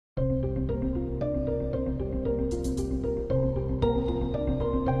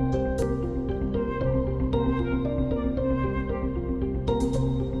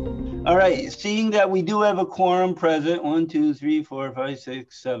right, seeing that we do have a quorum present, 1, 2, 3, 4, 5,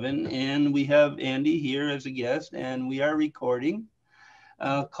 6, 7, and we have Andy here as a guest, and we are recording.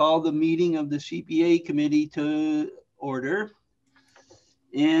 Call the meeting of the CPA Committee to order.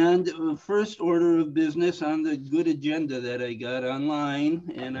 And first order of business on the good agenda that I got online,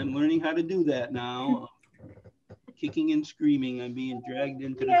 and I'm learning how to do that now. Kicking and screaming, I'm being dragged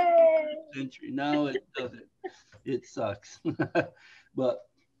into the 21st century. No, it doesn't. It sucks. But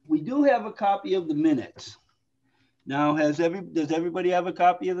we do have a copy of the minutes. Now, does everybody have a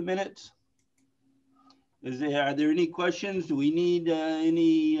copy of the minutes? Are there any questions? Do we need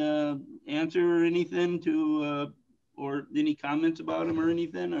any answer or anything to, or any comments about them or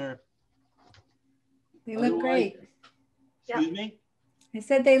anything? Or they look great. Excuse me? I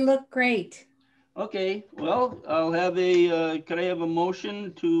said they look great. Okay, well, I'll have could I have a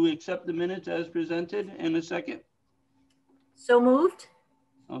motion to accept the minutes as presented in a second? So moved.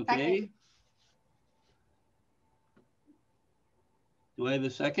 Okay. Second. Do I have a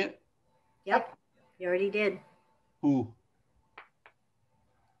second? Yep, you already did. Who?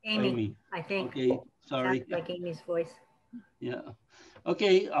 Amy, I think. Okay, sorry. Sounds like Amy's voice. Yeah.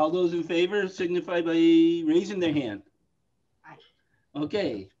 Okay, all those in favor signify by raising their hand. Aye.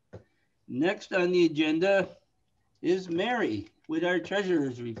 Okay. Next on the agenda is Mary with our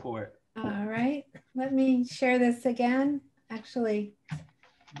treasurer's report. All right, let me share this again. Actually,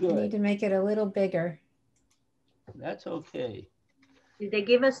 Good. I need to make it a little bigger. That's okay. Did they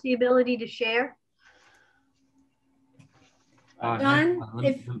give us the ability to share? Don,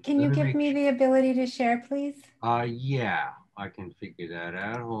 can you give me the ability to share, please? Yeah, I can figure that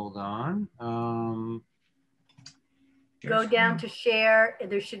out. Hold on. Go down to share.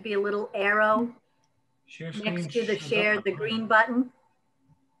 There should be a little arrow next to the share, the green button.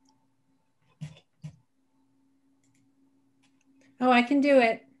 Oh, I can do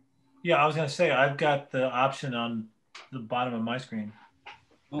it. Yeah, I was going to say, I've got the option on the bottom of my screen.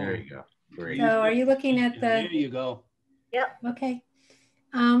 There you go. Great. So are you looking at the... There you go. Yep. Okay.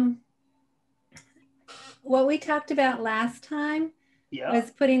 What we talked about last time was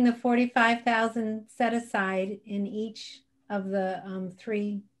putting the 45,000 set aside in each of the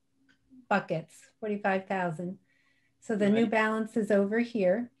 3 buckets, 45,000. So the new balance is over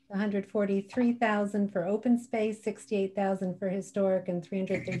here, 143,000 for open space, 68,000 for historic, and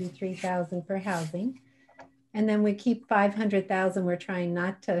 333,000 for housing. And then we keep 500,000. We're trying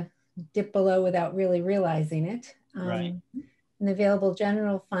not to dip below without really realizing it. Right. And the available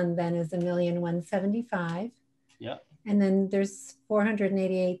general fund then is $1,175,000. Yeah. And then there's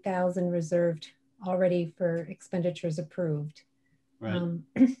 488,000 reserved already for expenditures approved. Right.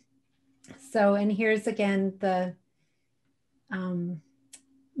 So, and here's again the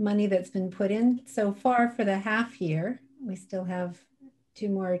money that's been put in so far for the half year. We still have 2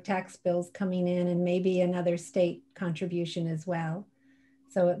 more tax bills coming in and maybe another state contribution as well.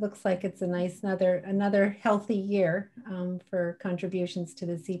 So it looks like it's a nice another healthy year for contributions to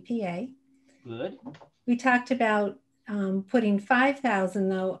the CPA. Good. We talked about putting 5,000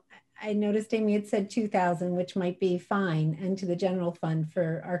 though. I noticed Amy had said 2,000, which might be fine, and to the general fund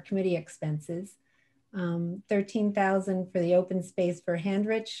for our committee expenses. 13,000 for the open space for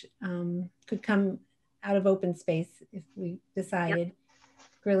Handrich could come out of open space if we decided. Yep.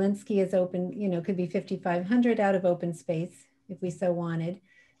 Grolinsky is open, could be 5,500 out of open space if we so wanted.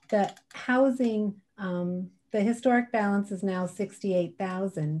 The housing, the historic balance is now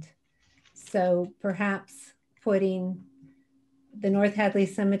 68,000. So perhaps putting the North Hadley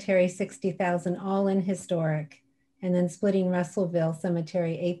Cemetery 60,000 all in historic, and then splitting Russellville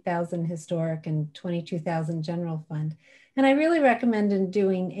Cemetery 8,000 historic and 22,000 general fund. And I really recommend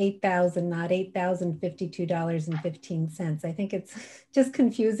doing 8,000, not $8,052.15. I think it's just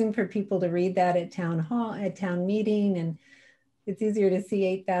confusing for people to read that at town meeting, and it's easier to see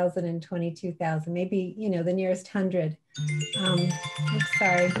 8,000 and 22,000. Maybe the nearest 100.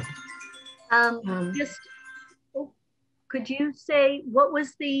 Sorry. Could you say what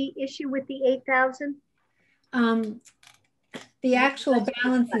was the issue with the 8,000? The actual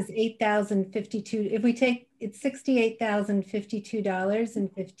balance is $8,052. If we take it's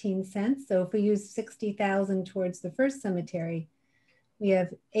 $68,052.15. So if we use 60,000 towards the first cemetery, we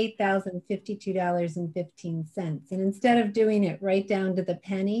have $8,052.15. And instead of doing it right down to the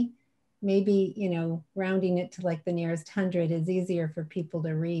penny, maybe rounding it to like the nearest 100 is easier for people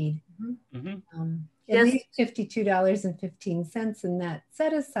to read. Mm-hmm. At least $52.15 in that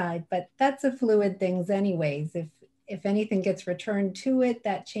set aside, but that's a fluid thing anyways. If anything gets returned to it,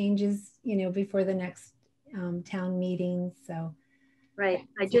 that changes, before the next town meeting. So, right.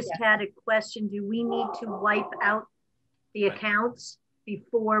 I just had a question. Do we need to wipe out the accounts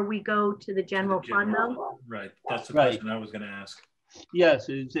before we go to the general fund though? Right, that's the Right. question I was gonna ask. Yes,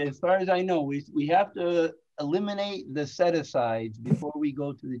 as far as I know, we have to eliminate the set-asides before we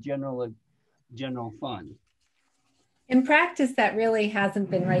go to the general fund. In practice, that really hasn't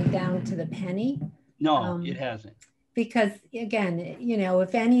been right down to the penny. No, it hasn't. Because again, you know,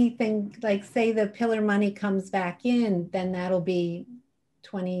 if anything, like say the pillar money comes back in, then that'll be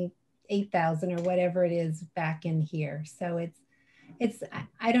 28,000 or whatever it is back in here. So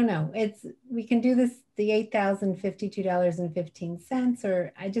I don't know. We can do this, the $8,052.15,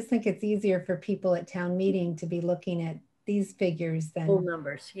 or I just think it's easier for people at town meeting to be looking at these figures than Full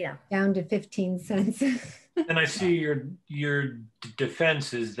numbers, yeah. Down to 15 cents. And I see your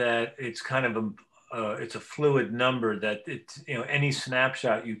defense is that it's kind of it's a fluid number, that it's, you know, any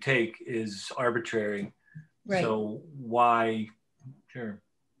snapshot you take is arbitrary. Right. So why, sure.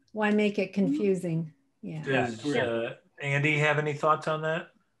 Why make it confusing? Yeah. Does Andy have any thoughts on that?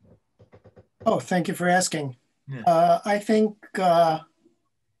 Oh, thank you for asking. Yeah. I think for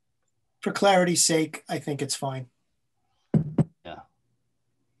clarity's sake, I think it's fine. Yeah.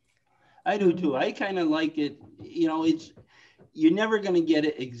 I do too. I kind of like it, you know, you're never going to get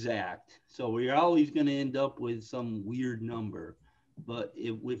it exact. So we're always going to end up with some weird number. But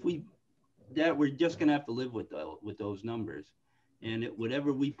if we're just going to have to live with those numbers. And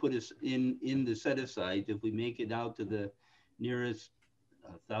whatever we put us in the set asides, if we make it out to the nearest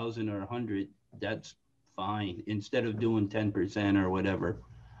 1,000 or 100, that's fine. Instead of doing 10% or whatever.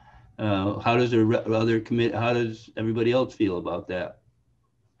 How does how does everybody else feel about that?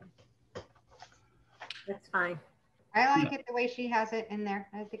 That's fine. I like it the way she has it in there.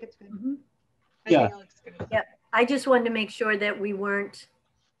 I think it's good. Mm-hmm. Yeah. Yep. I just wanted to make sure that we weren't,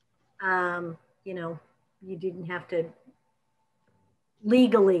 you know, you didn't have to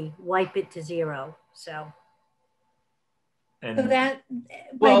legally wipe it to zero. So. And So that,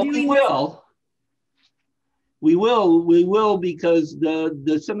 Well, we will. We will because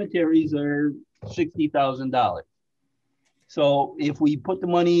the cemeteries are $60,000. So if we put the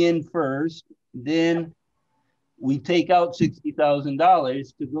money in first, then we take out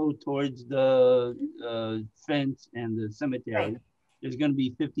 $60,000 to go towards the fence and the cemetery. Right. There's going to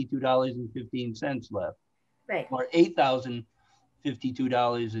be $52.15 left. Right. Or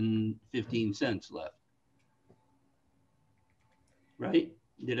 $8,052.15 left. Right?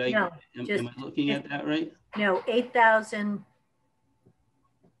 Did I? No, am I looking at that right? No, 8,000.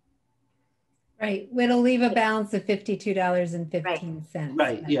 right, it'll leave a balance of $52.15.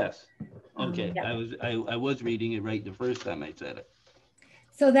 Right. Yes. Um, Okay. Yep. I was reading it right the first time I said it.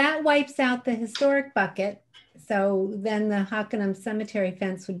 So that wipes out the historic bucket. So then the Hockenham Cemetery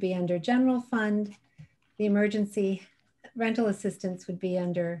fence would be under general fund. The emergency rental assistance would be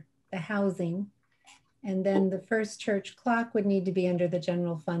under the housing. And then the first church clock would need to be under the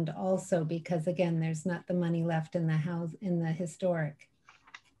general fund also, because again, there's not the money left in the historic.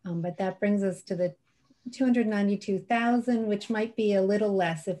 But that brings us to the 292,000, which might be a little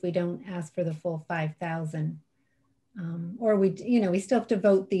less if we don't ask for the full 5,000. Or we still have to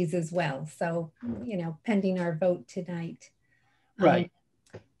vote these as well. So, you know, pending our vote tonight. Right.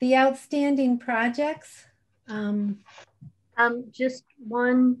 The outstanding projects. Just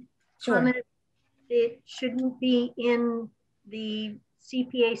one Sure. comment. It shouldn't be in the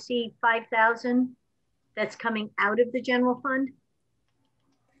CPAC 5,000 that's coming out of the general fund.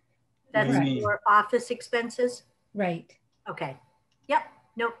 That's Right. for office expenses. Right. Okay. Yep.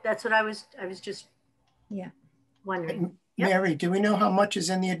 Nope. That's what I was just wondering. Yep. Mary, do we know how much is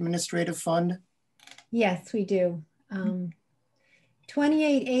in the administrative fund? Yes, we do.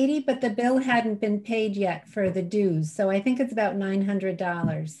 2880, but the bill hadn't been paid yet for the dues. So I think it's about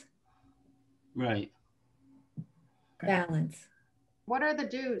 $900 Right. balance. What are the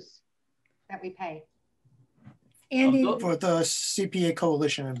dues that we pay? Andy, For the CPA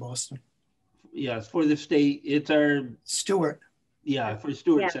Coalition in Boston. Yes, for the state, it's our Stewart. for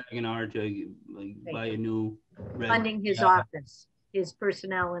Stuart Yeah. Saginaw to buy a new Funding his office, his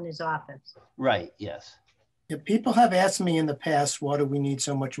personnel in his office. Right. Yes. Yeah, people have asked me in the past, why do we need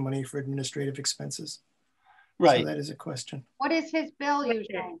so much money for administrative expenses? Right. So that is a question. What is his bill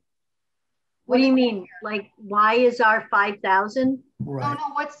usually? What do you mean? Like, why is our 5,000? Right. Oh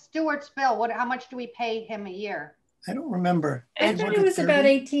no, what's Stewart's bill? How much do we pay him a year? I don't remember. I thought it was about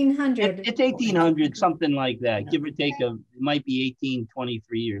 1,800. It's 1,800, something like that. Give or take it might be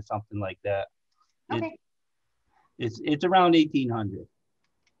 1,823 or something like that. Okay. It's around 1,800.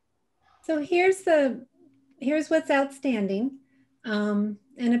 So here's what's outstanding. And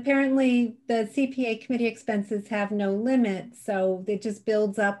apparently the CPA committee expenses have no limit. So it just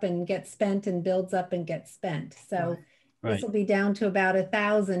builds up and gets spent and builds up and gets spent. So Right. This Right, will be down to about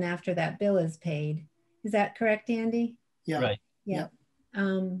 1,000 after that bill is paid. Is that correct, Andy? Yeah. right. Yeah.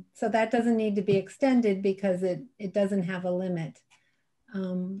 So that doesn't need to be extended because it doesn't have a limit.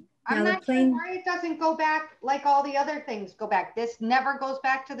 I'm Now not sure why it doesn't go back like all the other things go back. This never goes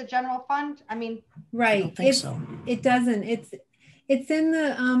back to the general fund. I mean, right. I don't think so. It doesn't. It's in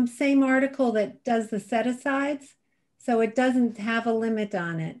the same article that does the set asides. So it doesn't have a limit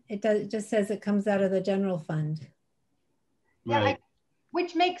on it. It just says it comes out of the general fund. yeah, Right.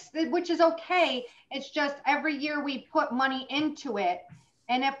 which is okay. It's just every year we put money into it.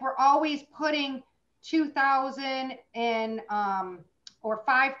 And if we're always putting 2,000 and or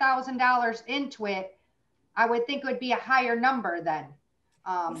 $5,000 into it, I would think it would be a higher number then.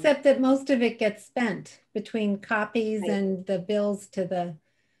 Except that most of it gets spent between copies Right. and the bills to the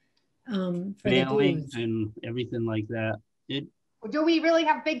for the Mailings dues. and everything like that. Do we really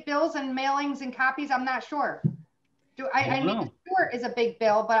have big bills and mailings and copies? I'm not sure. I don't mean, know. the Stewart is a big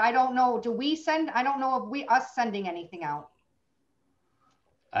bill, but I don't know. Do we send? I don't know if us sending anything out.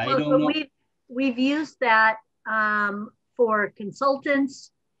 I Well, don't so know. we've used that for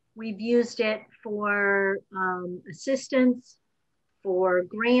consultants. We've used it for assistance, for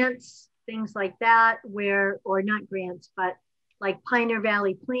grants, things like that, or not grants, but like Pioneer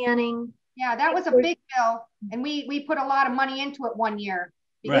Valley Planning. Yeah, that was a big bill, and we put a lot of money into it one year.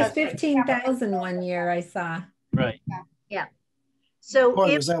 It was Right. 15,000 one year I saw. Right. Yeah. So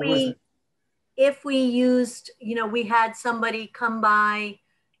Boy, was that worth if we used, we had somebody come by,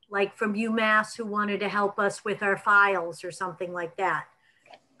 like from UMass, who wanted to help us with our files or something like that.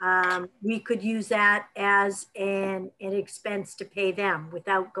 We could use that as an expense to pay them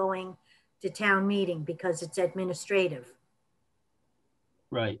without going to town meeting because it's administrative.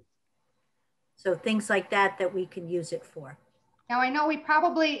 Right. So things like that we can use it for. Now I know we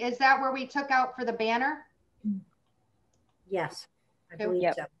probably, is that where we took out for the banner? Yes, I believe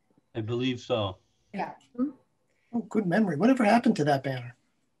Yep. so. I believe so. Yeah. Oh, good memory. Whatever happened to that banner?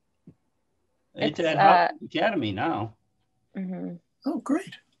 It's It's, at Hopkins Academy now. Mhm. Oh,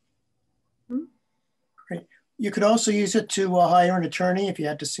 great. Hmm. Great. You could also use it to hire an attorney if you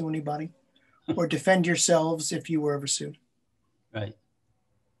had to sue anybody or defend yourselves if you were ever sued. Right.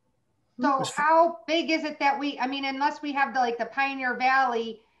 So how big is it that I mean, unless we have the Pioneer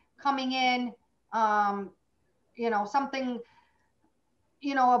Valley coming in, something,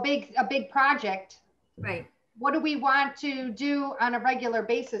 a big project. Right. What do we want to do on a regular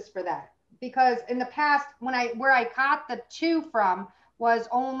basis for that? Because in the past, where I caught the 2 from was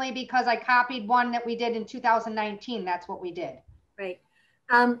only because I copied one that we did in 2019. That's what we did. Right.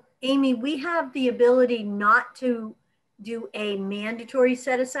 Amy, we have the ability not to do a mandatory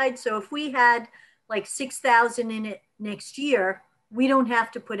set aside. So if we had like 6,000 in it next year, we don't have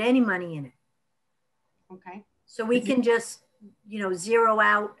to put any money in it. Okay. So we can just, zero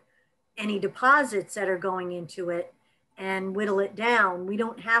out any deposits that are going into it and whittle it down. We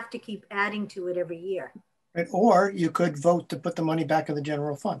don't have to keep adding to it every year. Right. Or you could vote to put the money back in the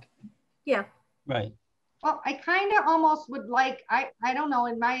general fund. Yeah. Right. Well, I kind of almost would like, I don't know,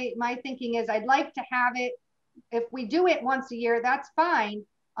 and my thinking is I'd like to have it, if we do it once a year, that's fine.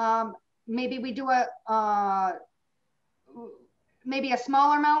 Maybe we do maybe a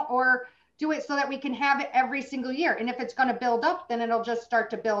smaller amount, or do it so that we can have it every single year. And if it's going to build up, then it'll just start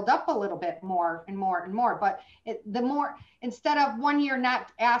to build up a little bit more and more and more. But instead of one year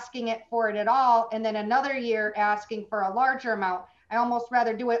not asking it for it at all, and then another year asking for a larger amount, I almost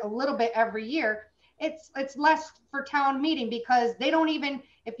rather do it a little bit every year. It's less for town meeting, because they don't even,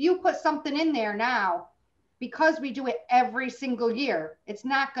 if you put something in there now, because we do it every single year, it's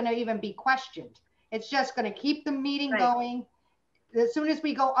not going to even be questioned. It's just going to keep the meeting going. As soon as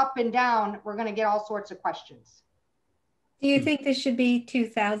we go up and down, we're going to get all sorts of questions. Do you think this should be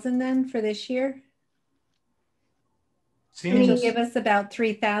 2,000 then for this year? It'll give us about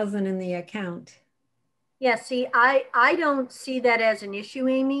 3,000 in the account. Yeah, see, I don't see that as an issue,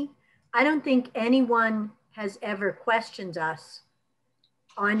 Amy. I don't think anyone has ever questioned us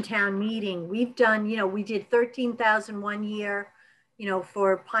on town meeting. We've done, we did 13,000 one year,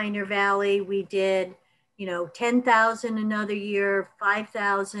 for Pioneer Valley. We did, 10,000 another year,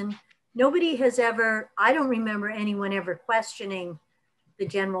 5,000. Nobody has ever, I don't remember anyone ever questioning the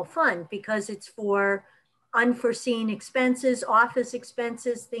general fund, because it's for unforeseen expenses, office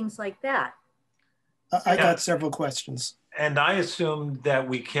expenses, things like that. I got several questions. And I assumed that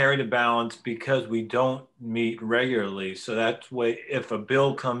we carried a balance because we don't meet regularly. So that's why if a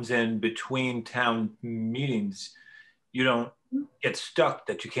bill comes in between town meetings, you don't get stuck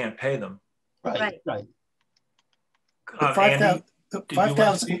that you can't pay them. Right.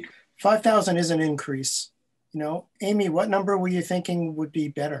 5,000 is an increase. You know, Amy, what number were you thinking would be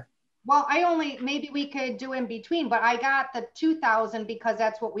better? Well, maybe we could do in between, but I got the 2,000 because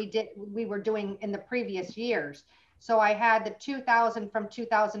that's what we were doing in the previous years. So I had the 2,000 from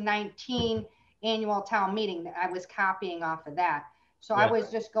 2019 annual town meeting that I was copying off of that. So I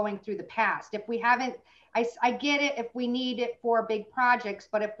was just going through the past. If we haven't, I get it if we need it for big projects,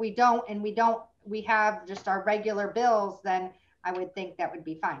 but if we don't, and we have just our regular bills, then I would think that would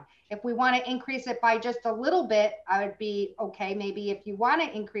be fine. If we want to increase it by just a little bit, I would be okay. Maybe if you want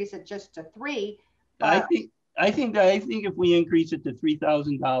to increase it just to 3. I think if we increase it to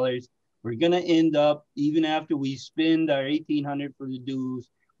 $3,000, we're gonna end up, even after we spend our $1,800 for the dues,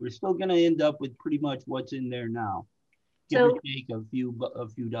 we're still gonna end up with pretty much what's in there now, give or take a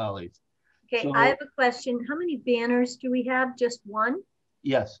few dollars. Okay, So, I have a question. How many banners do we have? Just one?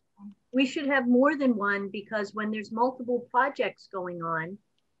 yes. We should have more than one, because when there's multiple projects going on,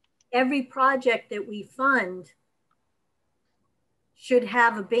 every project that we fund should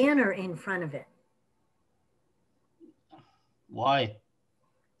have a banner in front of it. Why?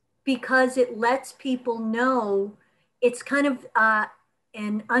 Because it lets people know. It's kind of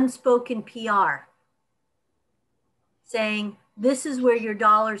an unspoken PR saying, this is where your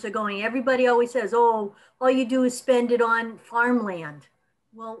dollars are going. Everybody always says, oh, all you do is spend it on farmland.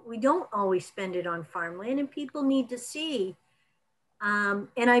 Well, we don't always spend it on farmland, and people need to see. And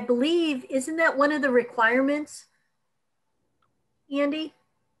I believe, isn't that one of the requirements, Andy?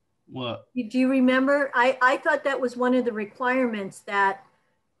 What? Do you remember? I thought that was one of the requirements that,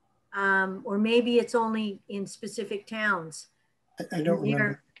 or maybe it's only in specific towns. I don't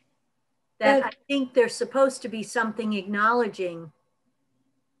remember. That I think there's supposed to be something acknowledging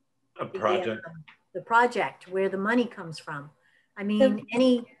A project. the project, where the money comes from. I mean,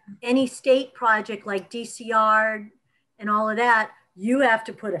 any state project like DCR and all of that, you have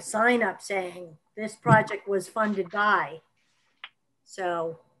to put a sign up saying this project was funded by.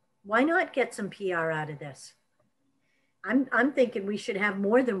 So why not get some PR out of this? I'm thinking we should have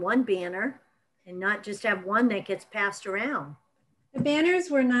more than one banner and not just have one that gets passed around. The banners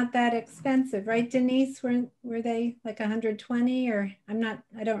were not that expensive, right, Denise? Were they like 120 or I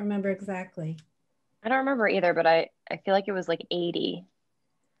don't remember exactly. I don't remember either, but I feel like it was like 80.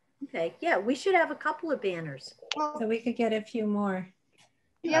 Okay, yeah, we should have a couple of banners. So we could get a few more.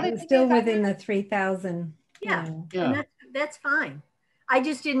 The other thing still is within the 3,000. Yeah, Yeah. and that's fine. I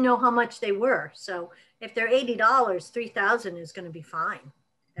just didn't know how much they were. So if they're $80, 3,000 is going to be fine.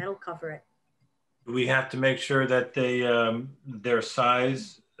 That'll cover it. We have to make sure that they their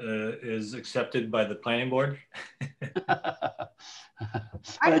size is accepted by the planning board.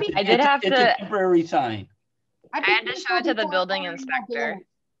 I did have it's to- a temporary sign. I had to show it to the building inspector.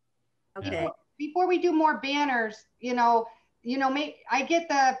 Okay. Before we do more banners, I get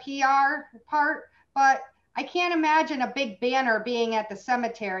the PR part, but I can't imagine a big banner being at the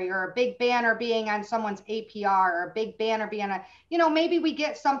cemetery, or a big banner being on someone's APR, or a big banner being maybe we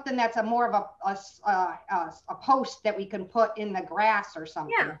get something that's a more of a post that we can put in the grass or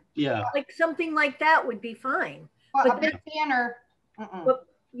something. Yeah. Like something like that would be fine. But a big banner. But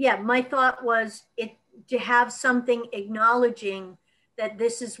yeah, my thought was to have something acknowledging that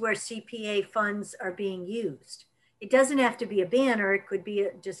this is where CPA funds are being used. It doesn't have to be a banner. It could be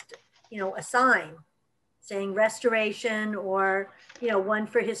just, a sign saying restoration, or, one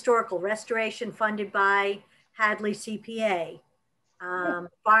for historical restoration funded by Hadley CPA,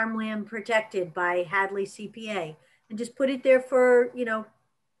 farmland protected by Hadley CPA, and just put it there for,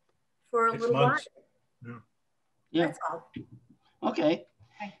 for a 6 little months. while. Yeah. That's all. Okay.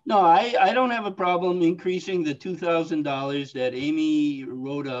 No, I don't have a problem increasing the $2,000 that Amy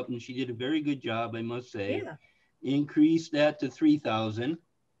wrote up, and she did a very good job, I must say. Yeah. Increase that to 3,000,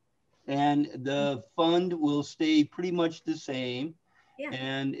 and the fund will stay pretty much the same. Yeah.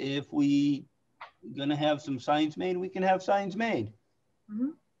 And if we gonna have some signs made, we can have signs made. Mm-hmm.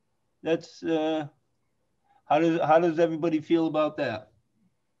 That's how does everybody feel about that?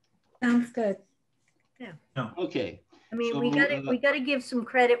 Sounds good. Yeah. Okay. I mean, So, we gotta give some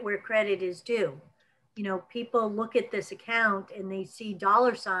credit where credit is due. People look at this account and they see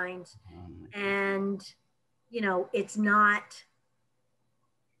dollar signs, and it's not.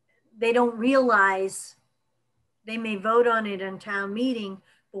 They don't realize they may vote on it in town meeting,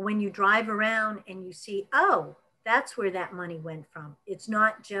 but when you drive around and you see, oh, that's where that money went from. It's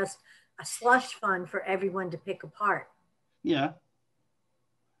not just a slush fund for everyone to pick apart. Yeah.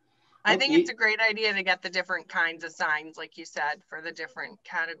 I think it's a great idea to get the different kinds of signs, like you said, for the different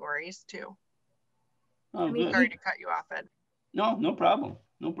categories too. Oh, good. Sorry to cut you off, Ed. No problem.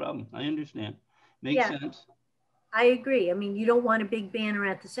 No problem. I understand. Makes sense. I agree. I mean, you don't want a big banner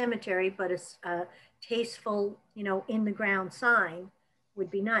at the cemetery, but a tasteful, you know, in the ground sign would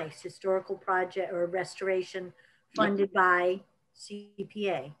be nice. Historical project or restoration funded by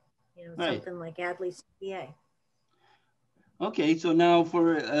CPA, you know, Right. something like Hadley CPA. Okay, so now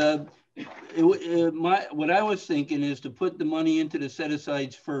for what I was thinking is to put the money into the set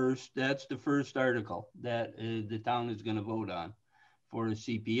asides first. That's the first article that the town is going to vote on for a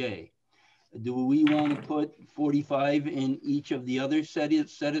CPA. Do we want to put 45 in each of the other set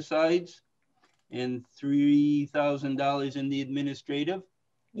asides and $3,000 in the administrative?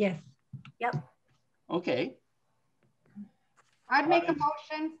 Yes. Yep. Okay. I'd make a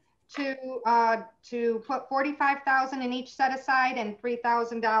motion to put 45,000 in each set aside and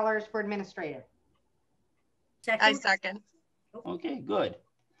 $3,000 for administrative. Second. I second. Okay, good.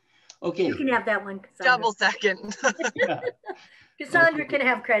 Okay. You can have that one, Cassandra. Double second. Yeah. Cassandra Okay. can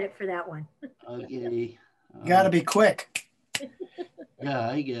have credit for that one. Okay. You got to be quick. Yeah,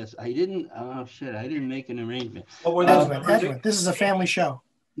 I guess I didn't. Oh shit! I didn't make an arrangement. What were those Edwin, numbers? Edwin, this is a family show.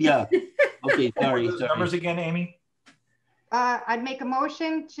 Yeah. Okay. What were Sorry. those numbers again, Amy? I'd make a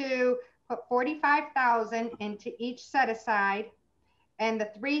motion to put 45,000 into each set aside and the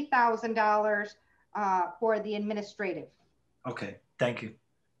 $3,000 for the administrative. Okay, thank you.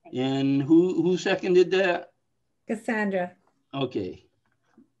 And who seconded that? Cassandra. Okay.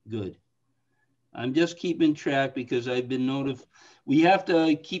 Good. I'm just keeping track because I've been notified. We have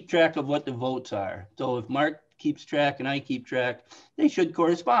to keep track of what the votes are. So if Mark keeps track and I keep track, they should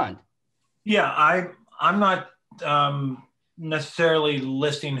correspond. Yeah, I'm not necessarily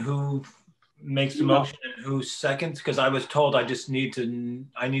listing who makes the motion and who seconds, because I was told I need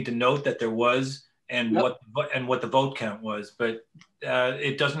to note that there was and what the vote count was, but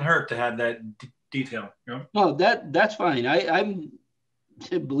it doesn't hurt to have that detail. You know? No, that's fine. I'm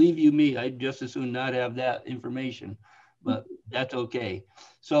believe you me, I'd just as soon not have that information, but that's okay.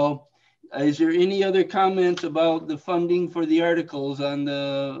 So is there any other comments about the funding for the articles on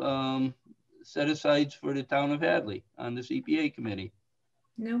the set asides for the town of Hadley on the CPA committee?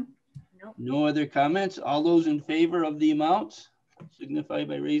 No. Nope. No other comments? All those in favor of the amounts signify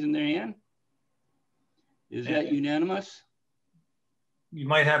by raising their hand. Is that unanimous? You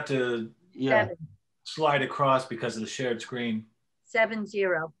might have to Yeah. slide across because of the shared screen.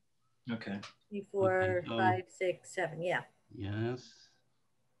 7-0. Okay. 3, 4, Okay, so- 5, 6, 7. Yeah. Yes.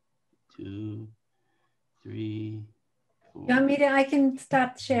 2, 3, 4. You want me to, I can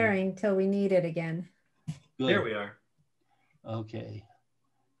stop sharing till we need it again. Good. There we are. Okay.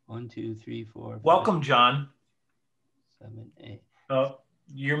 1, 2, 3, 4. 5, Welcome, John. 7, 8.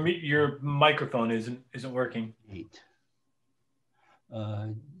 Your microphone isn't working. 8.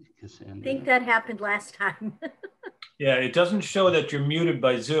 Cassandra. I think that happened last time. Yeah, it doesn't show that you're muted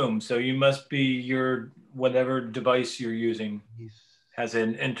by Zoom, so you must be your whatever device you're using has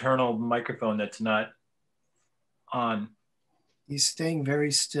an internal microphone that's not on. He's staying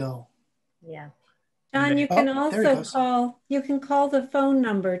very still. Yeah. John, you can Oh, there he also goes. call the phone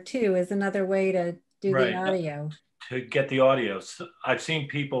number too, is another way to do Right. the audio. To get the audio. So I've seen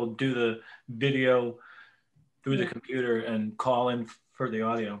people do the video through the computer and call in for the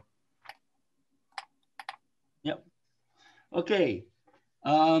audio. Yep. Okay.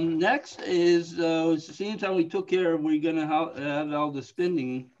 Next is seeing how we took care of, we're gonna have all the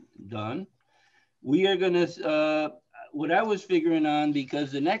spending done. We are gonna, what I was figuring on,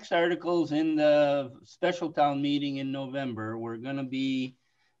 because the next articles in the special town meeting in November were gonna be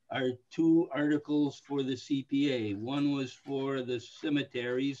our 2 articles for the CPA. One was for the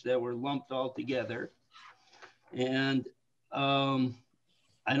cemeteries that were lumped all together. And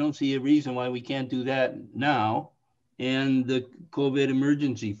I don't see a reason why we can't do that now. And the COVID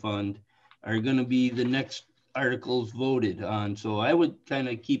emergency fund are going to be the next articles voted on. So I would kind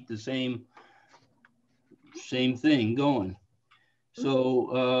of keep the same thing going.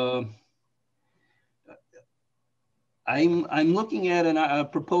 So I'm looking at a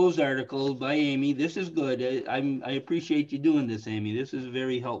proposed article by Amy. This is good. I appreciate you doing this, Amy. This is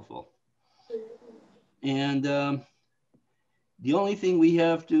very helpful. And the only thing we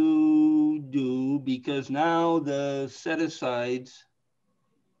have to do, because now the set-asides,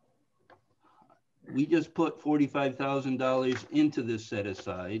 we just put $45,000 into the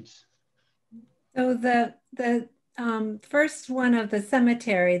set-asides. So the first one of the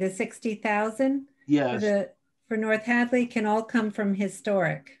cemetery, the 60,000 Yes. for North Hadley can all come from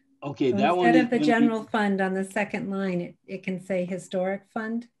historic. Okay, So that one. instead of the general fund on the second line, it can say historic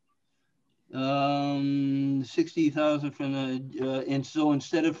fund. 60,000 from the, and so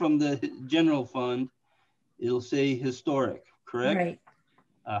instead of from the general fund, it'll say historic, correct? Right.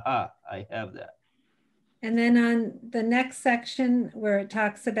 Aha, I have that. And then on the next section where it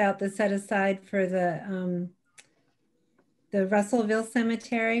talks about the set aside for the Russellville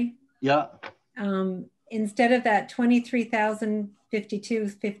Cemetery. Yeah. Instead of that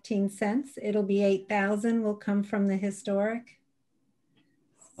 23,052.15 cents, it'll be 8,000 will come from the historic.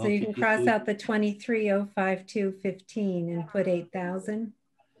 So you can cross out the 23,052.15 and put 8,000.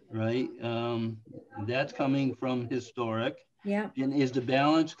 Right. That's coming from historic. Yeah. And is the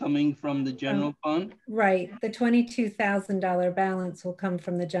balance coming from the general fund? Right. The $22,000 balance will come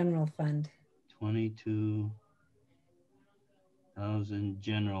from the general fund. 22,000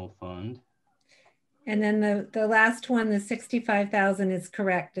 general fund. And then the last one, the 65,000 is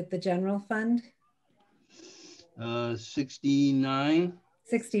correct at the general fund. 69.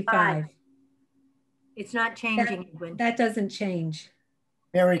 65. It's not changing. That doesn't change.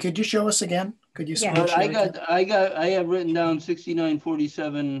 Mary, could you show us again? Could you? Yeah. But I have written down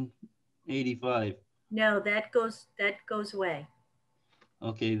 6947.85. No, that goes away.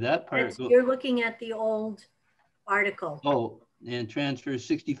 Okay, that part. You're looking at the old article. Oh, and transfer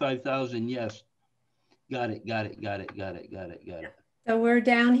 65,000. Yes. Got it. So we're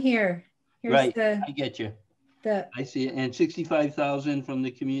down here. Here's right. I get you. I see it. And 65,000 from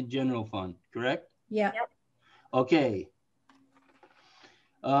the community general fund, correct? Yeah. Yep. Okay.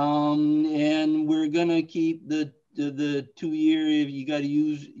 And we're gonna keep the 2 year. You got to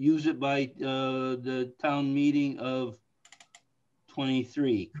use it by the town meeting of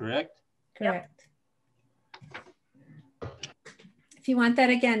 23, correct? Correct. Yep. If you want that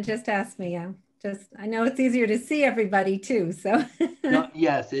again, just ask me. I know it's easier to see everybody too. So no,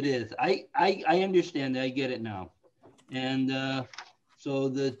 yes, it is. I understand. I get it now. And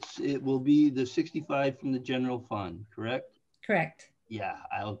so it will be the 65 from the general fund, correct? Correct. Yeah.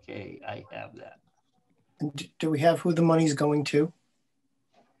 Okay. I have that. Do we have who the money's going to?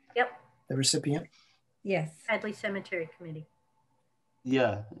 Yep. The recipient? Yes. Hadley Cemetery Committee.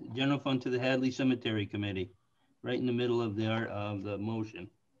 Yeah. General fund to the Hadley Cemetery Committee, right in the middle of the motion.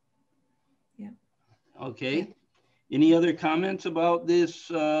 Yeah. Okay. Yeah. Any other comments about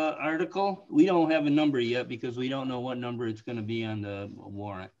this article? We don't have a number yet because we don't know what number it's going to be on the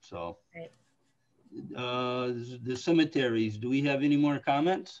warrant. So, right. The cemeteries, do we have any more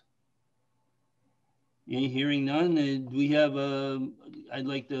comments? Any hearing none? Do we have I'd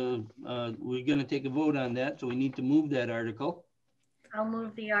like to, we're going to take a vote on that. So we need to move that article. I'll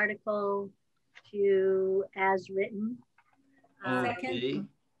move the article to as written. Okay. Second.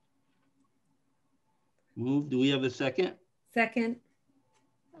 Move. Do we have a second? Second.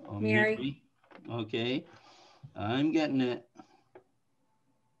 Mary. Okay. I'm getting it.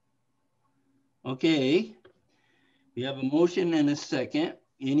 Okay. We have a motion and a second.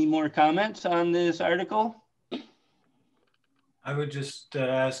 Any more comments on this article? I would just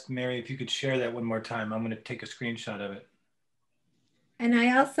ask Mary if you could share that one more time. I'm going to take a screenshot of it. And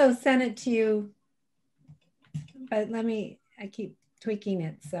I also sent it to you, but I keep tweaking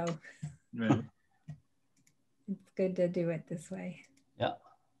it. So Right. It's good to do it this way. Yeah.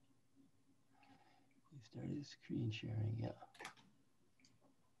 We started screen sharing, yeah.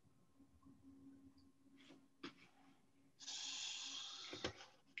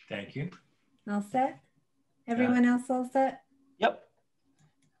 Thank you. All set? Everyone else all set? Yep.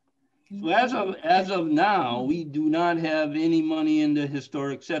 So as of now, we do not have any money in the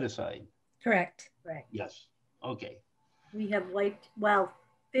historic set aside. Correct. Right. Yes. Okay. We have wiped, well,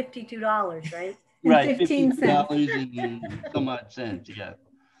 $52, right? Right, 15 cents. $52 and some odd cents. Yeah.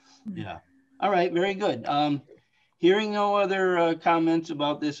 Yeah. All right. Very good. Hearing no other comments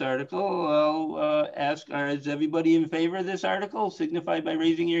about this article, I'll ask, is everybody in favor of this article? Signify by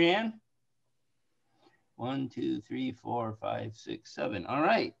raising your hand. 1, 2, 3, 4, 5, 6, 7. All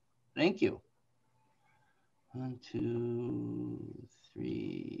right. Thank you. 1, 2,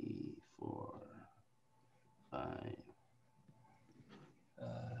 3, 4, 5,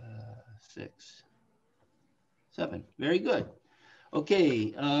 6, 7. Very good.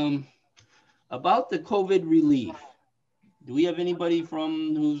 Okay. About the COVID relief. Do we have anybody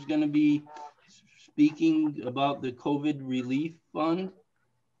who's going to be speaking about the COVID relief fund?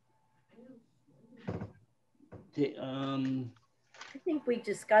 I think we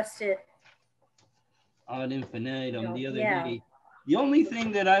discussed it Ad infinitum the other yeah. day. The only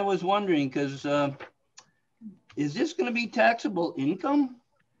thing that I was wondering, because is this going to be taxable income?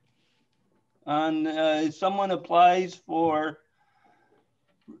 If someone applies for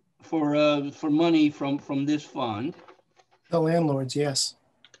money from this fund. The landlords, yes.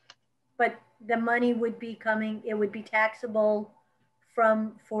 But the money would be coming, it would be taxable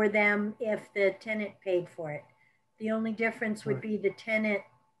for them if the tenant paid for it. The only difference would be the tenant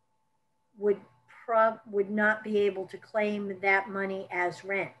would would not be able to claim that money as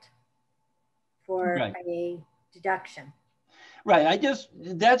rent for Right. a deduction. Right.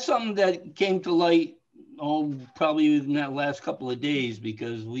 That's something that came to light, probably in that last couple of days,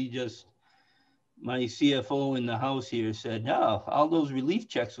 because my CFO in the house here said, no, all those relief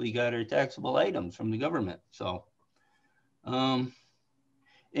checks we got are taxable items from the government. So,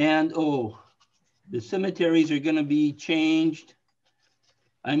 the cemeteries are going to be changed.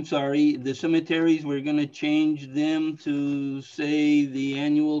 I'm sorry, the cemeteries, we're going to change them to say the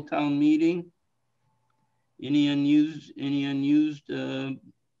annual town meeting. Any unused? Yeah,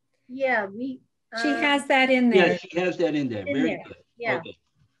 She has that in there. Yeah, she has that in there. Very good. Yeah. Okay.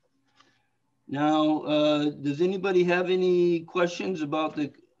 Now, does anybody have any questions about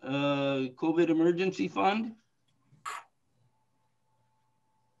the COVID emergency fund?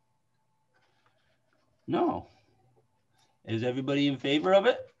 No. Is everybody in favor of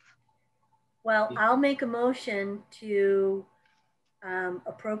it? Well, I'll make a motion to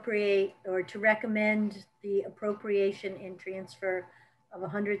appropriate or to recommend the appropriation and transfer of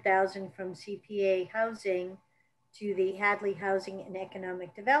 100,000 from CPA housing to the Hadley Housing and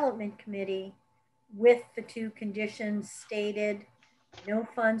Economic Development Committee with the two conditions stated. No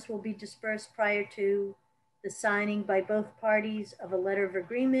funds will be dispersed prior to the signing by both parties of a letter of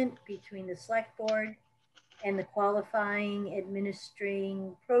agreement between the select board and the qualifying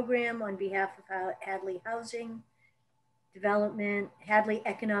administering program on behalf of Hadley Housing Development, Hadley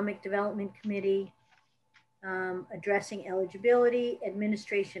Economic Development Committee, addressing eligibility,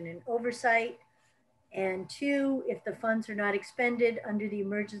 administration, and oversight. And two, if the funds are not expended under the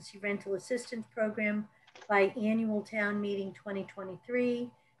Emergency Rental Assistance Program by annual town meeting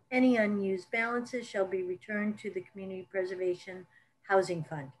 2023, any unused balances shall be returned to the Community Preservation Housing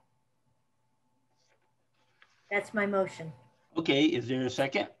Fund. That's my motion. Okay, is there a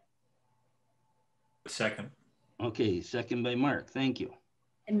second? Second. Okay, second by Mark, thank you.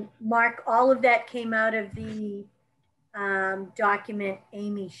 And Mark, all of that came out of the document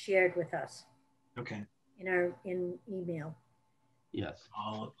Amy shared with us. Okay. In email. Yes.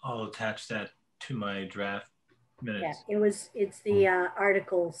 I'll attach that to my draft minutes. Yeah, it's the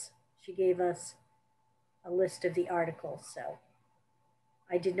articles. She gave us a list of the articles, so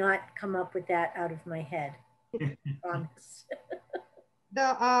I did not come up with that out of my head. Promise.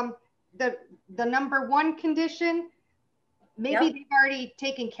 The number one condition, maybe Yep. they've already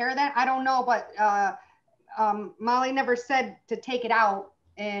taken care of that. I don't know, but Molly never said to take it out,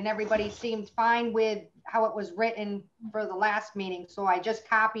 and everybody seemed fine with how it was written for the last meeting. So I just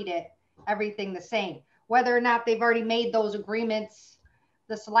copied it, everything the same. Whether or not they've already made those agreements,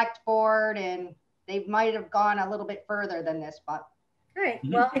 the select board, and they might have gone a little bit further than this, but. All right,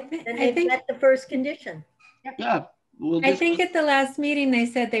 well, then I they've met the first condition. Yeah. I think at the last meeting, they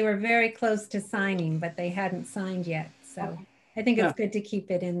said they were very close to signing, but they hadn't signed yet. So I think it's good to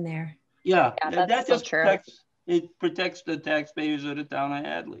keep it in there. Yeah, Yeah, that just true. protects the taxpayers of the town of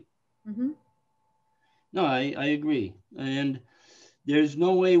Hadley. Mm-hmm. No, I agree. And there's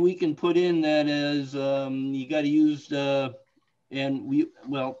no way we can put in that as you got to use, and we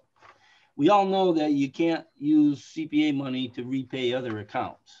all know that you can't use CPA money to repay other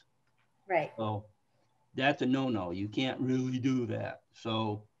accounts. Right. So that's a no-no. You can't really do that.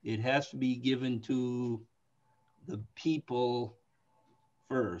 So it has to be given to the people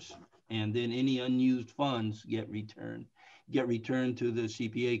first, and then any unused funds get returned to the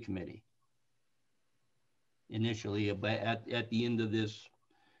CPA committee initially at the end of this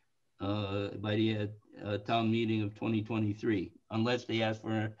by the town meeting of 2023, unless they ask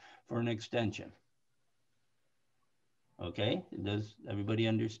for an extension. Okay, does everybody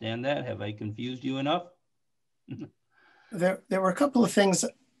understand that? Have I confused you enough? There were a couple of things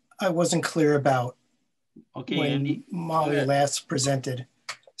I wasn't clear about when Andy, Molly last presented.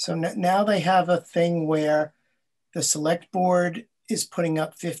 So now they have a thing where the select board is putting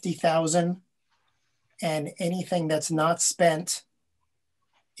up 50,000, and anything that's not spent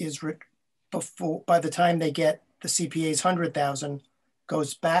is by the time they get the CPA's 100,000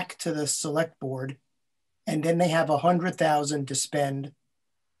 goes back to the select board, and then they have 100,000 to spend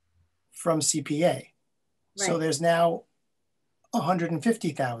from CPA. Right. So there's now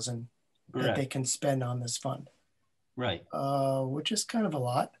 150,000 that they can spend on this fund. Right. Which is kind of a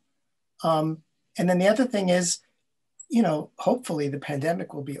lot. And then the other thing is, hopefully the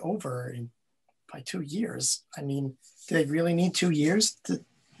pandemic will be over by 2 years. I mean, do they really need 2 years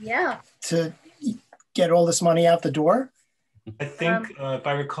to get all this money out the door? I think, if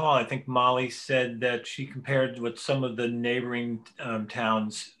I recall, I think Molly said that she compared what some of the neighboring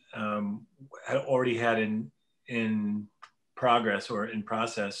towns had already had in progress or in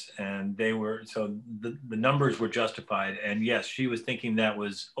process, and they were, so the numbers were justified. And yes, she was thinking that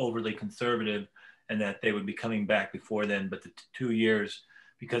was overly conservative and that they would be coming back before then, but the 2 years,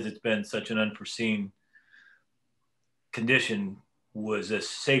 because it's been such an unforeseen condition, was a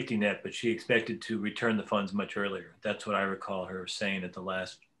safety net, but she expected to return the funds much earlier. That's what I recall her saying at the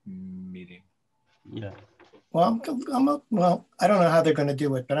last meeting. Yeah. Well, well, I don't know how they're going to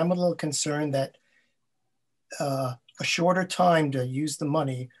do it, but I'm a little concerned that a shorter time to use the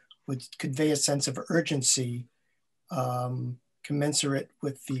money would convey a sense of urgency commensurate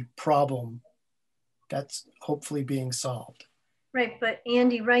with the problem that's hopefully being solved. Right, but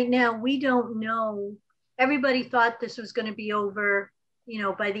Andy, right now, we don't know. Everybody thought this was going to be over, you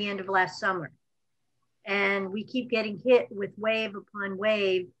know, by the end of last summer. And we keep getting hit with wave upon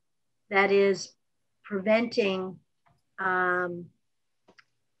wave that is preventing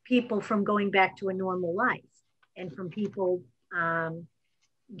people from going back to a normal life and from people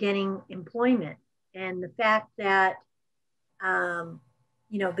getting employment. And the fact that,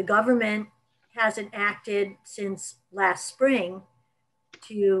 you know, the government hasn't acted since last spring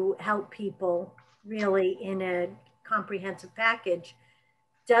to help people really in a comprehensive package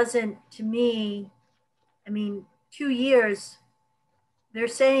doesn't, to me, I mean, 2 years, they're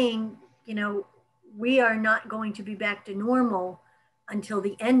saying, you know, we are not going to be back to normal until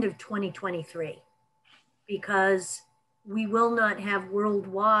the end of 2023 because we will not have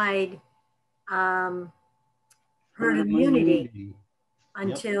worldwide herd immunity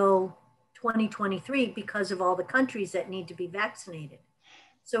until 2023 because of all the countries that need to be vaccinated.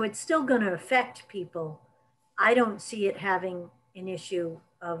 So it's still going to affect people. I don't see it having an issue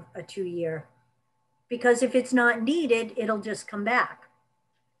of a 2 year because if it's not needed, it'll just come back.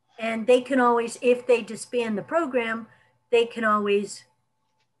 And they can always, if they disband the program, they can always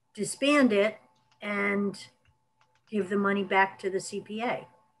disband it and give the money back to the CPA.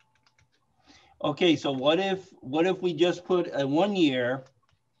 Okay, so what if we just put a 1 year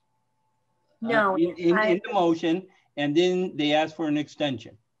No, in the motion, and then they ask for an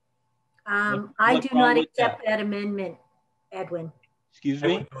extension? I do not accept that amendment, Edwin. Excuse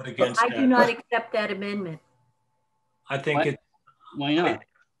me? I do not accept that amendment. I think why not?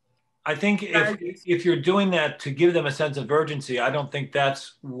 I think if you're doing that to give them a sense of urgency, I don't think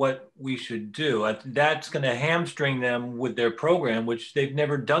that's what we should do. That's going to hamstring them with their program, which they've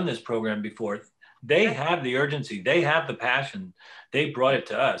never done this program before. They have the urgency. They have the passion. They brought it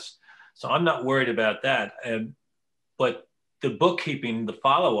to us. So I'm not worried about that. But the bookkeeping, the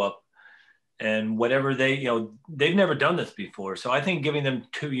follow-up, and whatever they've never done this before. So I think giving them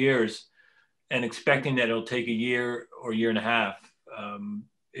 2 years and expecting that it'll take a year or year and a half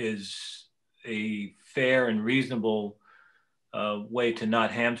is a fair and reasonable way to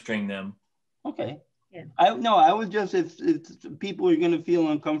not hamstring them. Okay. Yeah. I was just, if people are going to feel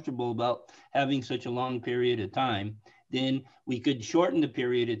uncomfortable about having such a long period of time, then we could shorten the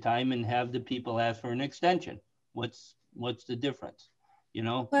period of time and have the people ask for an extension. What's the difference? You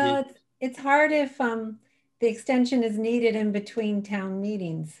know? Well, it's hard if the extension is needed in between town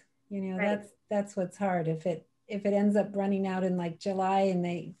meetings. You know, right. That's what's hard. If it ends up running out in like July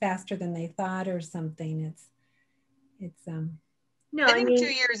and faster than they thought or something, no, I think 2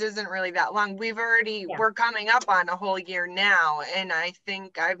 years isn't really that long. We're coming up on a whole year now. And I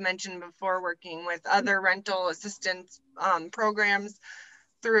think I've mentioned before working with other rental assistance programs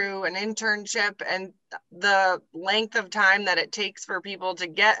through an internship, and the length of time that it takes for people to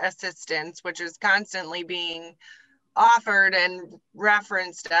get assistance, which is constantly being offered and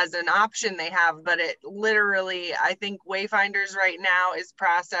referenced as an option they have, but it literally, I think Wayfinders right now is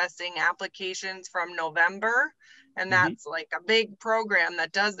processing applications from November, and that's like a big program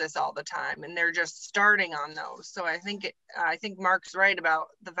that does this all the time, and they're just starting on those. So I think Mark's right about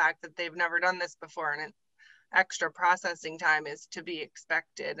the fact that they've never done this before, and extra processing time is to be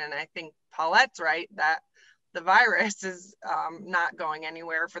expected. And I think Paulette's right that the virus is not going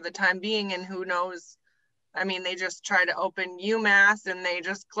anywhere for the time being, and who knows. I mean, they just try to open UMass and they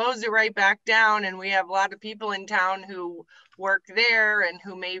just close it right back down. And we have a lot of people in town who work there and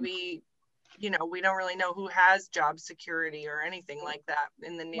who maybe, you know, we don't really know who has job security or anything like that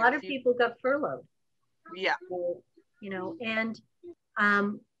in the near future. A lot of people got furloughed. Yeah. So, you know, and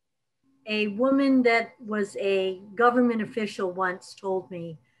a woman that was a government official once told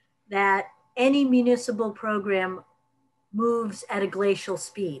me that any municipal program moves at a glacial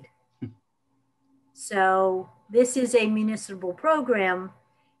speed. So this is a municipal program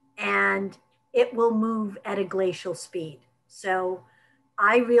and it will move at a glacial speed. So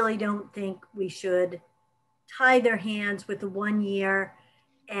I really don't think we should tie their hands with a 1 year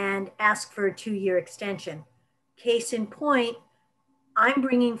and ask for a 2 year extension. case in point, I'm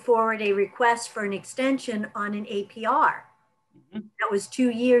bringing forward a request for an extension on an APR. That was 2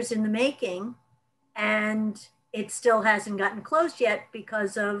 years in the making, and it still hasn't gotten closed yet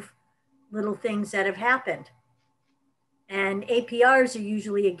because of little things that have happened. And APRs are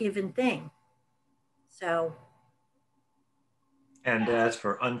usually a given thing. So. And as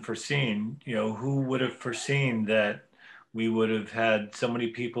for unforeseen, you know, who would have foreseen that we would have had so many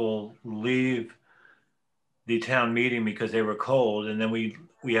people leave the town meeting because they were cold, and then we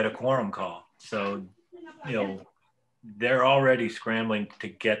had a quorum call. So, you know, they're already scrambling to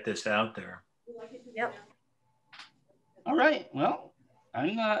get this out there. Yep. All right. Well,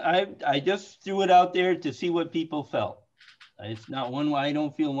 I just threw it out there to see what people felt. It's not one way. I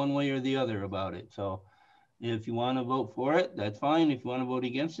don't feel one way or the other about it. So if you want to vote for it, that's fine. If you want to vote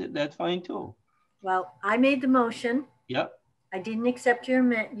against it, that's fine too. Well, I made the motion. Yep. I didn't accept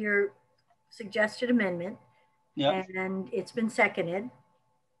your suggested amendment. Yep. And it's been seconded.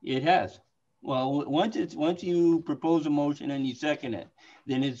 It has. Well, once you propose a motion and you second it,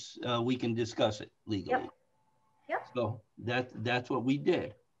 then it's we can discuss it legally. Yep. So that's what we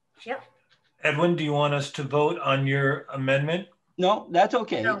did. Yep. Edwin, do you want us to vote on your amendment? No, that's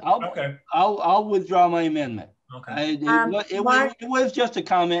okay. No. I'll withdraw my amendment. Okay. It was just a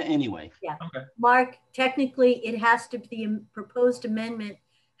comment anyway. Yeah. Okay. Mark, technically, it has to be the proposed amendment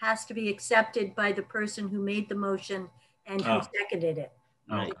has to be accepted by the person who made the motion and who seconded it.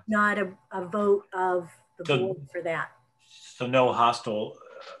 Right. It's not a vote of the board for that. So no hostile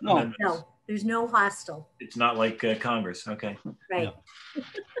amendments. No, there's no hostile. It's not like Congress. Okay. Right.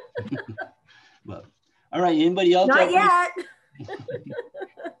 Yeah. Well, all right. Anybody else? Not yet.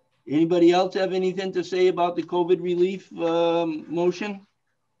 Anybody else have anything to say about the COVID relief motion?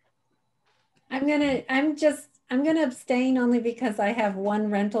 I'm gonna abstain only because I have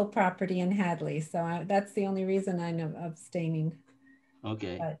one rental property in Hadley. So that's the only reason I'm abstaining.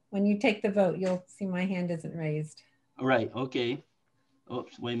 Okay. But when you take the vote, you'll see my hand isn't raised. All right. Okay.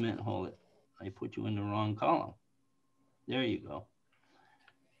 Oops, wait a minute. Hold it. I put you in the wrong column. There you go.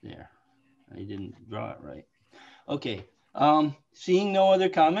 There. I didn't draw it right. Okay. Seeing no other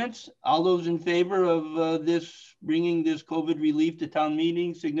comments, all those in favor of bringing this COVID relief to town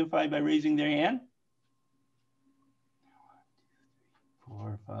meeting signify by raising their hand.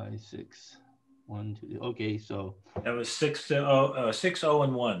 4, 5, 6, 1, 2. Okay, so that was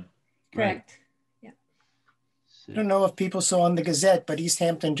 6-0-1. Correct. Yeah. I don't know if people saw on the Gazette, but East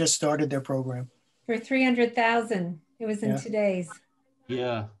Hampton just started their program for 300,000. It was in today's.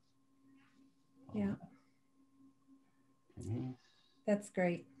 Yeah. Yeah. That's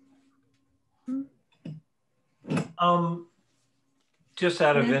great. Just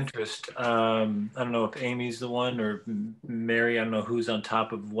out of interest, I don't know if Amy's the one or Mary, I don't know who's on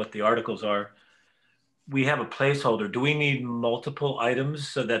top of what the articles are. We have a placeholder. Do we need multiple items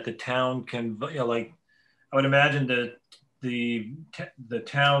so that the town can, you know, like, I would imagine that the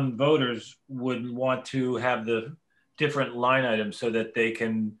town voters would want to have the different line items so that they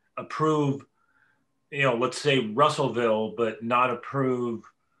can approve, you know, let's say Russellville, but not approve,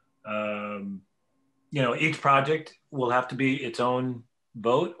 you know, each project will have to be its own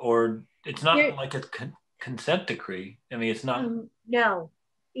vote, or it's not like a consent decree. I mean, it's not. No,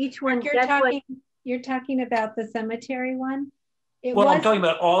 each one. You're talking about the cemetery one? I'm talking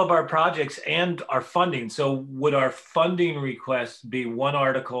about all of our projects and our funding. So would our funding request be one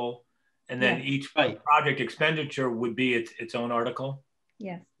article, and then each project expenditure would be its own artital?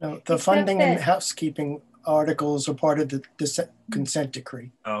 Yes. No, the funding and housekeeping articles are part of the consent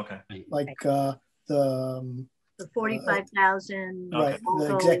decree. Oh, okay. Like the 45,000. Right.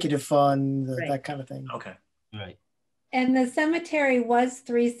 The executive fund, that kind of thing. Okay. Right. And the cemetery was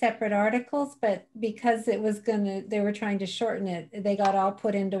 3 separate articles, but because it was they were trying to shorten it, they got all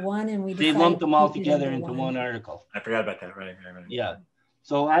put into one, and they lumped them all together into one article. I forgot about that. Right. Yeah.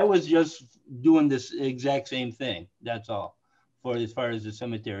 So I was just doing this exact same thing. That's all, for as far as the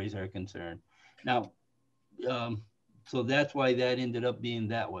cemeteries are concerned. Now, so that's why that ended up being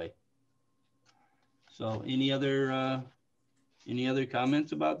that way. So any other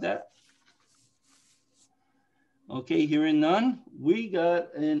comments about that? Okay, hearing none, we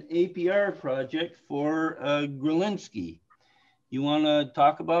got an APR project for Grilinsky. You want to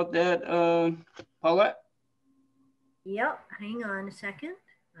talk about that, Paulette? Yep, hang on a second.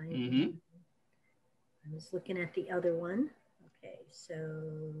 I was looking at the other one. Okay, so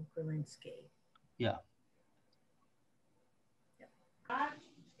Grilinsky. Yeah.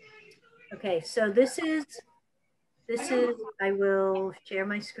 Okay, so this is, I will share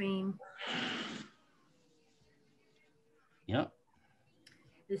my screen. Yeah.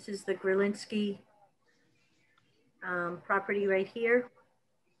 This is the Grilinsky property right here.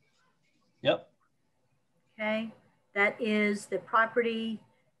 Yep. Okay, that is the property.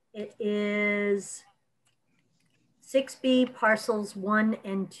 It is 6B parcels 1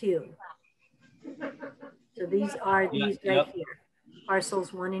 and 2. So these are these right here,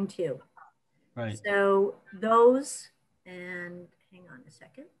 parcels 1 and 2. Right. So those, and hang on a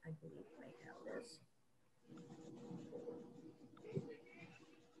second, I believe I have this.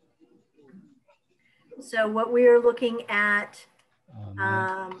 So what we are looking at,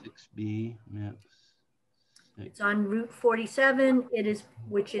 map 6B, map 6. it's on Route 47. It is,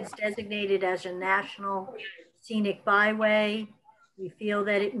 which is designated as a national scenic byway. We feel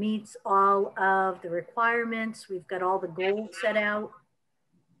that it meets all of the requirements. We've got all the goals set out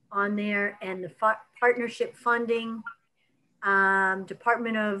on there, and the partnership funding,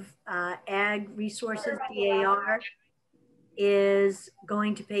 Department of Ag Resources, DAR, is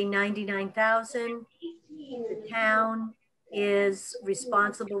going to pay $99,000. The town is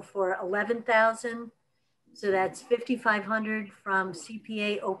responsible for $11,000. So that's $5,500 from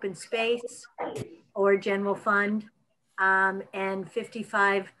CPA Open Space or General Fund, and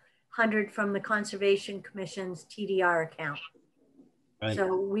 $5,500 from the Conservation Commission's TDR account. Right.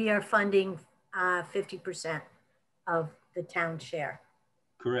 So we are funding 50% of the town share.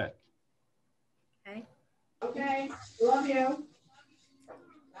 Correct. Okay. Okay. Love you.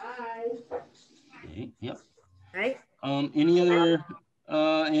 Bye. Okay. Yep. Right. Any other?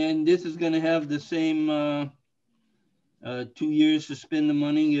 And this is going to have the same 2 years to spend the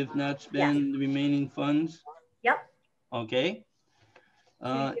money, if not spend the remaining funds. Yep. Okay.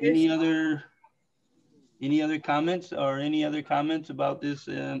 Any other comments or any other comments about this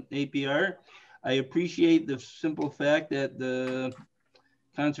APR? I appreciate the simple fact that the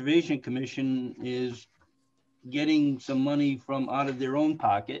Conservation Commission is getting some money from out of their own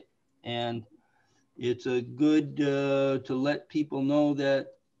pocket, and it's a good to let people know that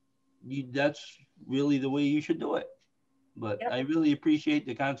that's really the way you should do it. But I really appreciate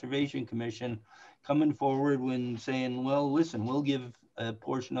the Conservation Commission coming forward when saying, well, listen, we'll give a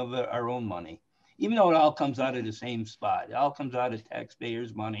portion of our own money, even though it all comes out of the same spot. It all comes out of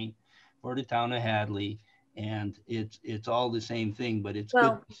taxpayers' money for the town of Hadley, and it's all the same thing, but it's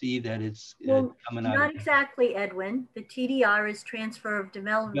good to see that it's coming out. Not exactly, Edwin. The TDR is transfer of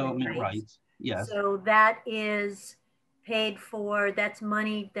development rights. Yes. So that is paid for, that's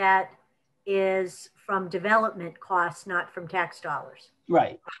money that is from development costs, not from tax dollars.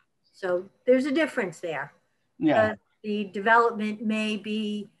 Right. So there's a difference there. Yeah. The developer may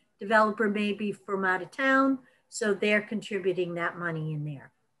be from out of town, so they're contributing that money in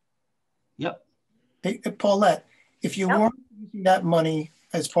there. Yep. Hey, Paulette, if you weren't using that money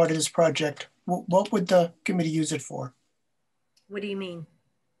as part of this project, what would the committee use it for? What do you mean?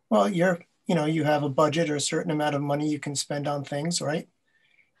 Well, you have a budget or a certain amount of money you can spend on things, right?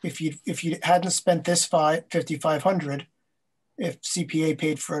 If you hadn't spent this $5,500, if CPA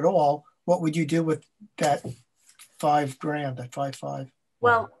paid for it all, what would you do with that $5,000, that 5.5?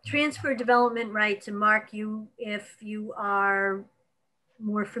 Well, transfer development rights, and Mark, if you are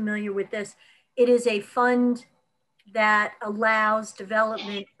more familiar with this, it is a fund that allows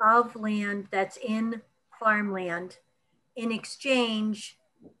development of land that's in farmland in exchange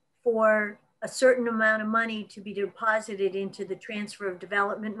for a certain amount of money to be deposited into the transfer of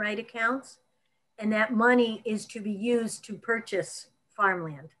development right accounts. And that money is to be used to purchase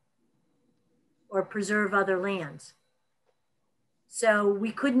farmland or preserve other lands. So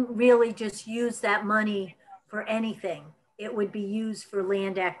we couldn't really just use that money for anything. It would be used for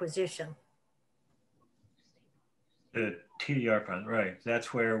land acquisition. The TDR fund, right.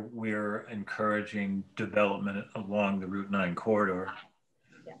 That's where we're encouraging development along the Route 9 corridor.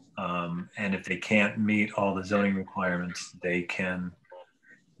 And if they can't meet all the zoning requirements, they can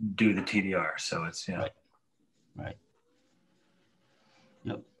do the TDR. So it's, Right.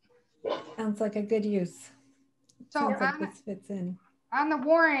 Yep. Sounds like a good use. So sounds like this fits in. On the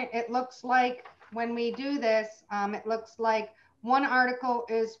warrant, it looks like when we do this, it looks like one article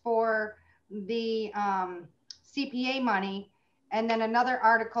is for the CPA money, and then another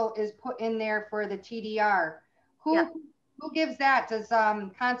article is put in there for the TDR. Who gives that? Does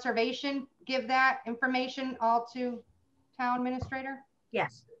conservation give that information all to town administrator?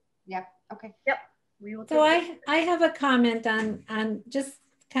 Yes. Yeah. Okay. Yep. We will. So I have a comment on just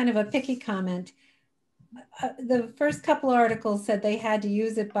kind of a picky comment. The first couple articles said they had to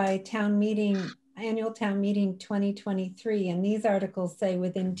use it by town meeting, annual town meeting 2023, and these articles say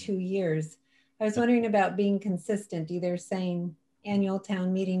within 2 years. I was wondering about being consistent, either saying annual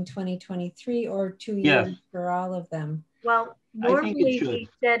town meeting 2023 or 2 years for all of them. Well, normally we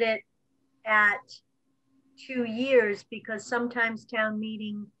set it at 2 years because sometimes town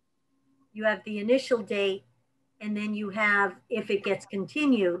meeting, you have the initial date and then you have, if it gets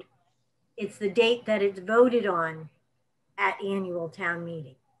continued, it's the date that it's voted on at annual town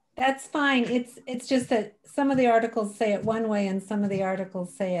meeting. That's fine. It's just that some of the articles say it one way and some of the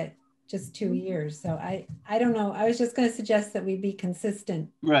articles say it just 2 years. So I don't know. I was just going to suggest that we be consistent.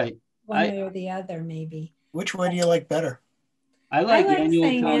 Right. One way or the other, maybe. Which way do you like better? I like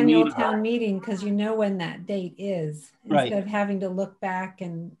saying annual town meeting because you know when that date is instead of having to look back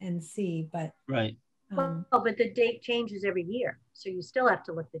and see. But right. Well, but the date changes every year, so you still have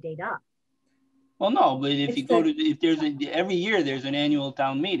to look the date up. Well, no, but if you go to, if there's every year there's an annual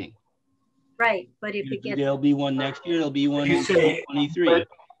town meeting. Right, but if it gets, there'll be one next year, there'll be one in say, 2023.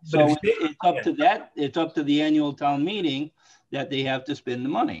 So it's up to that. It's up to the annual town meeting that they have to spend the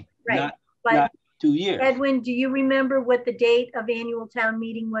money. Right, not 2 years. Edwin, do you remember what the date of annual town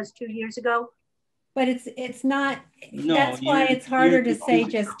meeting was 2 years ago? But it's not. No, that's why it's harder to say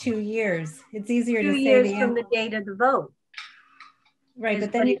just 2 years. It's easier to say 2 years from the date of the vote. Right,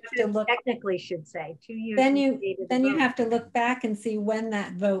 but then you have to look. Technically, should say 2 years. Then you have to look back and see when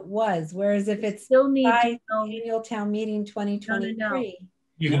that vote was. Whereas if it's still need by annual town meeting 2023, no.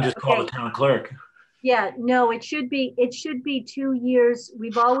 You can just call the town clerk. Yeah, no, it should be 2 years.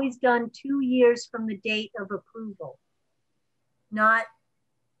 We've always done 2 years from the date of approval, not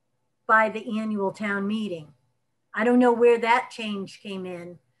by the annual town meeting. I don't know where that change came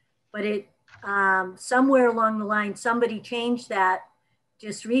in, but it somewhere along the line, somebody changed that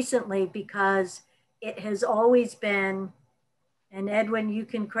just recently because it has always been, and Edwin, you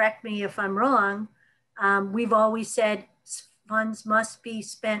can correct me if I'm wrong, we've always said funds must be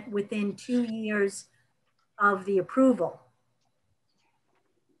spent within 2 years of the approval.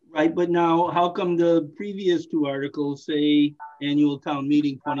 Right, but now how come the previous two articles say annual town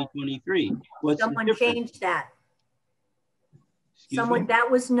meeting 2023? What's Someone the difference? changed that. Excuse me?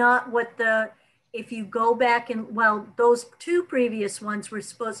 That was not what if you go back and, well, those two previous ones were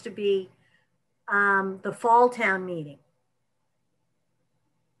supposed to be the fall town meeting,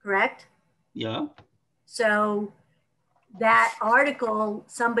 correct? Yeah. So that article,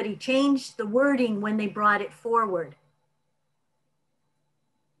 somebody changed the wording when they brought it forward.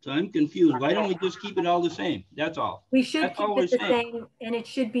 So I'm confused. Why don't we just keep it all the same? That's all. We should keep it the same, and it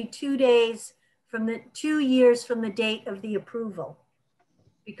should be 2 days from 2 years from the date of the approval,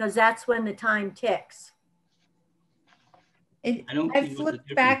 because that's when the time ticks. I've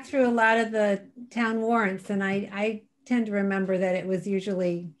looked back through a lot of the town warrants, and I tend to remember that it was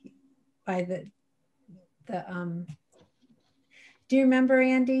usually by the do you remember,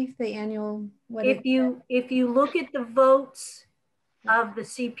 Andy, the annual? If you look at the votes of the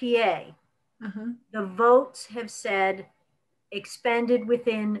CPA, the votes have said expended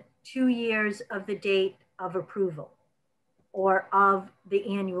within 2 years of the date of approval or of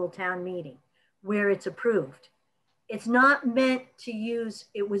the annual town meeting where it's approved. It's not meant to use,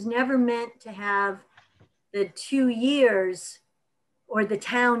 it was never meant to have the 2 years or the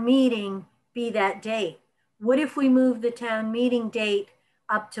town meeting be that date. What if we move the town meeting date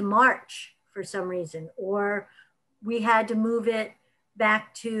up to March for some reason, or we had to move it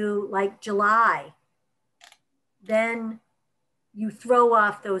back to like July? Then you throw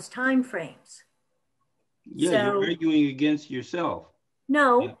off those time frames. Yeah, so, you're arguing against yourself.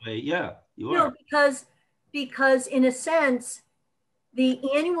 No. Yeah, you are. No, because in a sense, the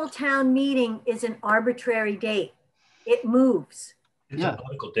annual town meeting is an arbitrary date. It moves. It's a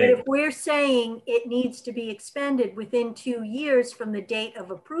political But date. if we're saying it needs to be expended within 2 years from the date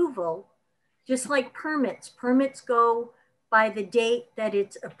of approval, just like permits go by the date that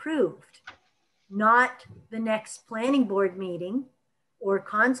it's approved, not the next planning board meeting or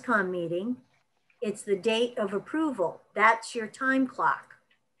conscom meeting. It's the date of approval. That's your time clock.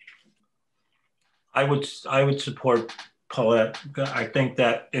 I would support Paulette. I think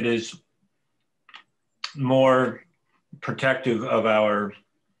that it is more protective of our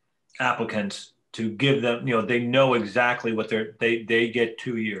applicants to give them, they know exactly what they get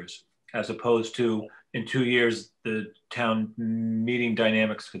 2 years, as opposed to in 2 years, the town meeting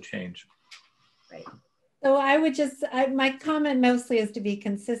dynamics could change. Right. So I would my comment mostly is to be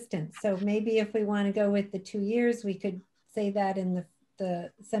consistent. So maybe if we want to go with the 2 years, we could say that in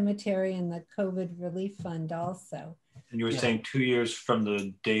the cemetery and the COVID relief fund also. And you were saying 2 years from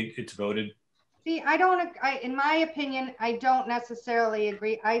the date it's voted? See, in my opinion, I don't necessarily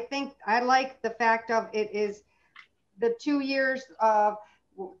agree. I think I like the fact of it is the 2 years of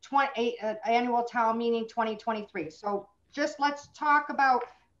annual town meeting 2023. So just let's talk about,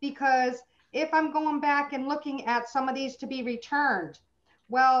 because if I'm going back and looking at some of these to be returned,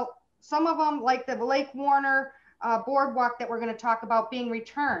 well, some of them, like the Lake Warner boardwalk that we're going to talk about being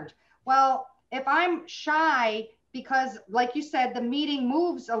returned. Well, if I'm shy because, like you said, the meeting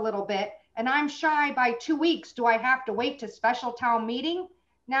moves a little bit and I'm shy by 2 weeks, do I have to wait to special town meeting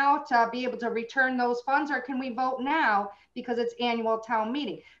now to be able to return those funds, or can we vote now because it's annual town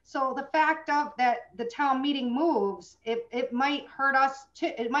meeting? So the fact of that the town meeting moves, it might hurt us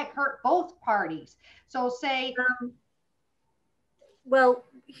too. It might hurt both parties. So say, well,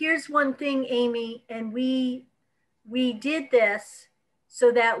 here's one thing, Amy, and we did this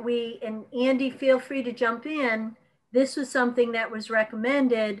so that we, and Andy, feel free to jump in. This was something that was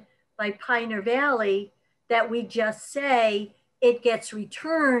recommended by Pioneer Valley, that we just say it gets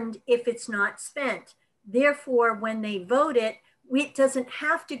returned if it's not spent. Therefore, when they vote it, it doesn't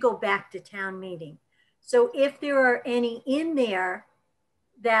have to go back to town meeting. So if there are any in there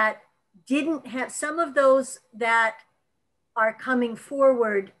that didn't have, some of those that are coming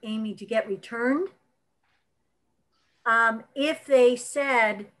forward, Amy, to get returned, if they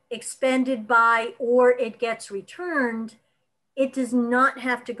said expended by or it gets returned, it does not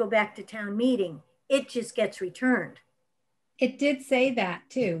have to go back to town meeting. It just gets returned. It did say that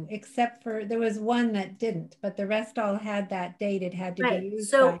too, except for there was one that didn't, but the rest all had that date. It had to be used.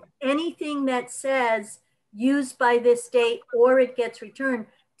 So anything that says used by this date or it gets returned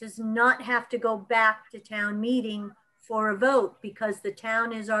does not have to go back to town meeting for a vote, because the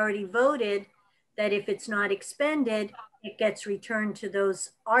town has already voted that if it's not expended, it gets returned to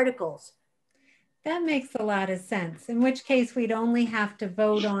those articles. That makes a lot of sense, in which case we'd only have to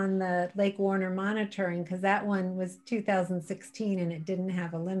vote on the Lake Warner monitoring, because that one was 2016 and it didn't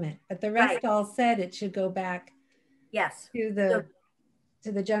have a limit. But the rest all said it should go back to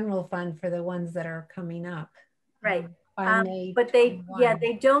the general fund for the ones that are coming up. Right. By May but 21.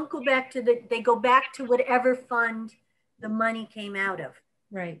 they don't go back to they go back to whatever fund the money came out of.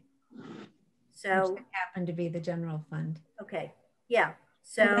 Right. So which happened to be the general fund. Okay. Yeah.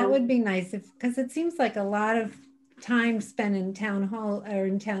 So and that would be nice, if, because it seems like a lot of time spent in town hall or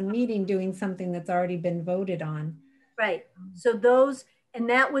in town meeting doing something that's already been voted on. Right. So those, and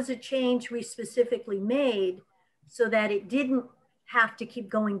that was a change we specifically made so that it didn't have to keep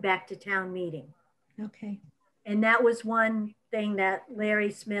going back to town meeting. Okay. And that was one thing that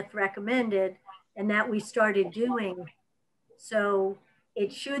Larry Smith recommended and that we started doing. So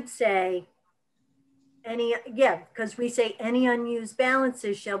it should say any, because we say any unused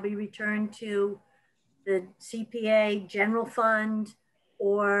balances shall be returned to the CPA general fund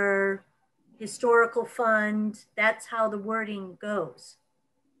or historical fund. That's how the wording goes.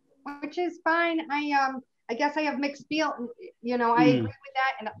 Which is fine. I guess I have mixed feelings. You know, I agree with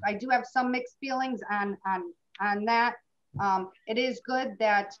that, and I do have some mixed feelings on that. It is good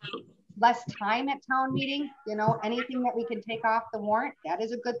that less time at town meeting. You know, anything that we can take off the warrant, that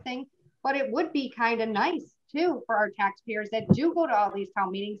is a good thing. But it would be kind of nice too for our taxpayers that do go to all these town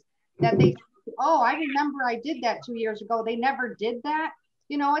meetings, that they, oh, I remember I did that 2 years ago. They never did that.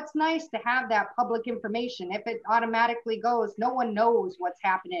 You know, it's nice to have that public information. If it automatically goes, no one knows what's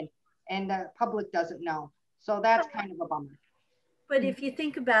happening and the public doesn't know. So that's kind of a bummer. But if you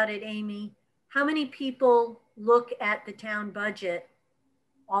think about it, Amy, how many people look at the town budget,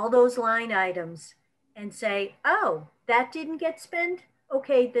 all those line items, and say, oh, that didn't get spent?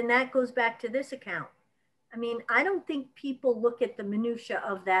 Okay, then that goes back to this account. I mean, I don't think people look at the minutia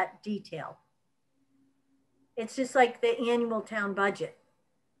of that detail. It's just like the annual town budget.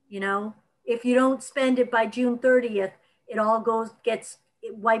 You know, if you don't spend it by June 30th, it all gets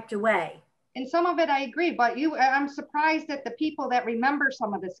wiped away. And some of it I agree, but I'm surprised at the people that remember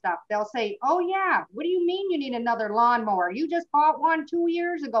some of this stuff. They'll say, oh yeah, what do you mean you need another lawnmower? You just bought one 2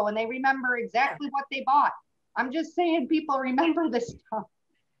 years ago, and they remember exactly what they bought. I'm just saying people remember this stuff.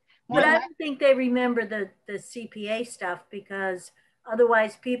 But I don't think they remember the CPA stuff, because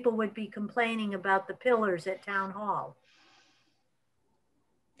otherwise people would be complaining about the pillars at town hall.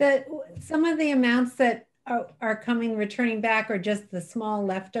 Some of the amounts that are returning back are just the small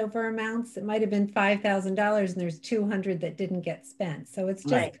leftover amounts. It might have been $5,000 and there's 200 that didn't get spent. So it's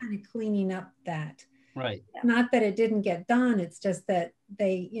just kind of cleaning up that. Right. Not that it didn't get done. It's just that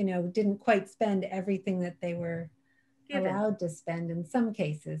they, you know, didn't quite spend everything that they were allowed to spend in some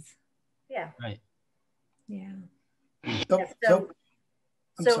cases. Yeah. Right. Yeah. So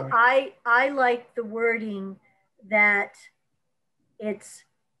I like the wording that it's,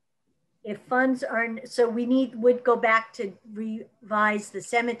 if funds aren't, so would go back to revise the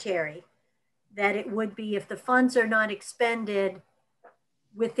cemetery, that it would be if the funds are not expended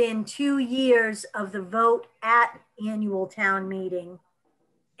within 2 years of the vote at annual town meeting,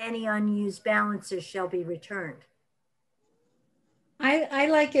 any unused balances shall be returned. I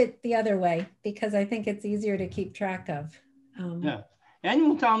like it the other way because I think it's easier to keep track of. Yeah,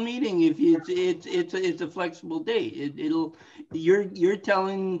 annual town meeting, if it's a flexible date. You're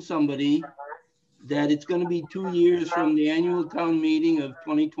telling somebody that it's going to be 2 years from the annual town meeting of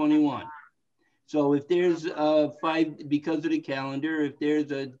 2021. So if there's because of the calendar, if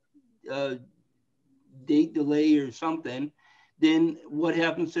there's a date delay or something, then what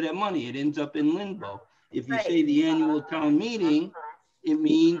happens to that money? It ends up in limbo. If you say the annual town meeting, it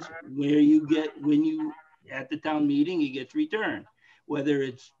means when you at the town meeting, it gets returned. Whether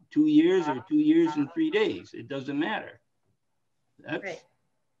it's 2 years or 2 years and 3 days, it doesn't matter. That's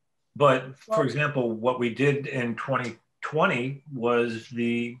But for example, what we did in 2020 was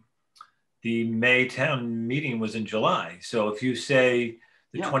the May town meeting was in July. So if you say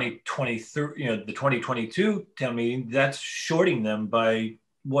the 2023, the 2022 town meeting, that's shorting them by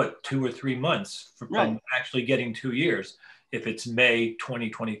what, 2 or 3 months from actually getting 2 years. If it's May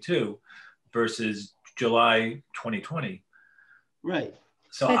 2022 versus July 2020. Right.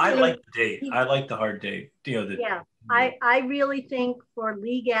 So I like the date. I like the hard date. I really think for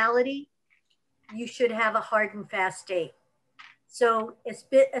legality, you should have a hard and fast date. So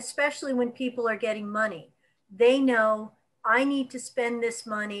especially when people are getting money, they know I need to spend this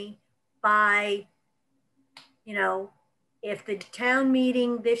money by, if the town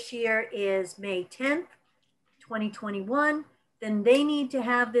meeting this year is May 10th, 2021, then they need to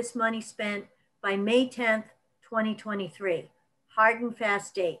have this money spent by May 10th, 2023. Hard and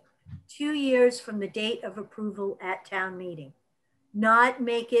fast date. 2 years from the date of approval at town meeting. Not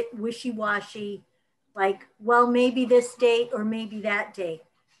make it wishy-washy, like, well, maybe this date or maybe that date.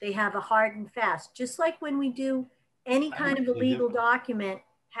 They have a hard and fast. Just like when we do any kind of a legal document,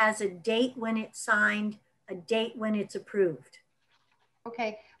 has a date when it's signed, a date when it's approved.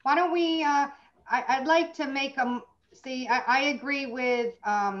 Okay, why don't we, I'd like to make them, see, I agree with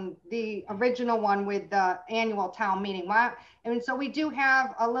the original one with the annual town meeting. And so we do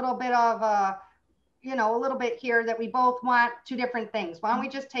have a little bit of a little bit here that we both want 2 different things. Why don't we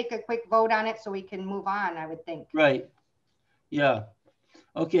just take a quick vote on it so we can move on, I would think. Right. Yeah.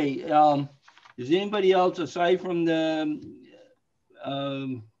 Okay. Is anybody else, aside from the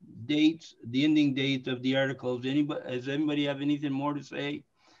dates, the ending dates of the articles, does anybody have anything more to say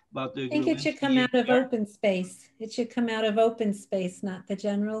about the? I think it should come out of open space. It should come out of open space, not the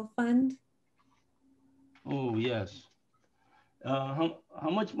general fund. Oh, yes. How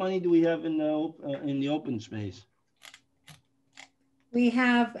much money do we have in the open space? We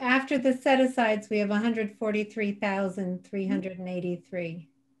have, after the set-asides, we have 143,383.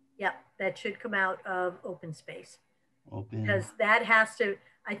 Yep, that should come out of open space. Open. Because that has to,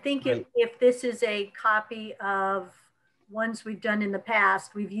 I think if this is a copy of ones we've done in the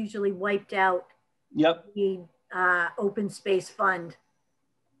past, we've usually wiped out the open space fund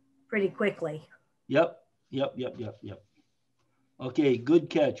pretty quickly. Yep. Okay, good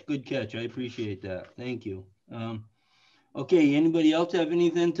catch. I appreciate that. Thank you. Okay, anybody else have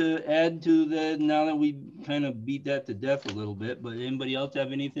anything to add to now that we kind of beat that to death a little bit, but anybody else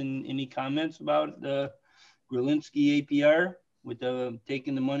have any comments about the Gralinsky APR with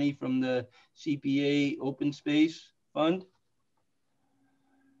taking the money from the CPA open space fund?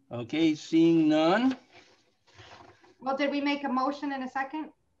 Okay, seeing none. Well, did we make a motion in a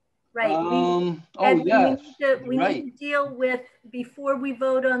second? Right. Yes. We need to deal with, before we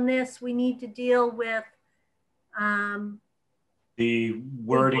vote on this, we need to deal with the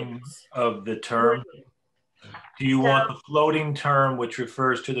wording of the term. Do you want the floating term, which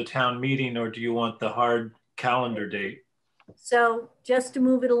refers to the town meeting, or do you want the hard calendar date? So just to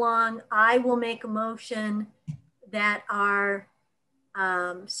move it along, I will make a motion that our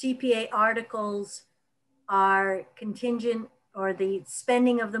CPA articles are contingent, or the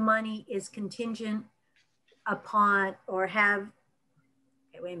spending of the money is contingent upon, or have,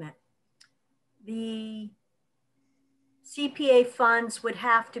 okay, wait a minute. The CPA funds would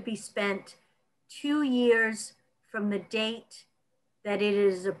have to be spent 2 years from the date that it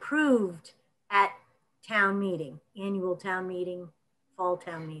is approved at town meeting, annual town meeting, fall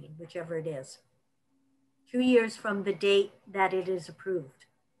town meeting, whichever it is. 2 years from the date that it is approved.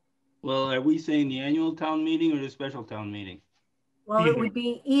 Well, are we saying the annual town meeting or the special town meeting? Well, it would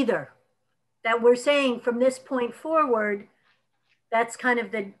be either. That we're saying from this point forward, that's kind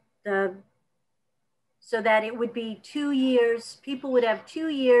of the so that it would be 2 years, people would have 2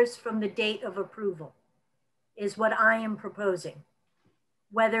 years from the date of approval, is what I am proposing.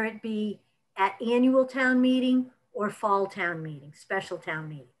 Whether it be at annual town meeting or fall town meeting, special town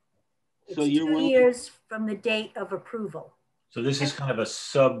meeting. It's so you're 2 years from the date of approval. So this is kind of a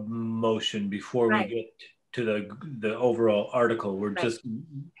sub motion before we get to the overall article. We're just,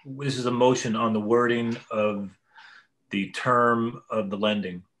 this is a motion on the wording of the term of the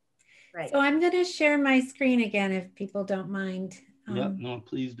lending. Right. So I'm going to share my screen again if people don't mind. Yep, no,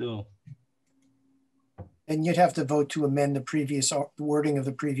 please do. And you'd have to vote to amend the previous wording of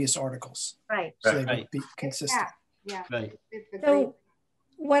the previous articles. Right. So they Right. would be consistent. Yeah. Right. So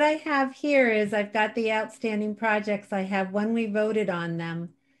what I have here is I've got the outstanding projects. I have when we voted on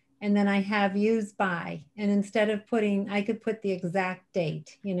them, and then I have used by, and instead of putting, I could put the exact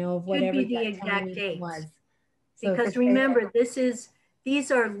date, you know, of whatever Should be the that exact timing dates. was. So Because remember,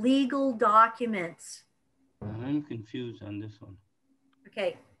 these are legal documents. I'm confused on this one.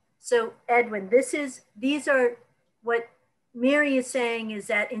 Okay, so Edwin, these are what Mary is saying is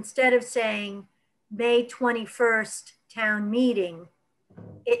that instead of saying May 21st town meeting,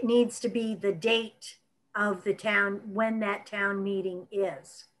 it needs to be the date of the town, when that town meeting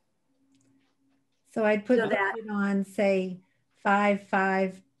is. So I'd put So that- voted on, say,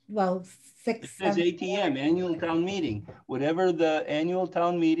 5/5, well, 6, It says 7. ATM, annual town meeting. Whatever the annual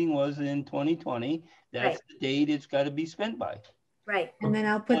town meeting was in 2020, that's Right. the date it's got to be spent by. Right. And then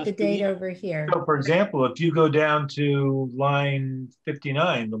I'll put the date over here. So for example, if you go down to line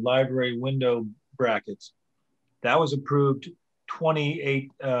 59, the library window brackets, that was approved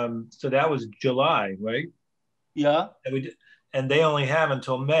 28, so that was July, right? Yeah. And they only have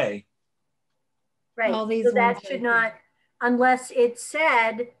until May. Right, All these so that ones should right not, unless it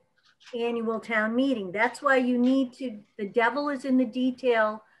said annual town meeting. That's why you need to, the devil is in the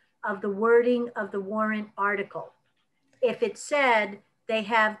detail of the wording of the warrant article. If it said they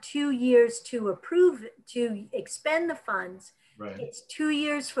have 2 years to approve, to expend the funds, Right. it's 2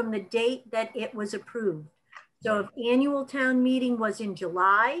 years from the date that it was approved. So if annual town meeting was in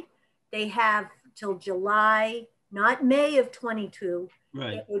July, they have till July, not May of 22,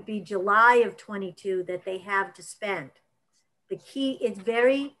 Right. it would be July of 22 that they have to spend. The key is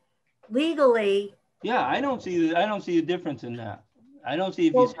very legally. Yeah, I don't see a difference in that. I don't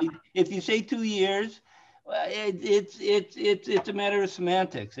see if you say 2 years, it's a matter of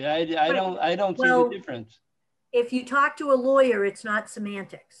semantics. I don't see the difference. If you talk to a lawyer, it's not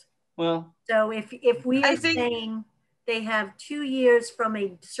semantics. Well, so if we are saying they have 2 years from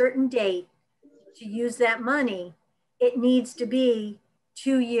a certain date to use that money, it needs to be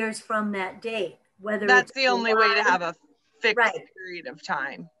 2 years from that date. Whether that's it's the only way to have a fixed Right. period of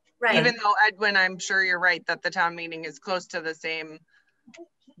time. Right. Even though Edwin, I'm sure you're right that the town meeting is close to the same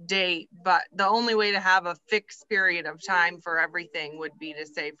date, but the only way to have a fixed period of time for everything would be to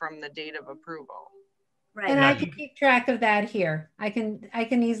say from the date of approval. Right. And I can keep track of that here. I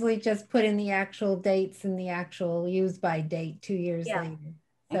can easily just put in the actual dates and the actual use by date 2 years later.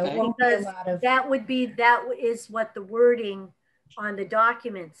 So it won't be a lot of. That is what the wording on the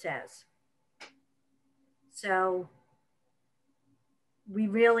document says. So we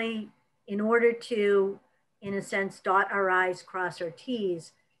really, in order to, in a sense, dot our I's, cross our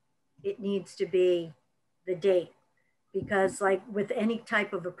T's, it needs to be the date. Because like with any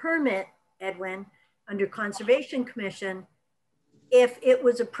type of a permit, Edwin, under Conservation Commission, if it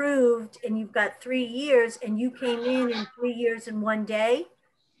was approved and you've got 3 years and you came in 3 years and 1 day,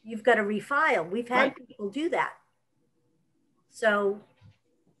 you've got to refile. We've had people do that. So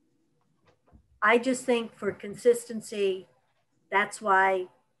I just think for consistency, that's why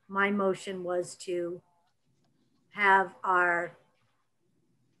my motion was to have our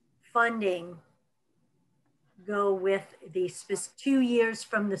funding go with the 2 years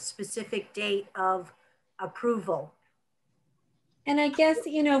from the specific date of approval. And I guess,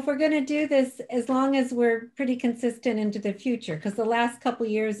 you know, if we're going to do this, as long as we're pretty consistent into the future, because the last couple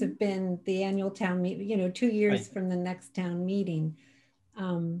of years have been the annual town meeting, you know, 2 years from the next town meeting.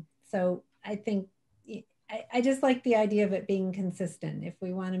 So I think, I just like the idea of it being consistent. If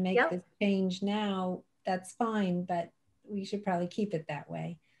we want to make this change now, that's fine, but we should probably keep it that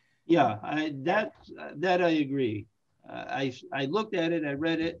way. Yeah, that I agree. I looked at it, I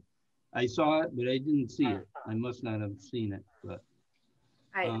read it, I saw it, but I didn't see it. I must not have seen it. But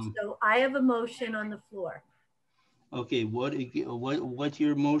all right, so I have a motion on the floor. Okay, what's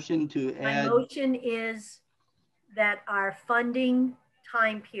your motion to add? My motion is that our funding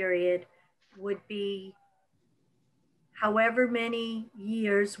time period would be however many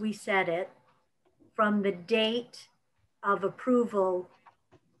years we set it from the date of approval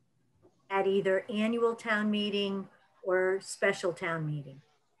at either annual town meeting or special town meeting.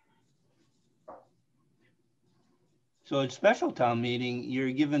 So at special town meeting,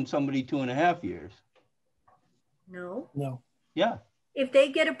 you're giving somebody 2.5 years. No. No. Yeah. If they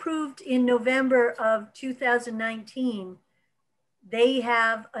get approved in November of 2019, they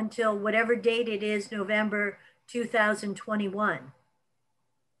have until whatever date it is, November 2021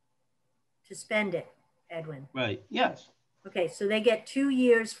 to spend it, Edwin. Right, yes. Okay, so they get 2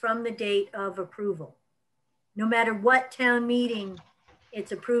 years from the date of approval, no matter what town meeting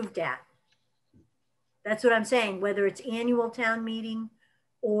it's approved at. That's what I'm saying, whether it's annual town meeting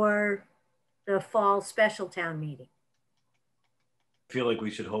or the fall special town meeting. I feel like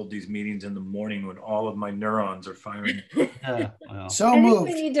we should hold these meetings in the morning when all of my neurons are firing. Yeah, well, So I think moved.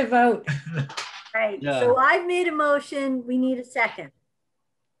 we need to vote. Right, Yeah. so I've made a motion, we need a second,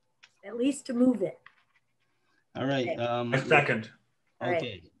 at least to move it. all right. Okay. A second. All right.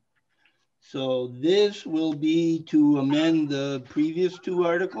 Okay. So this will be to amend the previous two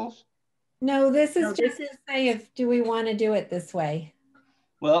articles? No, this is No, just this to say if, do we want to do it this way?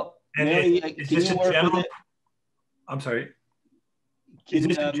 Well, And Mary, is can this you a work with general? it? I'm sorry. Is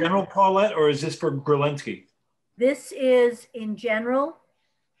this in Can, general, Paulette, or is this for Gralinsky? This is in general,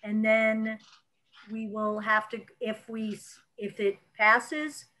 and then we will have to, if it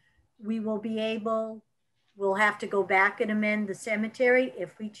passes, we will be able, we'll have to go back and amend the cemetery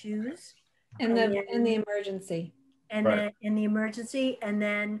if we choose. And the emergency. And Right. then in the emergency, and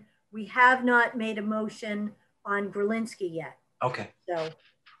then we have not made a motion on Gralinsky yet. Okay.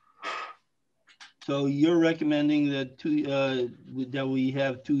 so you're recommending that that we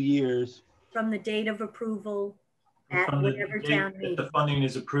have 2 years. From the date of approval at From the whatever date town that meeting. the funding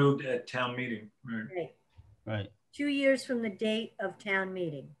is approved at town meeting. Right. Right. Right. 2 years from the date of town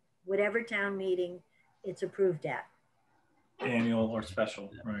meeting, whatever town meeting it's approved at. Annual or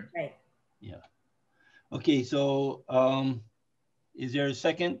special. Right. Right. Yeah. Okay, so is there a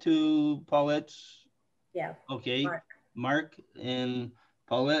second to Paulette's? Yeah. Okay, Mark. Mark and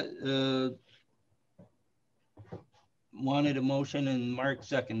Paulette wanted a motion and Mark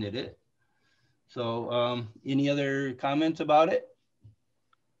seconded it. So any other comments about it?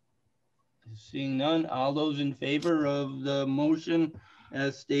 Seeing none, all those in favor of the motion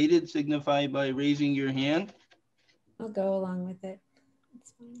as stated signify by raising your hand. I'll go along with it.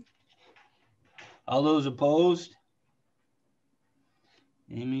 That's fine. All those opposed?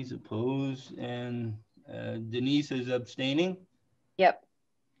 Amy's opposed and Denise is abstaining. Yep.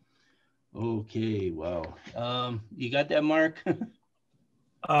 Okay, wow. You got that, Mark?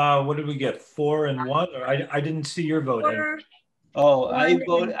 What did we get? 4 and 1? Or I didn't see your vote. Ed. Oh, I One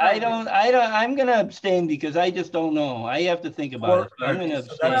vote. and I'm gonna abstain because I just don't know. I have to think about it. So I'm gonna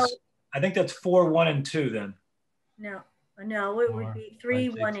So abstain. that's- I think that's 4, 1, and 2 then. No, it would be 3,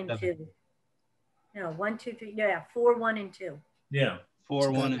 5, 6, 1, and 7. 2. No, 1, 2, 3. Yeah, 4, 1, and 2. Yeah. 4,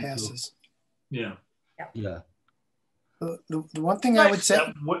 So 1, that and 2. passes. Yeah. Yeah. The one thing I would say,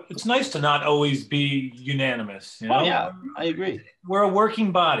 It's nice to not always be unanimous. You know? Oh yeah, I agree. We're a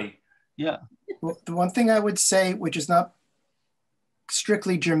working body. Yeah. the one thing I would say, which is not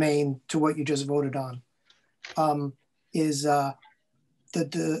strictly germane to what you just voted on, is the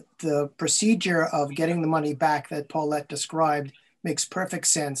procedure of getting the money back that Paulette described makes perfect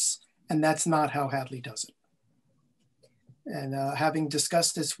sense, and that's not how Hadley does it. And having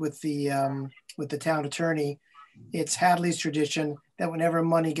discussed this with the town attorney, it's Hadley's tradition that whenever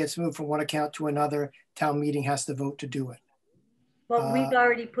money gets moved from one account to another, town meeting has to vote to do it. But we've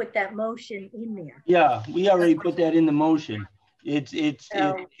already put that motion in there. Yeah, we already put that in the motion. But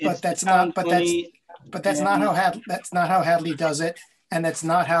that's not how Hadley does it, and that's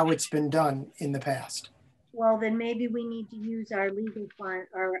not how it's been done in the past. Well, then maybe we need to use our legal fund,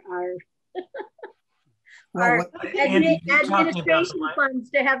 our administration funds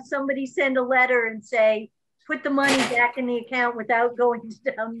to have somebody send a letter and say, put the money back in the account without going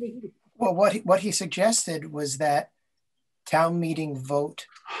to town meeting. Well, what he suggested was that town meeting vote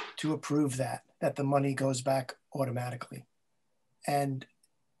to approve that the money goes back automatically. And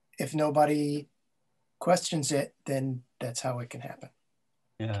if nobody questions it, then that's how it can happen.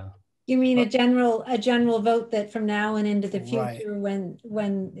 Yeah. You mean a general vote that from now and into the future, Right.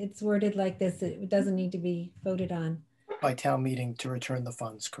 when it's worded like this, it doesn't need to be voted on. By town meeting to return the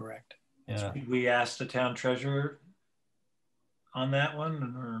funds, correct. Yeah. We asked the town treasurer on that one,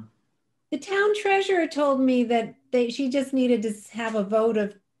 or? The town treasurer told me that she just needed to have a vote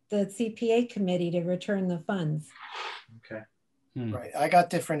of the CPA committee to return the funds. Okay. Right. I got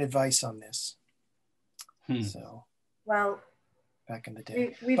different advice on this. So, well, back in the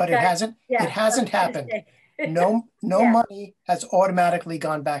day, but it hasn't happened. No money has automatically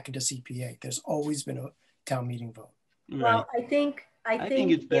gone back into CPA. There's always been a town meeting vote. Well, I think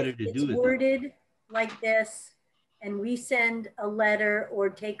it's better to do it worded like this, and we send a letter or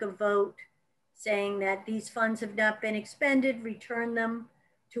take a vote saying that these funds have not been expended, return them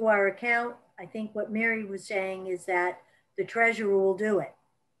to our account. I think what Mary was saying is that the treasurer will do it.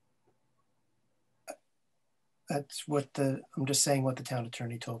 That's what I'm just saying what the town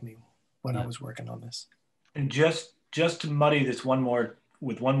attorney told me when I was working on this. And just to muddy this one more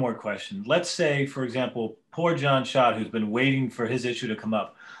question. Let's say, for example, poor John Schott, who's been waiting for his issue to come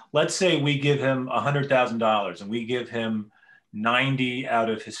up. Let's say we give him $100,000 and we give him 90 out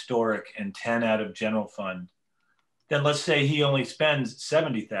of historic and 10 out of general fund. Then let's say he only spends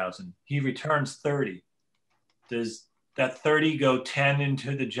 70,000. He returns 30. Does that 30 go 10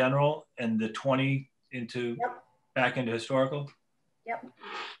 into the general and the 20 into back into historical? Yep.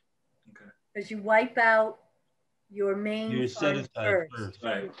 Okay. Because you wipe out your main fund first.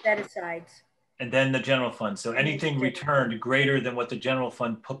 Right. Your set asides. And then the general fund. So anything returned greater than what the general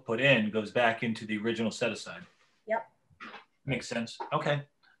fund put in goes back into the original set aside. Yep. Makes sense. Okay.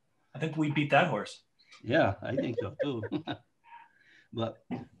 I think we beat that horse. Yeah, I think so too. But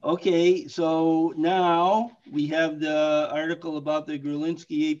okay, so now we have the article about the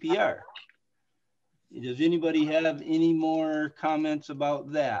Grulinski APR. Does anybody have any more comments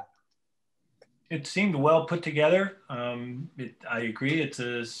about that? It seemed well put together. I agree. It's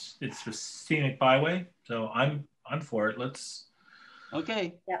a scenic byway, so I'm for it. Let's.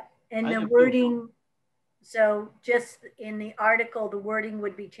 Okay. Yeah, and the wording. So just in the article, the wording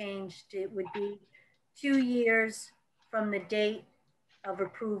would be changed. It would be 2 years from the date of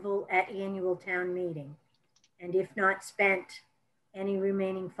approval at annual town meeting, and if not spent, any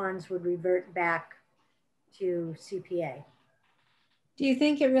remaining funds would revert back to CPA. Do you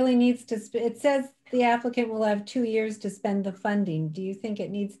think it really needs to, it says the applicant will have 2 years to spend the funding. Do you think it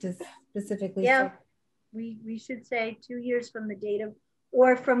needs to specifically Yeah, say? we should say 2 years from the date of,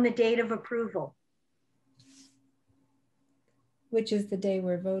 or from the date of approval. Which is the day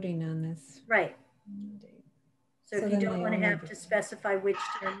we're voting on this. Right. So if you don't want to have to specify which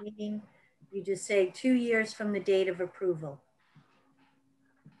town meeting, you just say 2 years from the date of approval.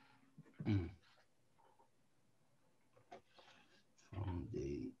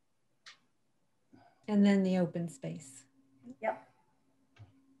 And then the open space. Yep.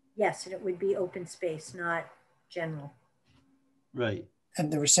 Yes, and it would be open space, not general. Right.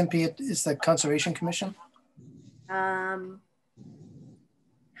 And the recipient is the Conservation Commission?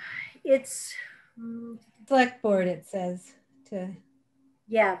 It's select board, it says to.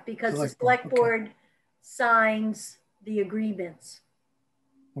 Yeah, because the select board signs the agreements.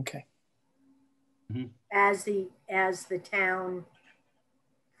 Okay. Mm-hmm. As the town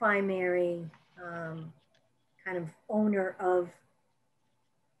primary kind of owner of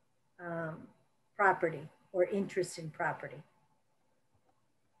property or interest in property.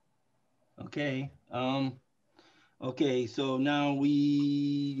 Okay. Okay, so now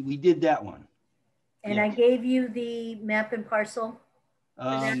we did that one. And I gave you the map and parcel.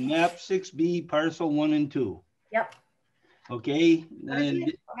 Map 6B, parcel 1 and 2. Yep. Okay.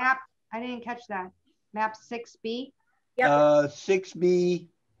 And map, I didn't catch that. Map 6B? Yep. 6B,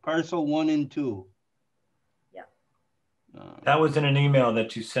 parcel 1 and 2. Yep. That was in an email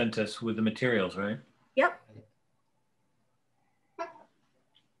that you sent us with the materials, right? Yep.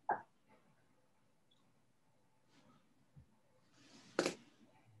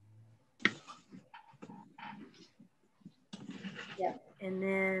 Yep. And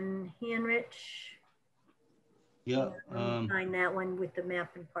then Hanrich. Yeah. Find that one with the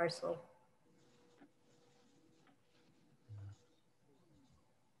map and parcel.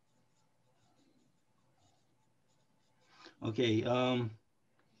 Okay. The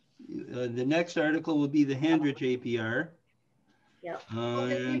next article will be the Handrich APR. Yep.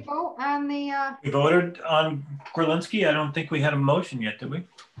 Did we vote on the? We voted on Grulinski. I don't think we had a motion yet, did we?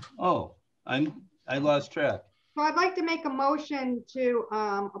 Oh, I lost track. So I'd like to make a motion to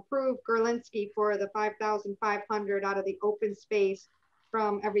approve Grulinski for the 5,500 out of the open space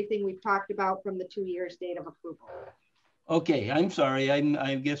from everything we've talked about from the 2 years date of approval. Okay, I'm sorry.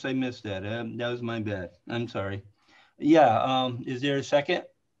 I guess I missed that. That was my bad. I'm sorry. Yeah. Is there a second?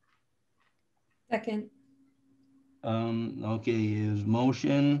 Second. Okay, is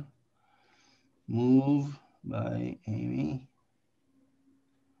motion move by Amy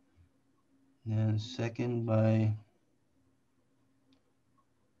and second by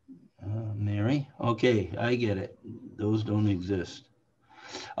Mary. Okay, I get it. Those don't exist.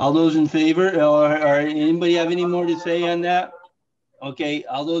 All those in favor, or anybody have any more to say on that? Okay,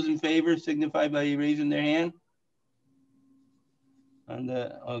 all those in favor signify by raising their hand. On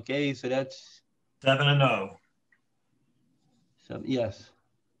the okay, so that's 7-0. So yes.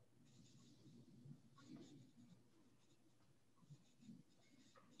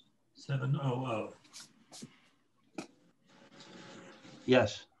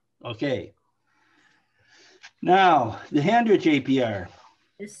 Yes. Okay. Now, the Handrich APR.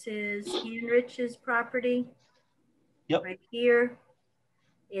 This is Handrich's property. Yep. Right here.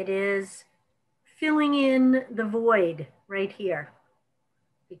 It is filling in the void right here.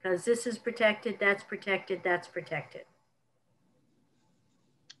 Because this is protected, that's protected, that's protected.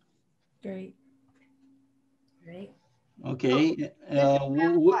 Great. Right. Okay.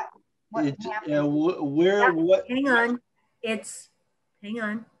 What Where, what? Hang on. Hang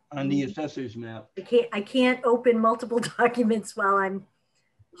on. On the assessor's map. I can't open multiple documents while I'm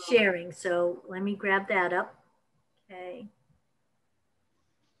sharing. So let me grab that up. Okay.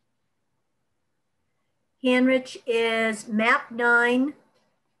 Handrich is map 9,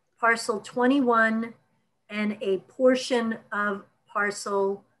 parcel 21, and a portion of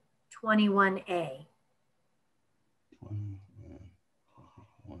parcel 21A.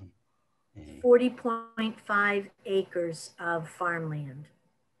 40.5 acres of farmland.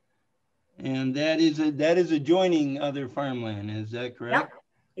 And that is adjoining other farmland, is that correct?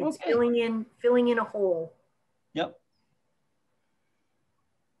 Yep. It's okay. filling in a hole. Yep.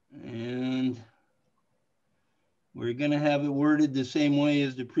 And we're gonna have it worded the same way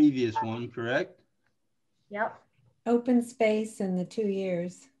as the previous one, correct? Yep. Open space in the 2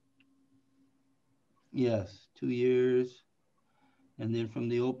 years. Yes, 2 years. And then from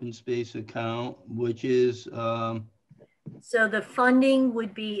the open space account, which is so the funding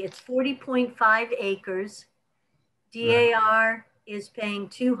would be, it's 40.5 acres. DAR is paying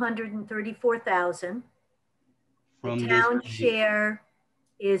 234,000. The town share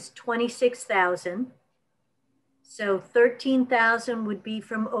is 26,000. So 13,000 would be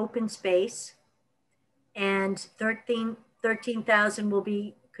from open space, and 13,000 will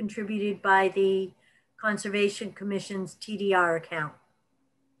be contributed by the Conservation Commission's TDR account.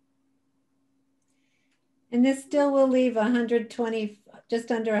 And this still will leave 120, just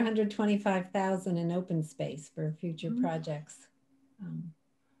under 125,000 in open space for future projects,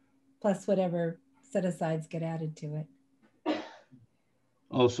 plus whatever set-asides get added to it.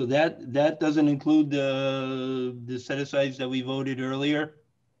 Oh, so that doesn't include the set-asides that we voted earlier?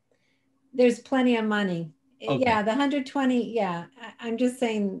 There's plenty of money. Okay. Yeah, the 120, yeah. I'm just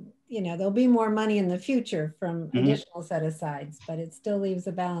saying, you know, there'll be more money in the future from additional set-asides, but it still leaves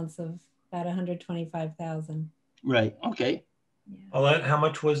a balance of about 125,000. Right, okay. Yeah. Paulette, how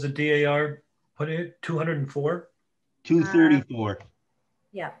much was the DAR put in? 204? 234.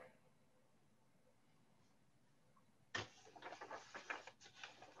 Yeah.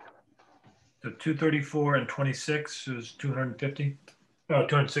 So 234 and 26 is 250? Oh,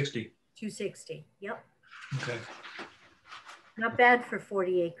 260. 260, yep. Okay. Not bad for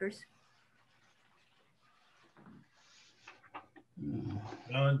 40 acres.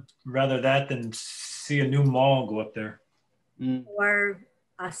 Rather that than see a new mall go up there. Or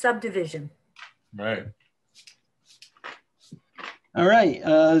a subdivision. Right. All right,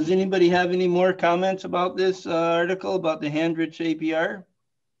 does anybody have any more comments about this article about the Handrich APR?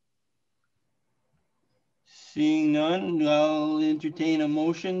 Seeing none, I'll entertain a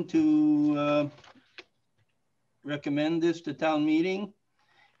motion to recommend this to town meeting.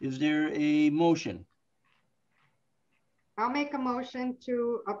 Is there a motion? I'll make a motion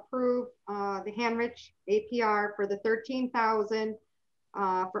to approve the Handrich APR for the 13,000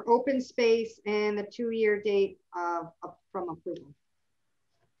 for open space and the 2-year date from approval.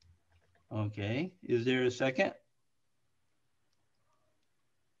 Okay, is there a second?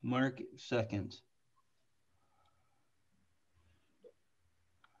 Mark seconds.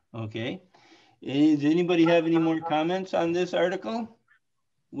 Okay, does anybody have any more comments on this article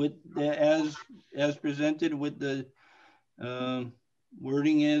with the, as presented with the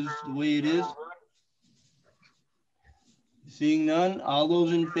wording is the way it is? Seeing none, all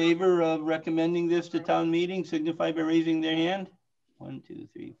those in favor of recommending this to town meeting signify by raising their hand. 1, 2,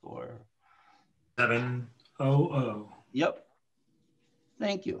 3, 4. 700. Yep.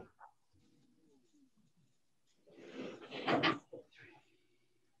 Thank you.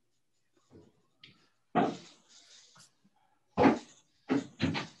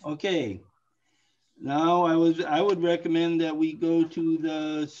 Okay. Now I would recommend that we go to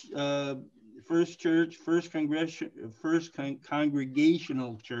the First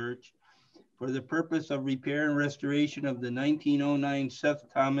Congregational Church for the purpose of repair and restoration of the 1909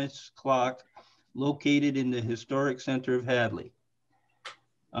 Seth Thomas clock located in the historic center of Hadley.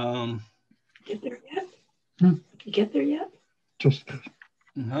 Get there yet? You get there yet? Just. Okay.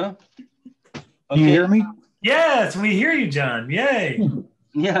 Can you hear me? Yes, we hear you, John. Yay.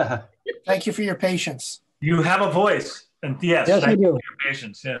 Yeah. Thank you for your patience. You have a voice. And yes, Yes, I do. for your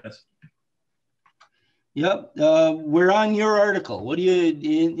patience. Yes. Yep. We're on your article. What do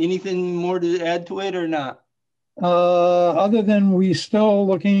you, anything more to add to it or not? Other than we're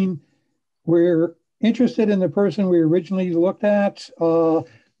interested in the person we originally looked at,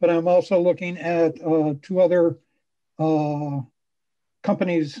 but I'm also looking at 2 other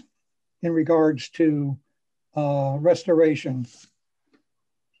companies in regards to restoration.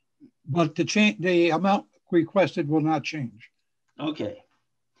 But the amount requested will not change. Okay.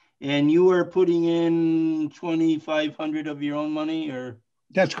 And you are putting in 2,500 of your own money, or?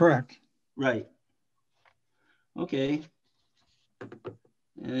 That's correct. Right. Okay.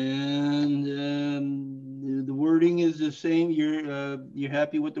 And the wording is the same. You're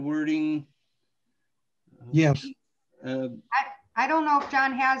happy with the wording? Yes. I don't know if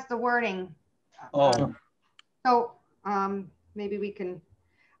John has the wording. Oh. So maybe we can,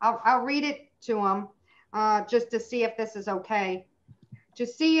 I'll read it to him just to see if this is okay. To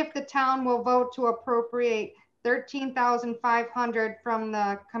see if the town will vote to appropriate $13,500 from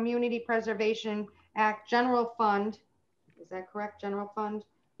the Community Preservation Act General Fund. Is that correct? General Fund?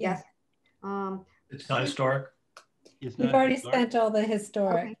 Yes. It's not historic. We've already spent all the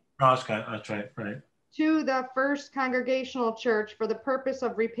historic. Okay. Oh, that's right. To the First Congregational Church for the purpose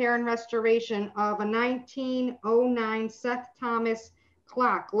of repair and restoration of a 1909 Seth Thomas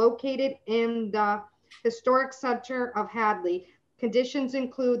clock located in the Historic Center of Hadley. Conditions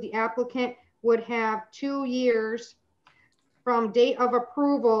include the applicant would have 2 years from date of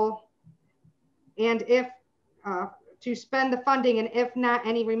approval, and if to spend the funding, and if not,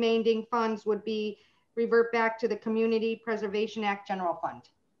 any remaining funds would be revert back to the Community Preservation Act General Fund.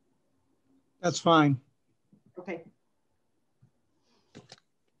 That's fine. Okay.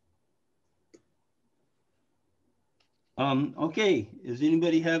 Okay, does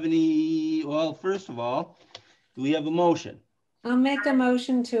anybody have any, well, first of all, do we have a motion? I'll make a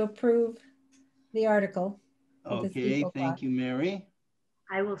motion to approve the article. Okay, thank you, Mary.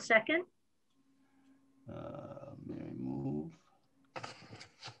 I will second. Mary, move,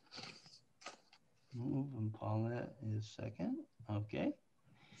 and Paulette is second. Okay.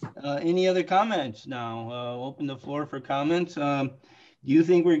 Any other comments now? Open the floor for comments. Do you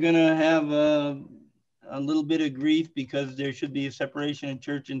think we're gonna have a little bit of grief because there should be a separation of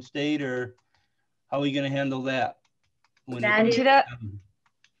church and state, or how are we gonna handle that? In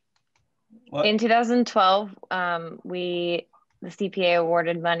 2012, the CPA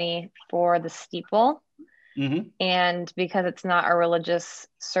awarded money for the steeple. Mm-hmm. And because it's not a religious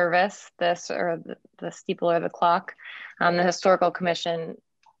service, the steeple or the clock, the Historical Commission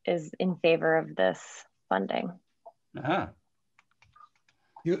is in favor of this funding. Uh-huh.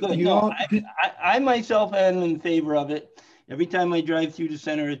 I myself am in favor of it. Every time I drive through the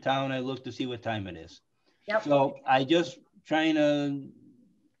center of town, I look to see what time it is. Yep. So I just trying to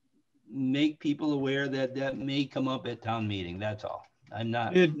make people aware that that may come up at town meeting. That's all. I'm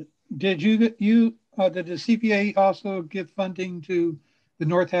not. Did the CPA also give funding to the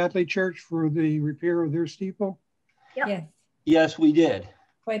North Hadley Church for the repair of their steeple? Yep. Yes. Yes, we did.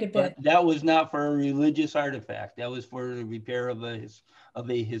 Quite a bit. But that was not for a religious artifact. That was for the repair of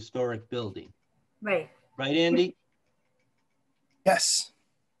a historic building. Right. Right, Andy? Yes.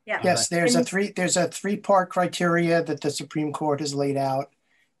 Yeah. Yes, there's a 3-part criteria that the Supreme Court has laid out.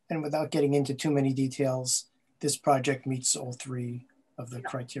 And without getting into too many details, this project meets all 3 of the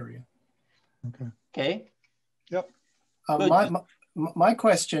criteria. Okay. Yep. My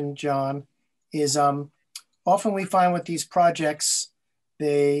question, John, is often we find with these projects,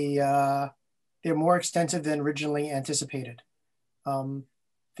 they're more extensive than originally anticipated.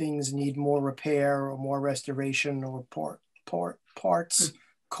 Things need more repair or more restoration, or parts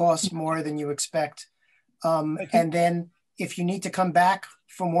cost more than you expect. And then if you need to come back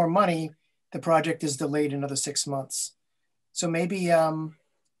for more money, the project is delayed another 6 months. So maybe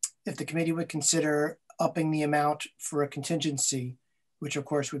if the committee would consider upping the amount for a contingency, which of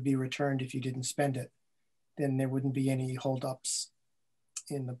course would be returned if you didn't spend it, then there wouldn't be any holdups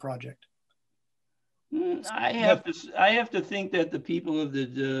in the project. I have to think that the people of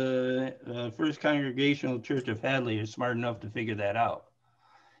the First Congregational Church of Hadley are smart enough to figure that out.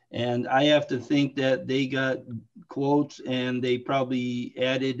 And I have to think that they got quotes and they probably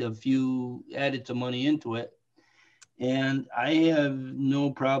added some money into it. And I have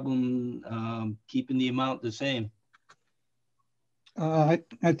no problem keeping the amount the same. I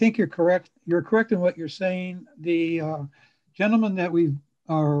think you're correct. You're correct in what you're saying. The gentleman that we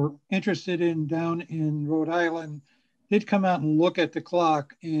are interested in down in Rhode Island did come out and look at the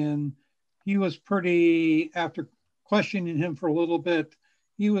clock, and he was pretty, after questioning him for a little bit,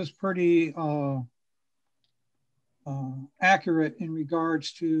 he was pretty accurate in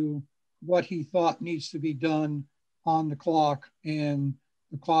regards to what he thought needs to be done on the clock and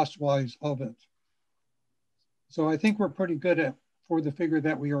the cost-wise of it. So I think we're pretty good for the figure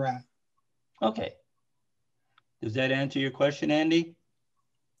that we are at. Okay. Does that answer your question, Andy?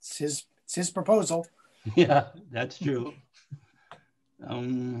 It's his proposal. Yeah, that's true.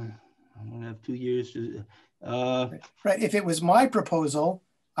 I'm gonna have 2 years to, Right. If it was my proposal,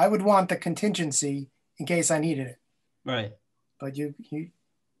 I would want the contingency in case I needed it. right. But you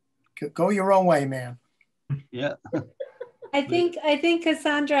go your own way, man. Yeah. I think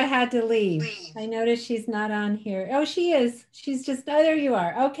Cassandra had to leave. I noticed she's not on here. Oh, she is. She's just, oh, there you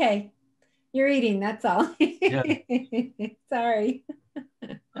are. Okay. You're eating, that's all. Yeah. Sorry.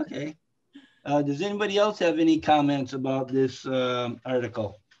 Okay. Does anybody else have any comments about this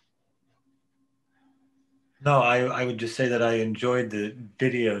article? No, I would just say that I enjoyed the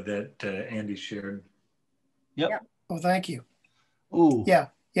video that Andy shared. Yep. Well, thank you. Ooh. Yeah.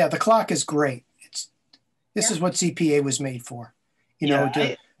 The clock is great. This is what CPA was made for,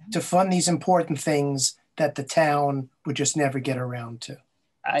 to fund these important things that the town would just never get around to.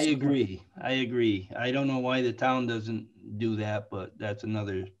 I agree. I don't know why the town doesn't do that, but that's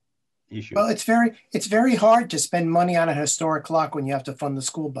another issue. Well, it's very hard to spend money on a historic clock when you have to fund the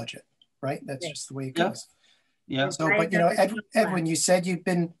school budget, right? That's just the way it goes. Yeah. So, but Edwin, you said you've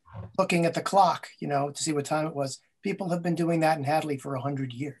been looking at the clock, to see what time it was. People have been doing that in Hadley for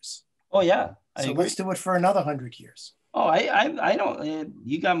 100 years. Oh yeah. So let's do it for another 100 years. Oh, I don't.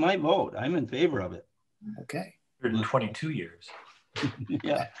 You got my vote. I'm in favor of it. Okay. 122 years.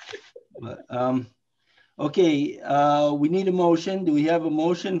 Yeah. But, okay. We need a motion. Do we have a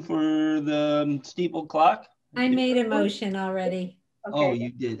motion for the steeple clock? I made a motion already. Okay. Oh,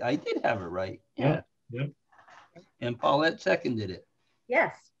 you did. I did have it right. Yeah. And Paulette seconded it.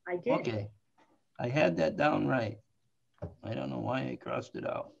 Yes, I did. Okay. I had that down right. I don't know why I crossed it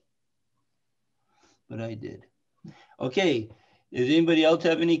out, but I did. Okay. Does anybody else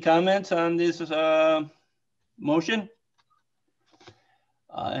have any comments on this motion?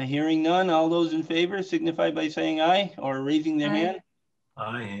 Hearing none, all those in favor signify by saying aye or raising their hand.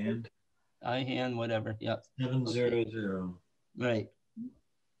 Aye hand. Aye hand, whatever. Yeah. 700. Right.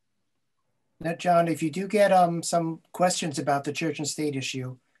 Now, John, if you do get some questions about the church and state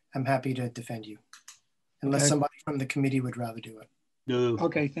issue, I'm happy to defend you, unless somebody from the committee would rather do it. No.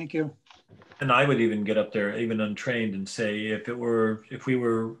 Okay, thank you. And I would even get up there, even untrained, and say if we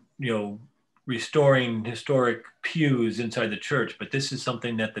were, restoring historic pews inside the church, but this is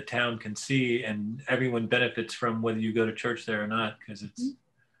something that the town can see and everyone benefits from, whether you go to church there or not, because it's,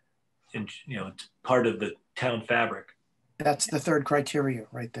 it's part of the town fabric. That's the third criteria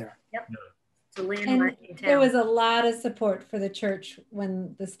right there. Yep. Yeah. It's a landmark in town. There was a lot of support for the church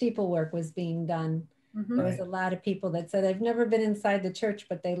when the steeple work was being done. There was a lot of people that said, I've never been inside the church,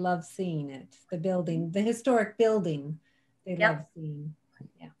 but they love seeing it. The building, the historic building, they love seeing.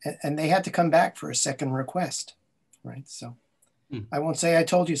 Yeah. And they had to come back for a second request, right? So I won't say I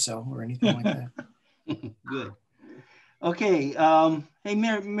told you so or anything like that. Good. Okay. Hey,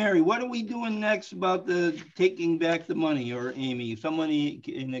 Mary, what are we doing next about the taking back the money? Or Amy, somebody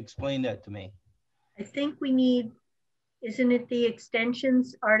can explain that to me. I think we need, isn't it the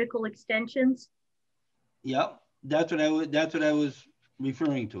extensions, article extensions? Yep, that's what I was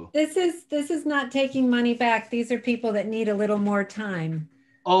referring to. This is not taking money back. These are people that need a little more time.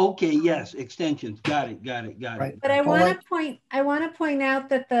 Oh, okay, yes, extensions. Got it. Right. But I want to point out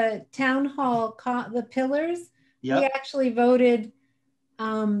that the town hall, the pillars, we actually voted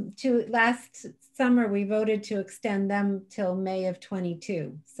last summer, we voted to extend them till May of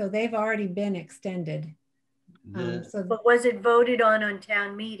 22. So they've already been extended. But was it voted on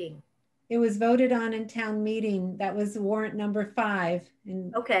town meeting? It was voted on in town meeting. That was warrant number 5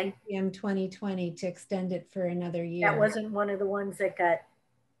 in PM 2020 to extend it for another year. That wasn't one of the ones that got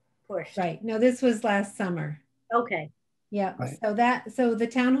pushed. Right. No, this was last summer. Okay. Yeah. Right. So the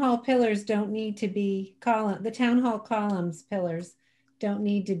town hall pillars don't need to be the town hall columns pillars don't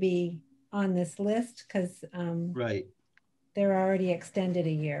need to be on this list because they're already extended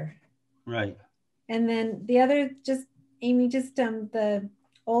a year. Right. And then the other, Amy, the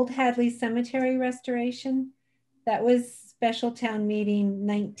Old Hadley Cemetery restoration, that was special town meeting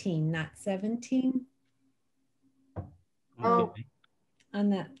 19, not 17. Oh. On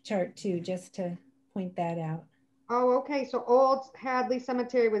that chart too, just to point that out. Oh, okay. So Old Hadley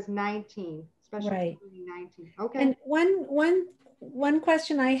Cemetery was 19, special town meeting 19. Okay. And one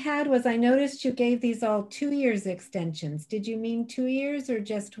question I had was, I noticed you gave these all 2 years extensions. Did you mean 2 years or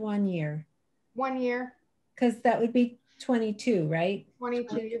just 1 year? 1 year. Because that would be 22, right?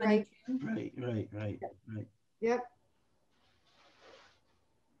 22, you're right. Right. Yep.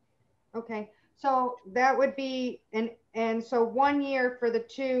 Okay, so that would be, and so 1 year for the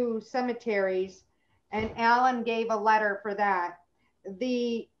 2 cemeteries. and Alan gave a letter for that.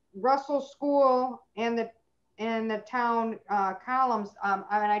 The Russell School and the town columns, and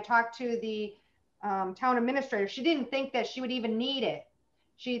I talked to the town administrator. She didn't think that she would even need it.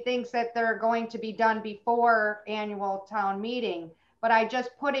 She thinks that they're going to be done before annual town meeting, but I just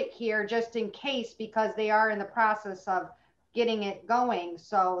put it here just in case because they are in the process of getting it going.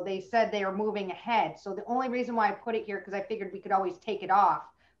 So they said they are moving ahead. So the only reason why I put it here, because I figured we could always take it off,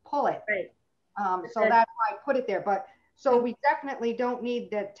 pull it. Right. So that's why I put it there. But so we definitely don't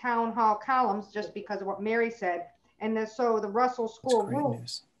need the town hall columns just because of what Mary said. And then so the Russell School roof,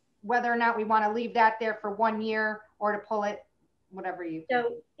 whether or not we want to leave that there for 1 year or to pull it, whatever you.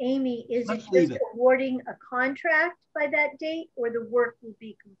 So Amy, is it just awarding a contract by that date or the work will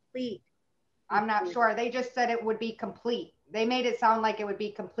be complete? I'm not sure. They just said it would be complete. They made it sound like it would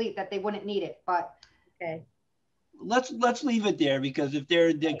be complete, that they wouldn't need it, but. Okay. Let's leave it there because if they're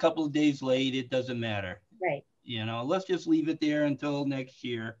a couple of days late, it doesn't matter. Right. You know, let's just leave it there until next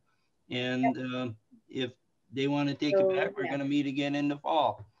year. And if they want to take it back, we're going to meet again in the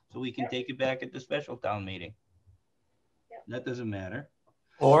fall. So we can take it back at the special town meeting. That doesn't matter.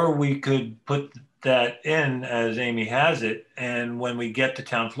 Or we could put that in as Amy has it, and when we get to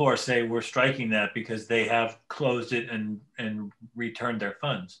town floor, say we're striking that because they have closed it and returned their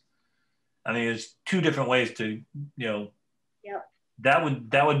funds. I mean, there's two different ways to, you know, that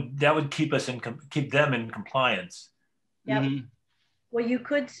would keep us keep them in compliance. Yep. Mm-hmm. Well, you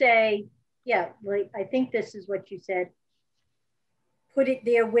could say, like I think this is what you said. Put it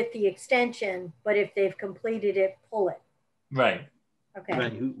there with the extension, but if they've completed it, pull it. Right. Okay.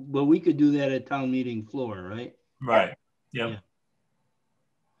 Right. Well, we could do that at town meeting floor, right? Right. Yep. Yeah.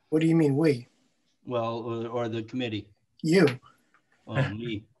 What do you mean we? Well, or the committee. You. Well,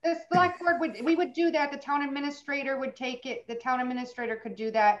 me. The select board would do that. The town administrator would take it. The town administrator could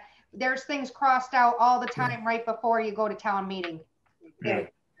do that. There's things crossed out all the time right before you go to town meeting. Yeah.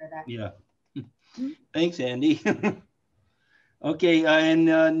 Thanks, Andy. Okay, and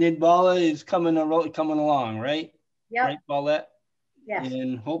Nidbala is coming along, right? Yeah. Right, Paulette? Yes.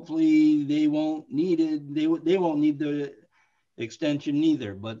 And hopefully they won't need it. They won't need the extension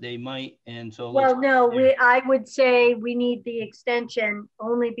neither, but they might. And so well, no, I would say we need the extension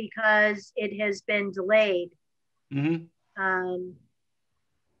only because it has been delayed. Mm-hmm.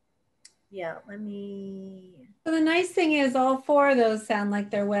 Yeah, let me. So the nice thing is all 4 of those sound like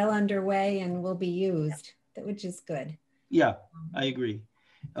they're well underway and will be used, which is good. Yeah, I agree.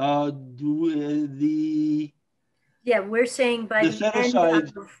 We're saying by the end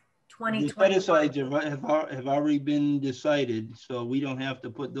of 2020. The set-asides have already been decided, so we don't have to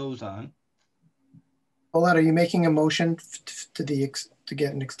put those on. Paulette, are you making a motion to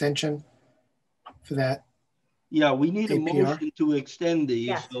get an extension for that? Yeah, we need APR? a motion to extend these.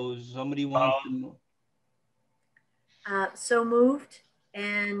 Yes. So somebody wants to. So moved,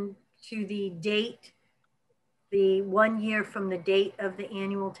 and to the date, the 1 year from the date of the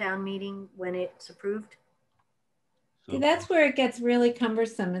annual town meeting when it's approved. See, that's where it gets really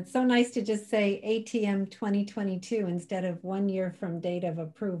cumbersome. It's so nice to just say ATM 2022 instead of 1 year from date of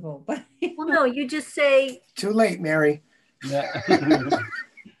approval. But well, no, you just say. Too late, Mary. Yeah.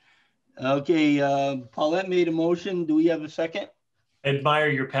 Okay, Paulette made a motion. Do we have a second? Admire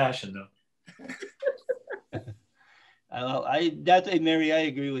your passion, though. Mary, I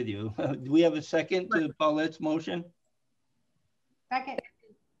agree with you. Do we have a second to Paulette's motion? Second.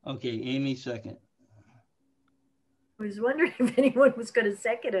 Okay, Amy second. I was wondering if anyone was going to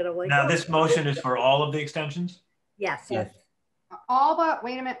second it. I'm like, now this motion is for all of the extensions? Yes. All but,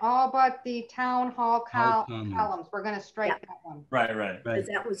 wait a minute, all but the town hall columns. We're going to strike that one. Right. Because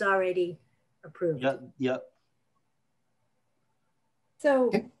that was already approved. Yep.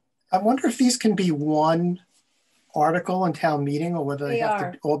 So I wonder if these can be one article in town meeting or whether they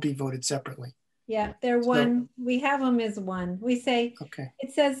have to all be voted separately. Yeah, they're one. We have them as one. We say, okay.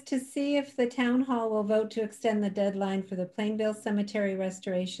 It says to see if the town hall will vote to extend the deadline for the Plainville Cemetery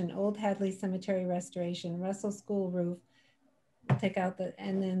restoration, Old Hadley Cemetery restoration, Russell School roof. We'll take out the,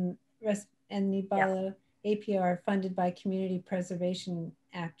 and then Nibala APR funded by Community Preservation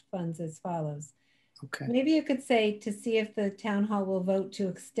Act funds as follows. Okay. Maybe you could say to see if the town hall will vote to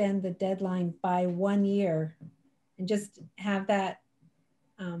extend the deadline by 1 year and just have that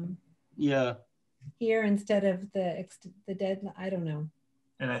here instead of the deadline. I don't know.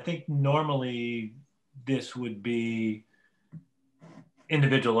 And I think normally this would be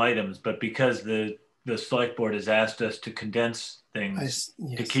individual items, but because the select board has asked us to condense things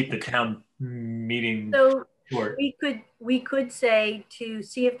to keep the town meeting short. We could say to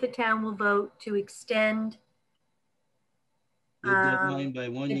see if the town will vote to extend the deadline by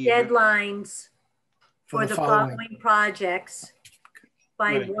 1 the year. deadlines for the following projects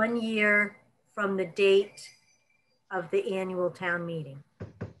by 1 year from the date of the annual town meeting.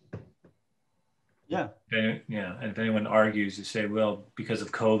 Yeah. Yeah, and if anyone argues to say, well, because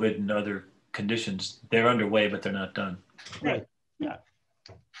of COVID and other conditions, they're underway, but they're not done. Right, yeah.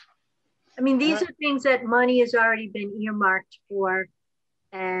 I mean, these are things that money has already been earmarked for,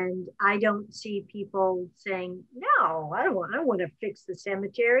 and I don't see people saying, no, I don't want to fix the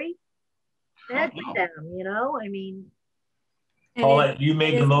cemetery. That's them, you know, I mean. Paulette, you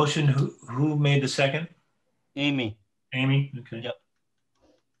made the motion. Who made the second? Amy. Amy, okay. Yep.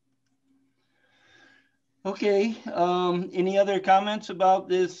 Okay, any other comments about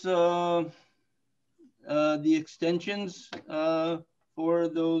this, the extensions for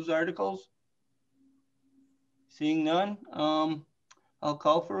those articles? Seeing none, I'll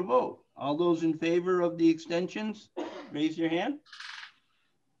call for a vote. All those in favor of the extensions, raise your hand.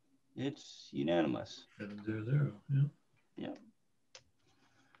 It's unanimous. 7-0, yeah. Yeah.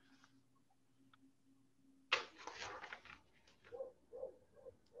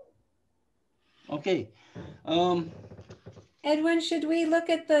 Okay. Edwin, should we look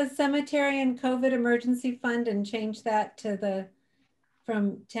at the cemetery and COVID emergency fund and change that to the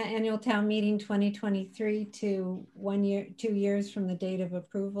from annual town meeting 2023 to 1 year, 2 years from the date of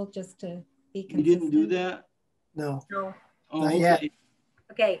approval, just to be consistent? You didn't do that? No. No. Oh, Not okay. yet.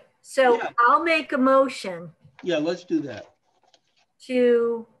 Okay, so I'll make a motion. Yeah, let's do that.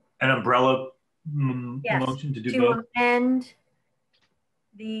 To an umbrella motion to do both? To amend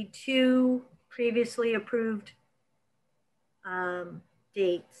the 2 previously approved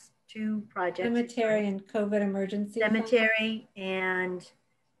dates, 2 projects. Cemetery and COVID emergency Cemetery fund? And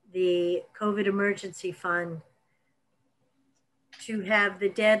the COVID emergency fund, to have the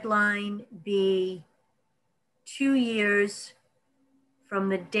deadline be 2 years from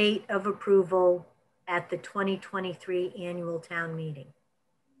the date of approval at the 2023 annual town meeting.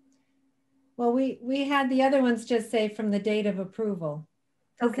 Well, we had the other ones just say from the date of approval.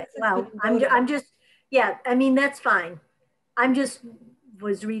 Okay, well, I'm just, yeah, I mean, that's fine. I'm just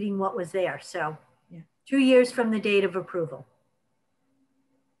was reading what was there. So yeah. 2 years from the date of approval.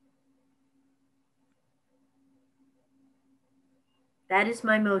 That is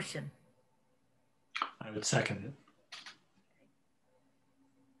my motion. I would second it.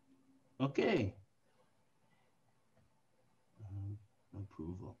 Okay.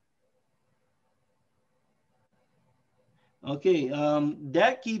 Approval. Okay,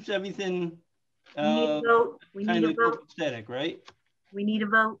 that keeps everything kind of copacetic, right? We need a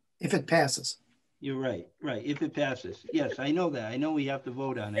vote. If it passes. You're right, right, if it passes. Yes, I know that. I know we have to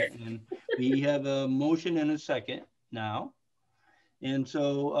vote on it, and we have a motion and a second now. And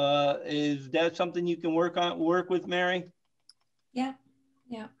so is that something you can work with, Mary? Yeah,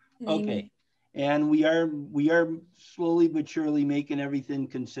 yeah. Okay, and we are slowly but surely making everything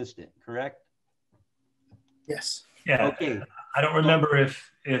consistent, correct? Yes. Yeah. Okay. I don't remember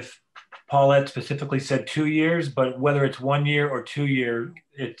if Paulette specifically said 2 years, but whether it's 1 year or 2 year,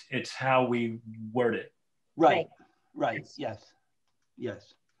 it's how we word it. Right. Right. Yes.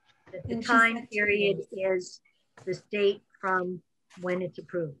 Yes. The time period is the date from when it's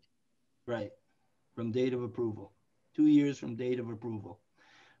approved. Right. From date of approval. 2 years from date of approval.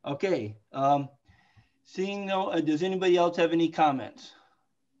 Okay. Seeing no, does anybody else have any comments?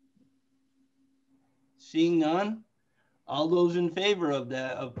 Seeing none, all those in favor of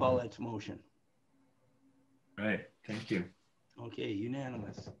that, of Paulette's motion? Right, thank you. Okay,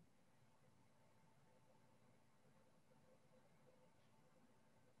 unanimous.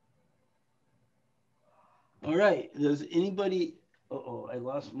 All right, does anybody, uh-oh, I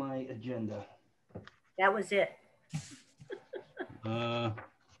lost my agenda. That was it.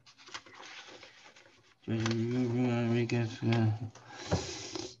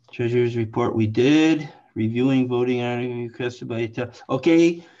 Treasurer's report we did. Reviewing voting on requested by,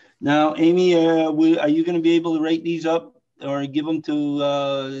 okay. Now, Amy, are you going to be able to write these up or give them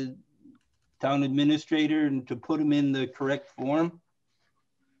to town administrator and to put them in the correct form?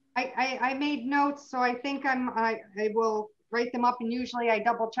 I made notes, so I think I will write them up, and usually I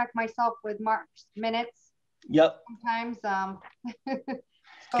double check myself with Mark's minutes. Yep. Sometimes.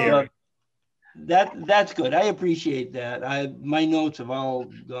 So that's good. I appreciate that. My notes have all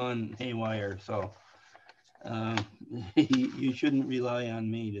gone haywire, so you shouldn't rely on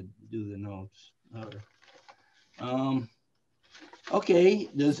me to do the notes. Okay.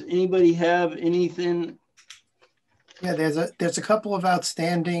 Does anybody have anything? Yeah, there's a couple of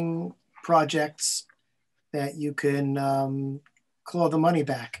outstanding projects that you can claw the money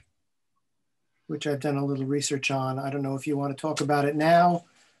back, which I've done a little research on. I don't know if you want to talk about it now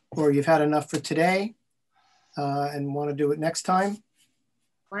or you've had enough for today. and want to do it next time.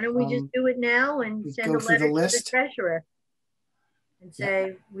 Why don't we just do it now and send a letter to the treasurer and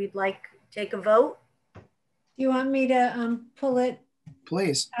say, we'd like, take a vote? Do you want me to pull it?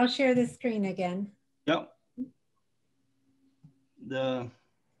 Please. I'll share the screen again. Yep. I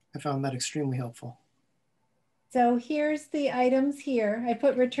found that extremely helpful. So here's the items here. I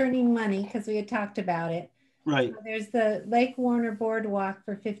put returning money because we had talked about it. Right. So there's the Lake Warner Boardwalk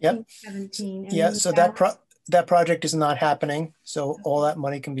for 1517. Yep. Yeah, so that project is not happening. So all that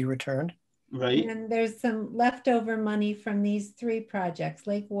money can be returned. Right. And there's some leftover money from these 3 projects,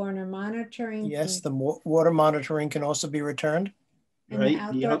 Lake Warner monitoring. Yes, the water monitoring can also be returned. And right.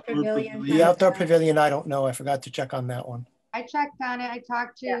 The outdoor pavilion. The outdoor pavilion, I don't know. I forgot to check on that one. I checked on it. I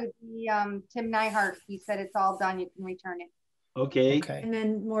talked to the Tim Nyhart. He said it's all done. You can return it. Okay. And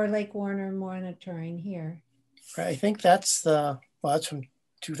then more Lake Warner monitoring here. Right, I think that's the, well, that's from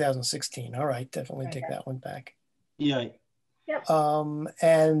 2016. All right, definitely take that one back. Yeah. Yep.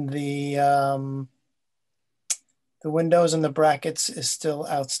 And the windows and the brackets is still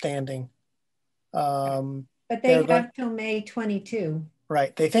outstanding. But they have till May 22.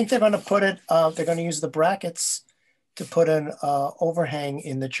 Right. They think they're going to put it, they're going to use the brackets to put an overhang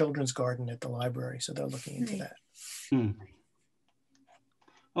in the children's garden at the library. So they're looking into that.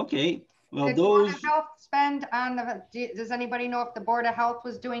 Okay. Well, did Board of Health spend on the, does anybody know if the Board of Health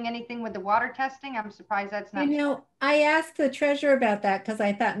was doing anything with the water testing? I'm surprised that's not. You know, I asked the treasurer about that because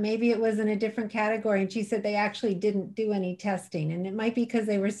I thought maybe it was in a different category, and she said they actually didn't do any testing, and it might be because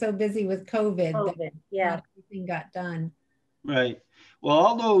they were so busy with COVID that not everything got done. Right. Well,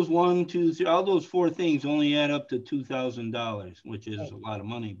 all those 1, 2, 3, all those 4 things only add up to $2,000, which is a lot of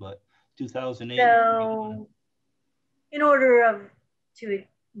money, but 2008. So in order to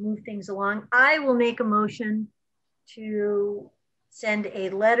move things along, I will make a motion to send a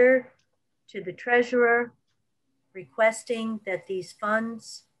letter to the treasurer requesting that these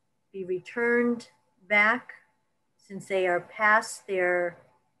funds be returned back since they are past their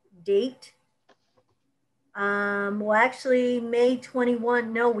date. Well, actually, May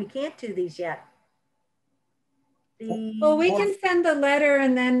 21. No, we can't do these yet. Well, we can send the letter,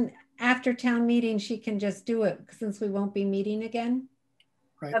 and then after town meeting, she can just do it since we won't be meeting again.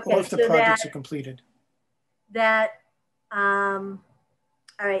 Right. Okay, or if the projects are completed. All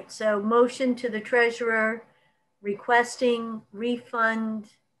right. So motion to the treasurer requesting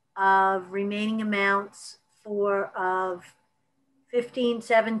refund of remaining amounts of 15,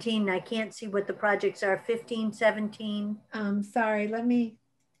 17. I can't see what the projects are. 15, 17. Sorry, let me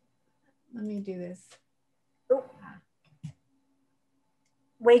do this. Oh.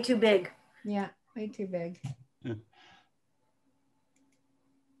 Way too big. Yeah, way too big.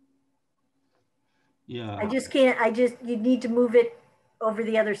 Yeah. I just can't, you need to move it over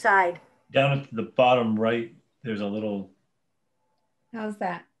the other side. Down at the bottom right, there's a little. How's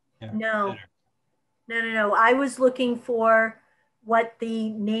that? Yeah, no. No. I was looking for what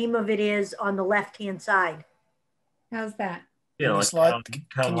the name of it is on the left-hand side. How's that? Yeah,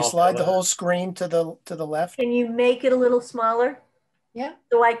 can you slide the whole screen to the left? Can you make it a little smaller? Yeah.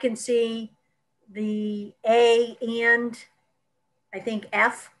 So I can see the A and I think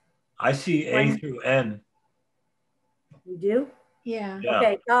F. I see A through N. You do? Yeah.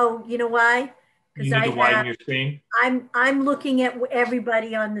 Okay. Oh, you know why? Because you need to widen your screen. I'm looking at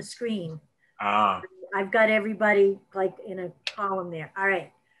everybody on the screen. Ah. I've got everybody like in a column there. All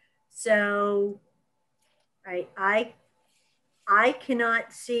right. So, all right, I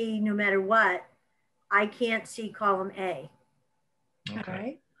cannot see, no matter what, I can't see column A. Okay. All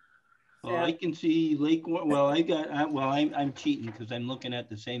right. Well, I can see Lake. Well, I'm cheating because I'm looking at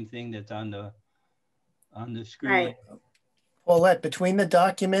the same thing that's on the screen. Right. Paulette, between the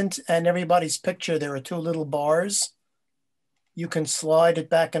document and everybody's picture, there are 2 little bars. You can slide it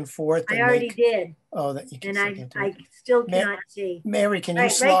back and forth. I already did. Oh, that you can. And I still cannot see. Mary, can you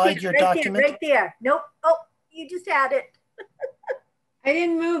slide your document? Right there. Nope. Oh, you just had it. I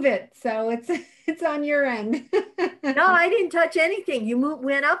didn't move it, so it's on your end. No, I didn't touch anything. You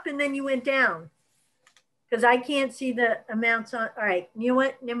went up and then you went down. Because I can't see the amounts on. All right. You know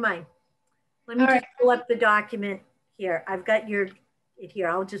what? Never mind. Let me just pull up the document here. I've got it here.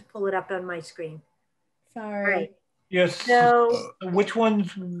 I'll just pull it up on my screen. Sorry. All right. Yes. So which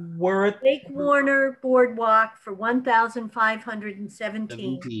ones were it? Lake Warner Boardwalk for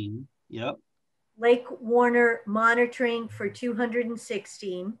 1,517. Yep. Lake Warner monitoring for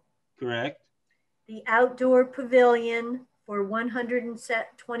 216. Correct. The outdoor pavilion for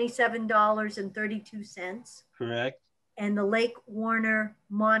 $127.32. Correct. And the Lake Warner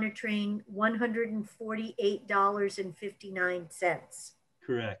monitoring $148.59.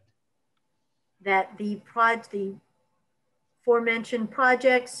 Correct. that the aforementioned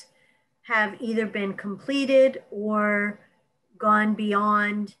projects have either been completed or gone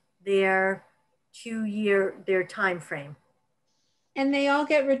beyond their their time frame. And they all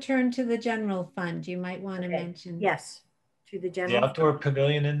get returned to the general fund. You might want to mention. Yes, to the The general. outdoor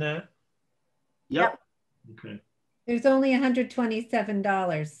pavilion in that? Yep. Okay. There's only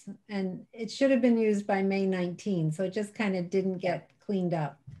 $127 and it should have been used by May 19. So it just kind of didn't get cleaned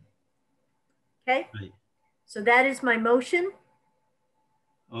up. Okay. Right. So that is my motion.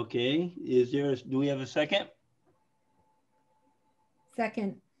 Okay. Do we have a second?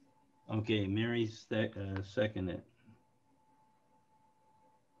 Second. Okay, Mary seconded.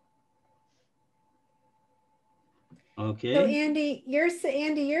 Okay. So Andy, you're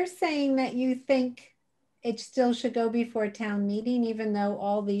saying that you think it still should go before town meeting, even though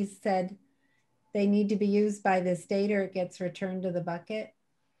all these said they need to be used by this date or it gets returned to the bucket?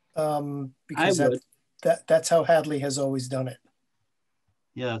 Because that's how Hadley has always done it.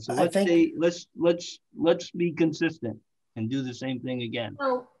 Yeah, so let's be consistent and do the same thing again.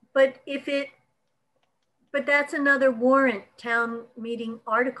 Well, but that's another warrant town meeting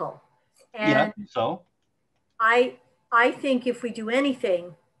article. And yeah, so I think if we do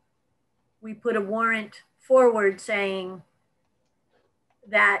anything, we put a warrant forward saying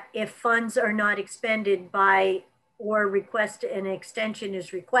that if funds are not expended by or an extension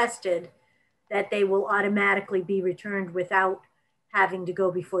is requested, that they will automatically be returned without having to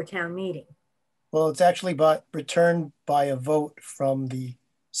go before town meeting. Well, it's actually returned by a vote from the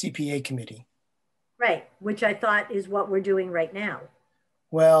CPA committee. Right, which I thought is what we're doing right now.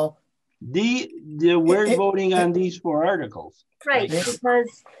 Well, we're voting on these 4 articles. Right, because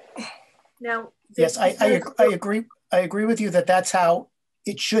now. Yes, I agree. I agree with you that that's how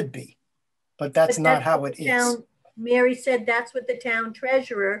it should be, but that's not how it is. Mary said that's what the town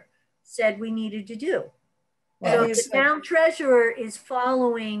treasurer said we needed to do. Well, so the town treasurer is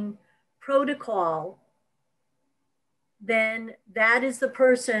following protocol, then that is the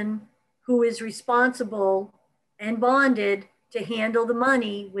person who is responsible and bonded to handle the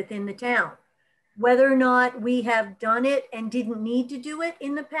money within the town. Whether or not we have done it and didn't need to do it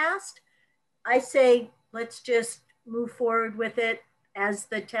in the past, I say, let's just move forward with it as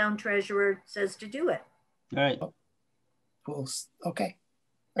the town treasurer says to do it. All right. Well, okay.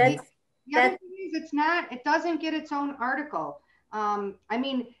 The other thing is it doesn't get its own article. I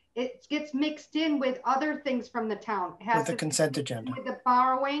mean, it gets mixed in with other things from the town. It has with the consent agenda. With the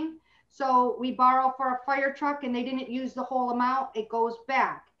borrowing. So we borrow for a fire truck and they didn't use the whole amount, it goes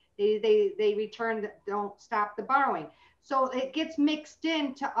back. They return, don't stop the borrowing. So it gets mixed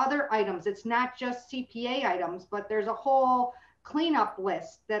into other items. It's not just CPA items, but there's a whole cleanup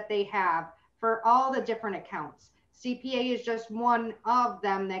list that they have for all the different accounts. CPA is just one of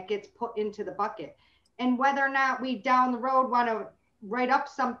them that gets put into the bucket. And whether or not we down the road want to write up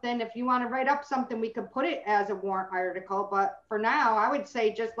something, if you want to write up something, we could put it as a warrant article. But for now, I would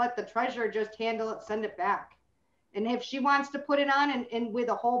say just let the treasurer just handle it, send it back. And if she wants to put it on and with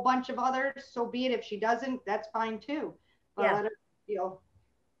a whole bunch of others, so be it. If she doesn't, that's fine too. But let her deal.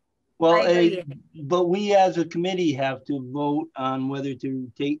 Well, but we as a committee have to vote on whether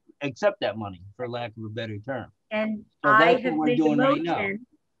to accept that money, for lack of a better term. And so I that's have what we're made doing a right motion.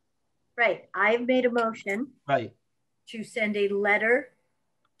 now. Right. I've made a motion. Right. To send a letter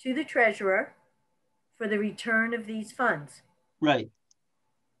to the treasurer for the return of these funds. Right.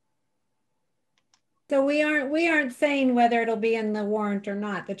 So we aren't saying whether it'll be in the warrant or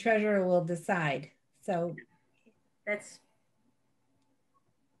not. The treasurer will decide. So that's.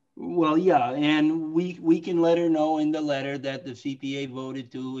 Well, yeah, and we can let her know in the letter that the CPA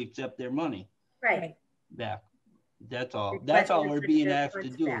voted to accept their money. Right. Back. That's all. That's all we're being asked to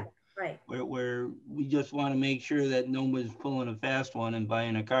do. Back. Right. Where we just want to make sure that nobody's pulling a fast one and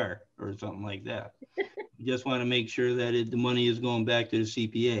buying a car or something like that. We just want to make sure that the money is going back to the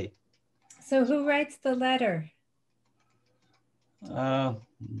CPA. So who writes the letter? I'll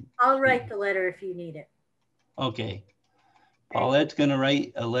write the letter if you need it. Okay. Paulette's going to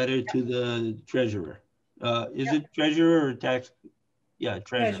write a letter to the treasurer. Is it treasurer or tax? Yeah,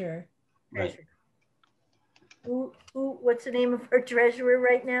 treasurer. Right. What's the name of her treasurer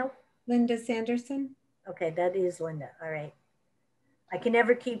right now? Linda Sanderson. Okay, that is Linda. All right. I can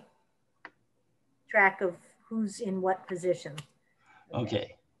never keep track of who's in what position.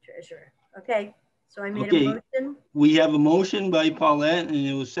 Okay. Treasurer. Okay. So I made a motion. We have a motion by Paulette and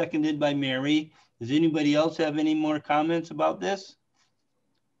it was seconded by Mary. Does anybody else have any more comments about this?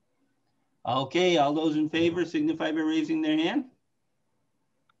 Okay, all those in favor signify by raising their hand.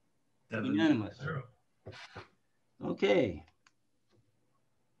 Unanimous. Okay.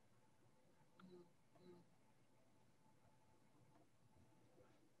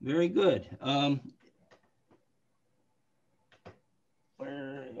 Very good.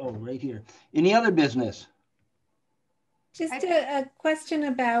 Right here. Any other business? Just a question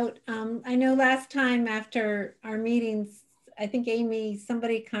about, I know last time after our meetings, I think Amy,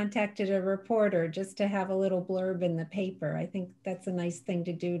 somebody contacted a reporter just to have a little blurb in the paper. I think that's a nice thing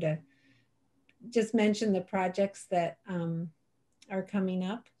to do, to just mention the projects that are coming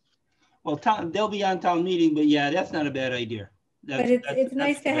up. Well, they'll be on town meeting, but yeah, that's not a bad idea. But it's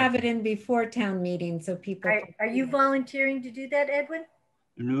nice to have it in before town meeting so people. Are you volunteering to do that, Edwin?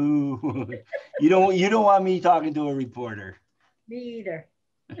 No, you don't want me talking to a reporter. Me either.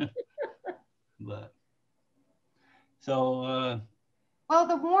 But so well,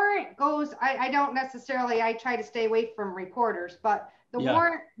 the warrant goes, I don't necessarily, I try to stay away from reporters, but the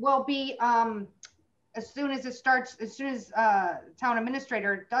warrant will be as soon as it starts, as soon as town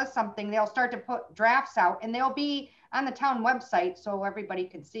administrator does something, they'll start to put drafts out, and they'll be on the town website so everybody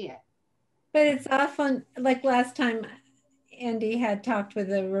can see it. But it's often, like last time Andy had talked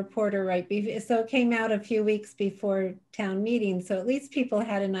with a reporter right before, so it came out a few weeks before town meeting, so at least people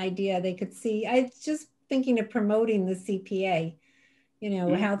had an idea they could see. I was just thinking of promoting the CPA, you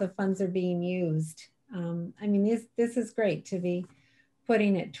know, how the funds are being used. I mean, this is great to be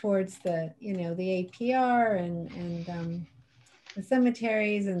putting it towards the, you know, the APR and the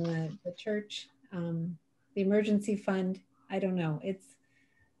cemeteries and the church, the emergency fund. I don't know. It's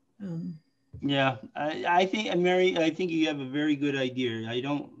yeah, I think, Mary, I think you have a very good idea. I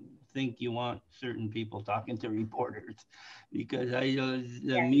don't think you want certain people talking to reporters, because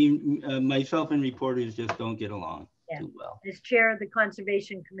myself and reporters just don't get along too well. As chair of the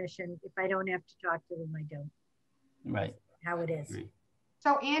Conservation Commission, if I don't have to talk to them, I don't. Right. That's how it is.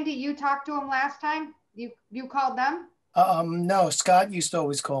 So Andy, you talked to them last time? You called them? No, Scott used to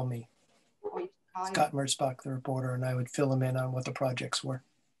always call me. Oh, Scott Merzbach, the reporter, and I would fill him in on what the projects were.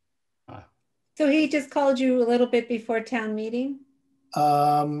 So he just called you a little bit before town meeting?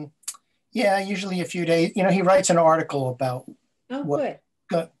 Yeah, usually a few days. You know, he writes an article about what's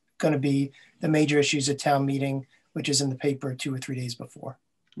going to be the major issues at town meeting, which is in the paper 2 or 3 days before.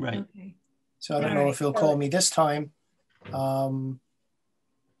 Right. Okay. So I don't know if he'll call me this time, but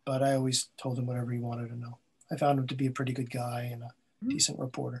I always told him whatever he wanted to know. I found him to be a pretty good guy and a decent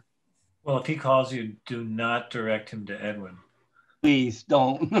reporter. Well, if he calls you, do not direct him to Edwin. Please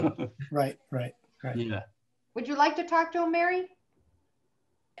don't. Right. Yeah. Would you like to talk to him, Mary?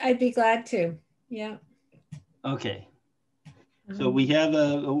 I'd be glad to. Yeah. Okay. So we have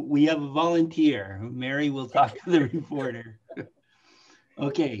a volunteer. Mary will talk to the reporter.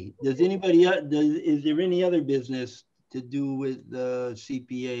 Okay. Does anybody is there any other business to do with the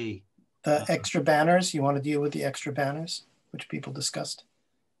CPA? The extra banners. You want to deal with the extra banners, which people discussed?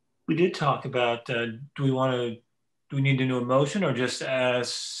 We did talk about. Do we need to do a motion, or just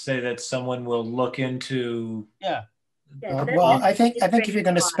say that someone will look into? Yeah. Well, I think if you're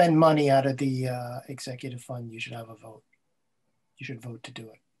going to spend money out of the executive fund, you should have a vote. You should vote to do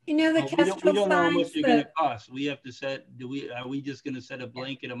it. You know, the we don't know how much they're going to cost. We have to set. Are we just going to set a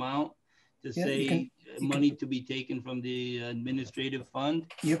blanket amount to say money to be taken from the administrative fund?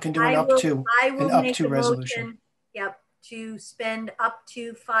 You can do an up to resolution. Yep, to spend up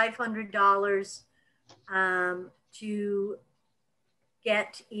to $500 to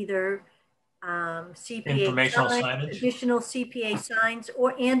get either CPA signs, additional CPA signs,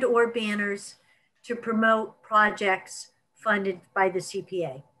 or banners to promote projects funded by the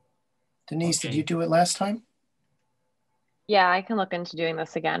CPA. Denise, did you do it last time? Yeah, I can look into doing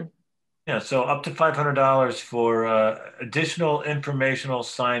this again. Yeah, so up to $500 for additional informational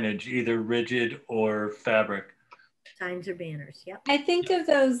signage, either rigid or fabric. Signs or banners, yep. I think of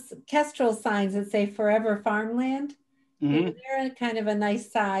those Kestrel signs that say Forever Farmland. They're kind of a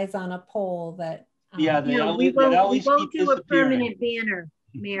nice size on a pole that. Yeah, we won't do a permanent banner,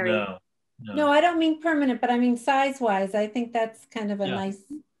 Mary. No, I don't mean permanent, but I mean size-wise. I think that's kind of a nice,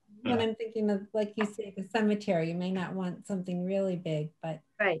 when I'm thinking of, like you say, the cemetery, you may not want something really big, but.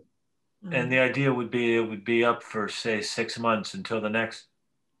 Right. And the idea would be, it would be up for, say, 6 months until the next.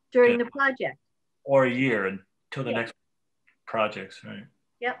 During the project. Or a year until the next projects, right?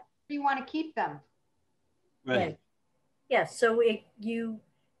 Yep. You want to keep them. Right. Yeah, so you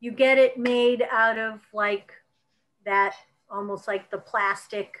get it made out of like that, almost like the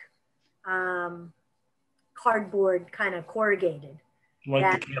plastic cardboard kind of corrugated.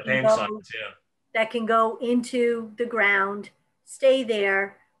 Like the campaign signs, that can go into the ground, stay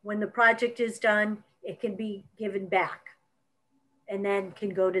there. When the project is done, it can be given back and then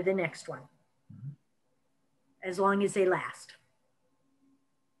can go to the next one, as long as they last.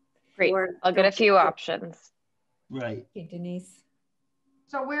 Great. I'll get a few options. Right. Okay, Denise.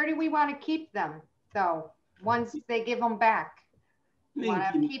 So where do we want to keep them though? Once they give them back, want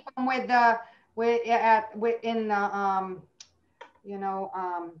to keep them with the you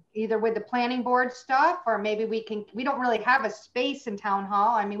know, either with the planning board stuff, or maybe we don't really have a space in town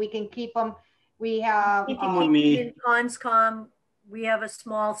hall. I mean, we can keep them. We have we can keep them in conscom. We have a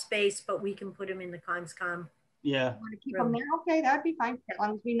small space, but we can put them in the conscom. Yeah. Want to keep them there? Okay, that'd be fine. As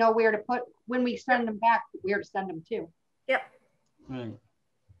long as we know where to put, when we send them back, where to send them to. Yep. Right.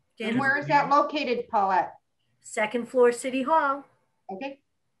 And where is that located, Paulette? Second floor, City Hall. Okay.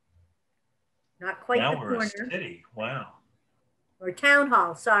 Not quite now the we're corner. a city. Wow. Or Town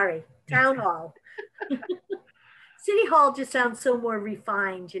Hall, sorry. Town Hall. City Hall just sounds so more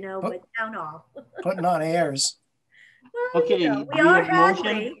refined, you know, but Town Hall. Putting on airs. Well, Okay. you know, we are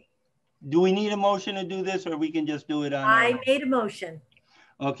Hadley. Do we need a motion to do this, or we can just do it on? I made a motion.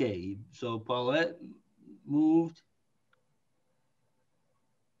 Okay, so Paulette moved.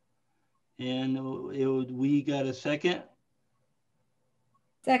 And we got a second?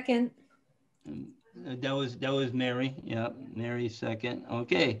 Second. That was Mary. Yeah, Mary second.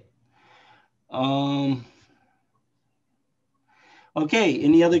 Okay. Okay,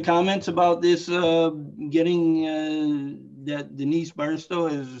 any other comments about this getting that Denise Barstow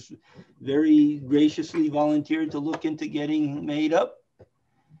has very graciously volunteered to look into getting made up?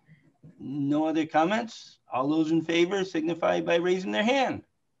 No other comments? All those in favor signify by raising their hand.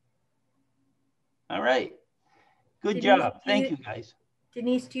 All right. Good job. Thank you, guys.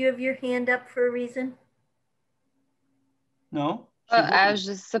 Denise, do you have your hand up for a reason? No? I was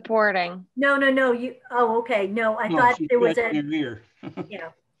just supporting. No. You. Oh, okay. No, I thought there was a. Yeah.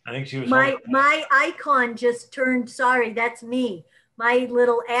 I think she was. My icon just turned. Sorry, that's me. My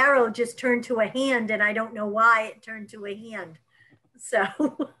little arrow just turned to a hand, and I don't know why it turned to a hand. So.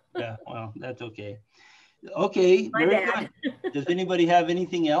 Yeah. Well, that's okay. Okay. Very good. Does anybody have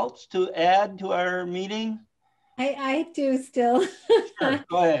anything else to add to our meeting? I do still. Sure.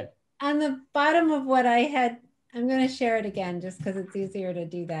 Go ahead. On the bottom of what I had. I'm going to share it again just because it's easier to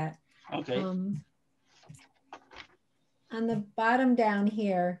do that. Okay. On the bottom down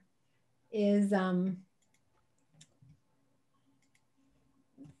here is, let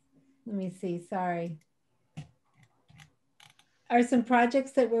me see, sorry. Are some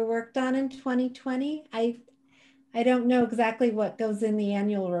projects that were worked on in 2020. I don't know exactly what goes in the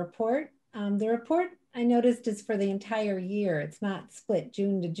annual report. The report I noticed is for the entire year. It's not split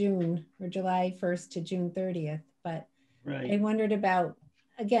June to June or July 1st to June 30th, but right. I wondered about,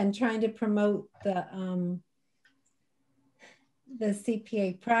 again, trying to promote the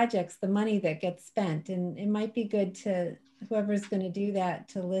CPA projects, the money that gets spent. And it might be good to, whoever's going to do that,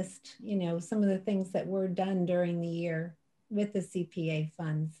 to list, you know, some of the things that were done during the year with the CPA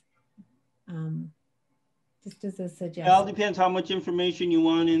funds. Just as a suggestion. It all depends how much information you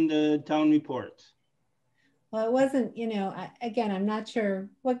want in the town reports. Well, it wasn't, you know, again, I'm not sure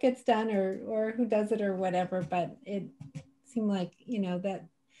what gets done or who does it or whatever, but it seemed like, you know, that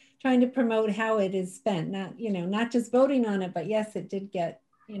trying to promote how it is spent, not, you know, not just voting on it, but yes, it did get,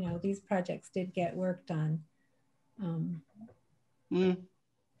 you know, these projects did get worked on.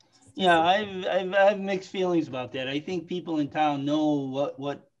 Yeah, I have mixed feelings about that. I think people in town know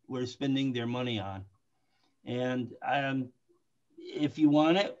what we're spending their money on. And if you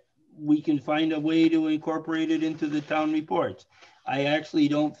want it, we can find a way to incorporate it into the town reports. I actually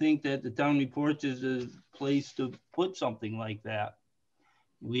don't think that the town reports is a place to put something like that.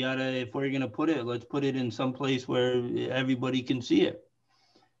 We ought to, if we're going to put it, let's put it in some place where everybody can see it.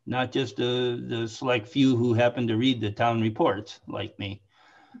 Not just the select few who happen to read the town reports like me.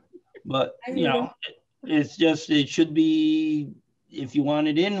 But, you know, it's just, it should be, if you want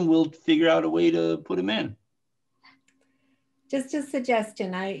it in, we'll figure out a way to put them in. Just a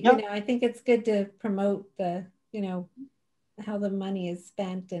suggestion. You know, I think it's good to promote the, you know, how the money is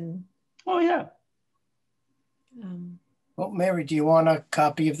spent and. Oh yeah. Well, Mary, do you want a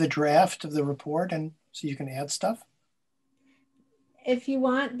copy of the draft of the report and so you can add stuff? If you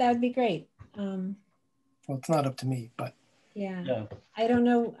want, that'd be great. Well, it's not up to me, but. Yeah. I don't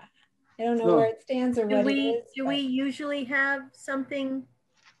know where it stands or what it is. Do we usually have something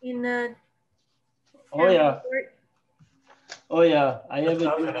in the? Oh yeah. Report? Oh yeah, I have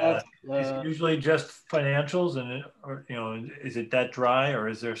a draft. Is it usually just financials, and or you know, is it that dry, or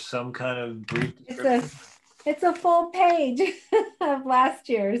is there some kind of brief description? It's a full page of last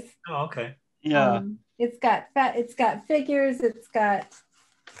year's. Oh, okay. Yeah. It's got figures. It's got.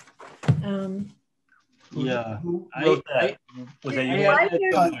 Yeah. Who wrote that? Was that you? Why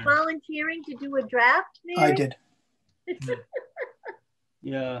are you volunteering to do a draft, Mary? I did.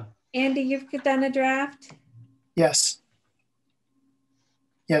 Yeah. Andy, you've done a draft? Yes.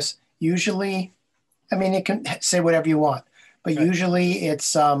 Yes, usually, I mean, you can say whatever you want, but Right. usually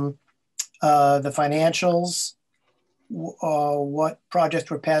it's the financials, what projects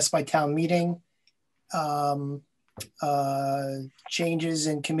were passed by town meeting, changes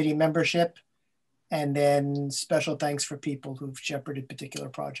in committee membership, and then special thanks for people who've shepherded particular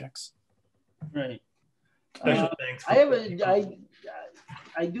projects. Right. Special thanks. I have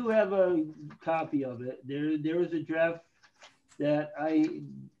I do have a copy of it. There was a draft that I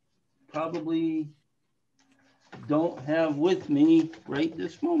probably don't have with me right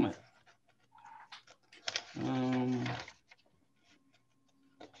this moment.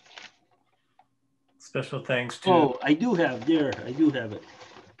 Special thanks to. Oh, I do have there. I do have it.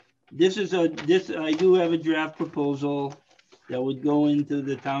 I do have a draft proposal that would go into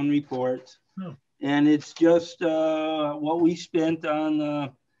the town reports. Oh. And it's just what we spent on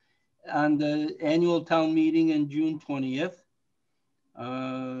the annual town meeting on June 20th.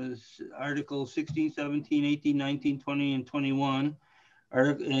 Article 16, 17, 18, 19, 20, and 21.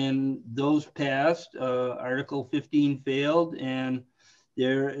 And those passed. Article 15 failed. And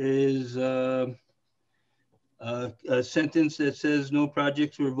there is a sentence that says no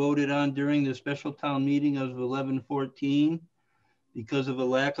projects were voted on during the special town meeting of 11/14 because of a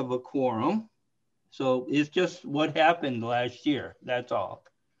lack of a quorum. So it's just what happened last year. That's all.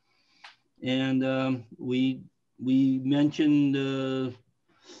 And we mentioned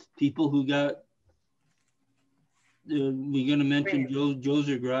people who got. We're going to mention Joe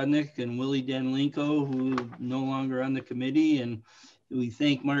Zagrodnik and Willie Danlenko, who are no longer on the committee, and we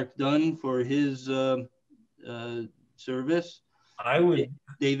thank Mark Dunn for his service.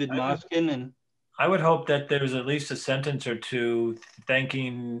 David Moskin and. I would hope that there's at least a sentence or two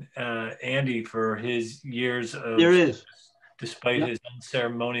thanking Andy for his years of there is, despite his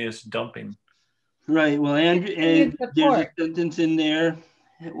unceremonious dumping. Right. Well, Andrew, there's a sentence in there.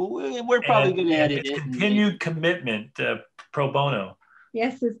 We're probably going to edit it. Continued commitment pro bono.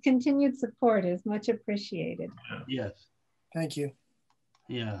 Yes, his continued support is much appreciated. Yes. Thank you.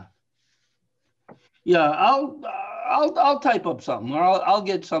 Yeah. Yeah. I'll type up something, or I'll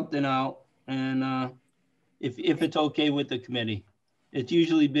get something out. And if it's okay with the committee, it's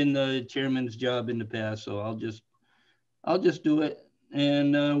usually been the chairman's job in the past, so I'll just do it,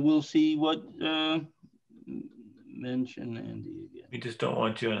 and we'll see what mention Andy again. We just don't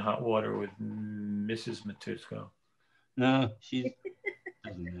want you in hot water with Mrs. Matusko. No,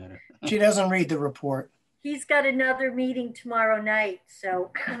 doesn't matter. She doesn't read the report. He's got another meeting tomorrow night,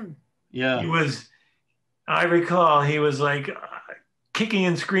 so. Yeah. I recall he was like kicking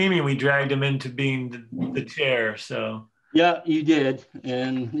and screaming. We dragged him into being the chair, so. Yeah, you did,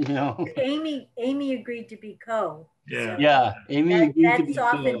 and you know. Amy agreed to be co. Yeah. So yeah, Amy agreed to be co.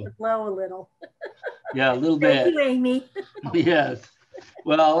 That softened the blow a little. Yeah, a little bit. Thank you, Amy. Yes.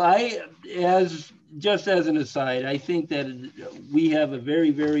 Well, just as an aside, I think that we have a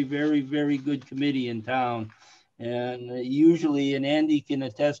very, very, very, very good committee in town. And usually, and Andy can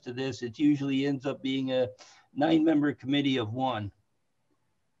attest to this, it usually ends up being a 9-member committee of 1.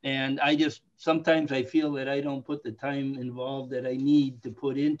 And sometimes I feel that I don't put the time involved that I need to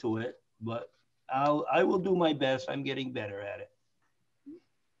put into it, but I will do my best. I'm getting better at it.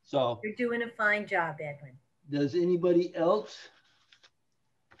 So you're doing a fine job, Edwin. Does anybody else?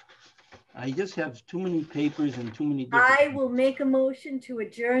 I just have too many papers and too many different. I will make a motion to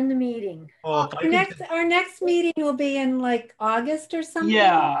adjourn the meeting. Our next meeting will be in like August or something?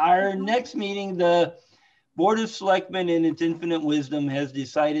 Yeah, our next meeting, the Board of Selectmen in its infinite wisdom has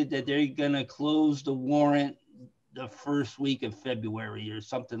decided that they're going to close the warrant the first week of February or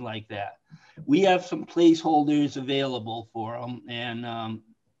something like that. We have some placeholders available for them,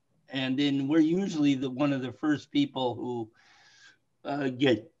 and then we're usually one of the first people who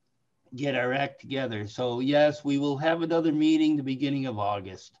get our act together. So yes, we will have another meeting the beginning of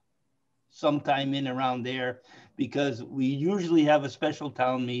August, sometime in around there, because we usually have a special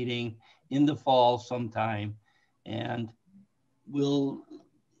town meeting in the fall sometime. And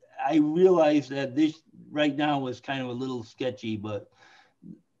I realize that this right now is kind of a little sketchy, but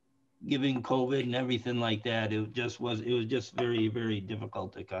given COVID and everything like that, it was just very, very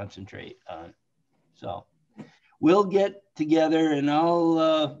difficult to concentrate on. So we'll get together and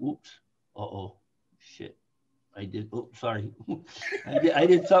I'll, shit. Sorry. I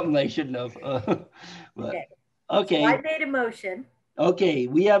did something I shouldn't have. But, okay. So I made a motion. Okay,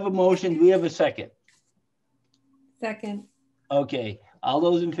 we have a motion. Do we have a second? Second. Okay. All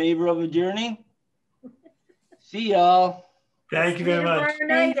those in favor of adjourning? See y'all. Thank you very much.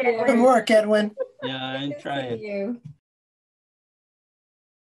 Night, Good work, Edwin. Yeah, I'm trying. See you.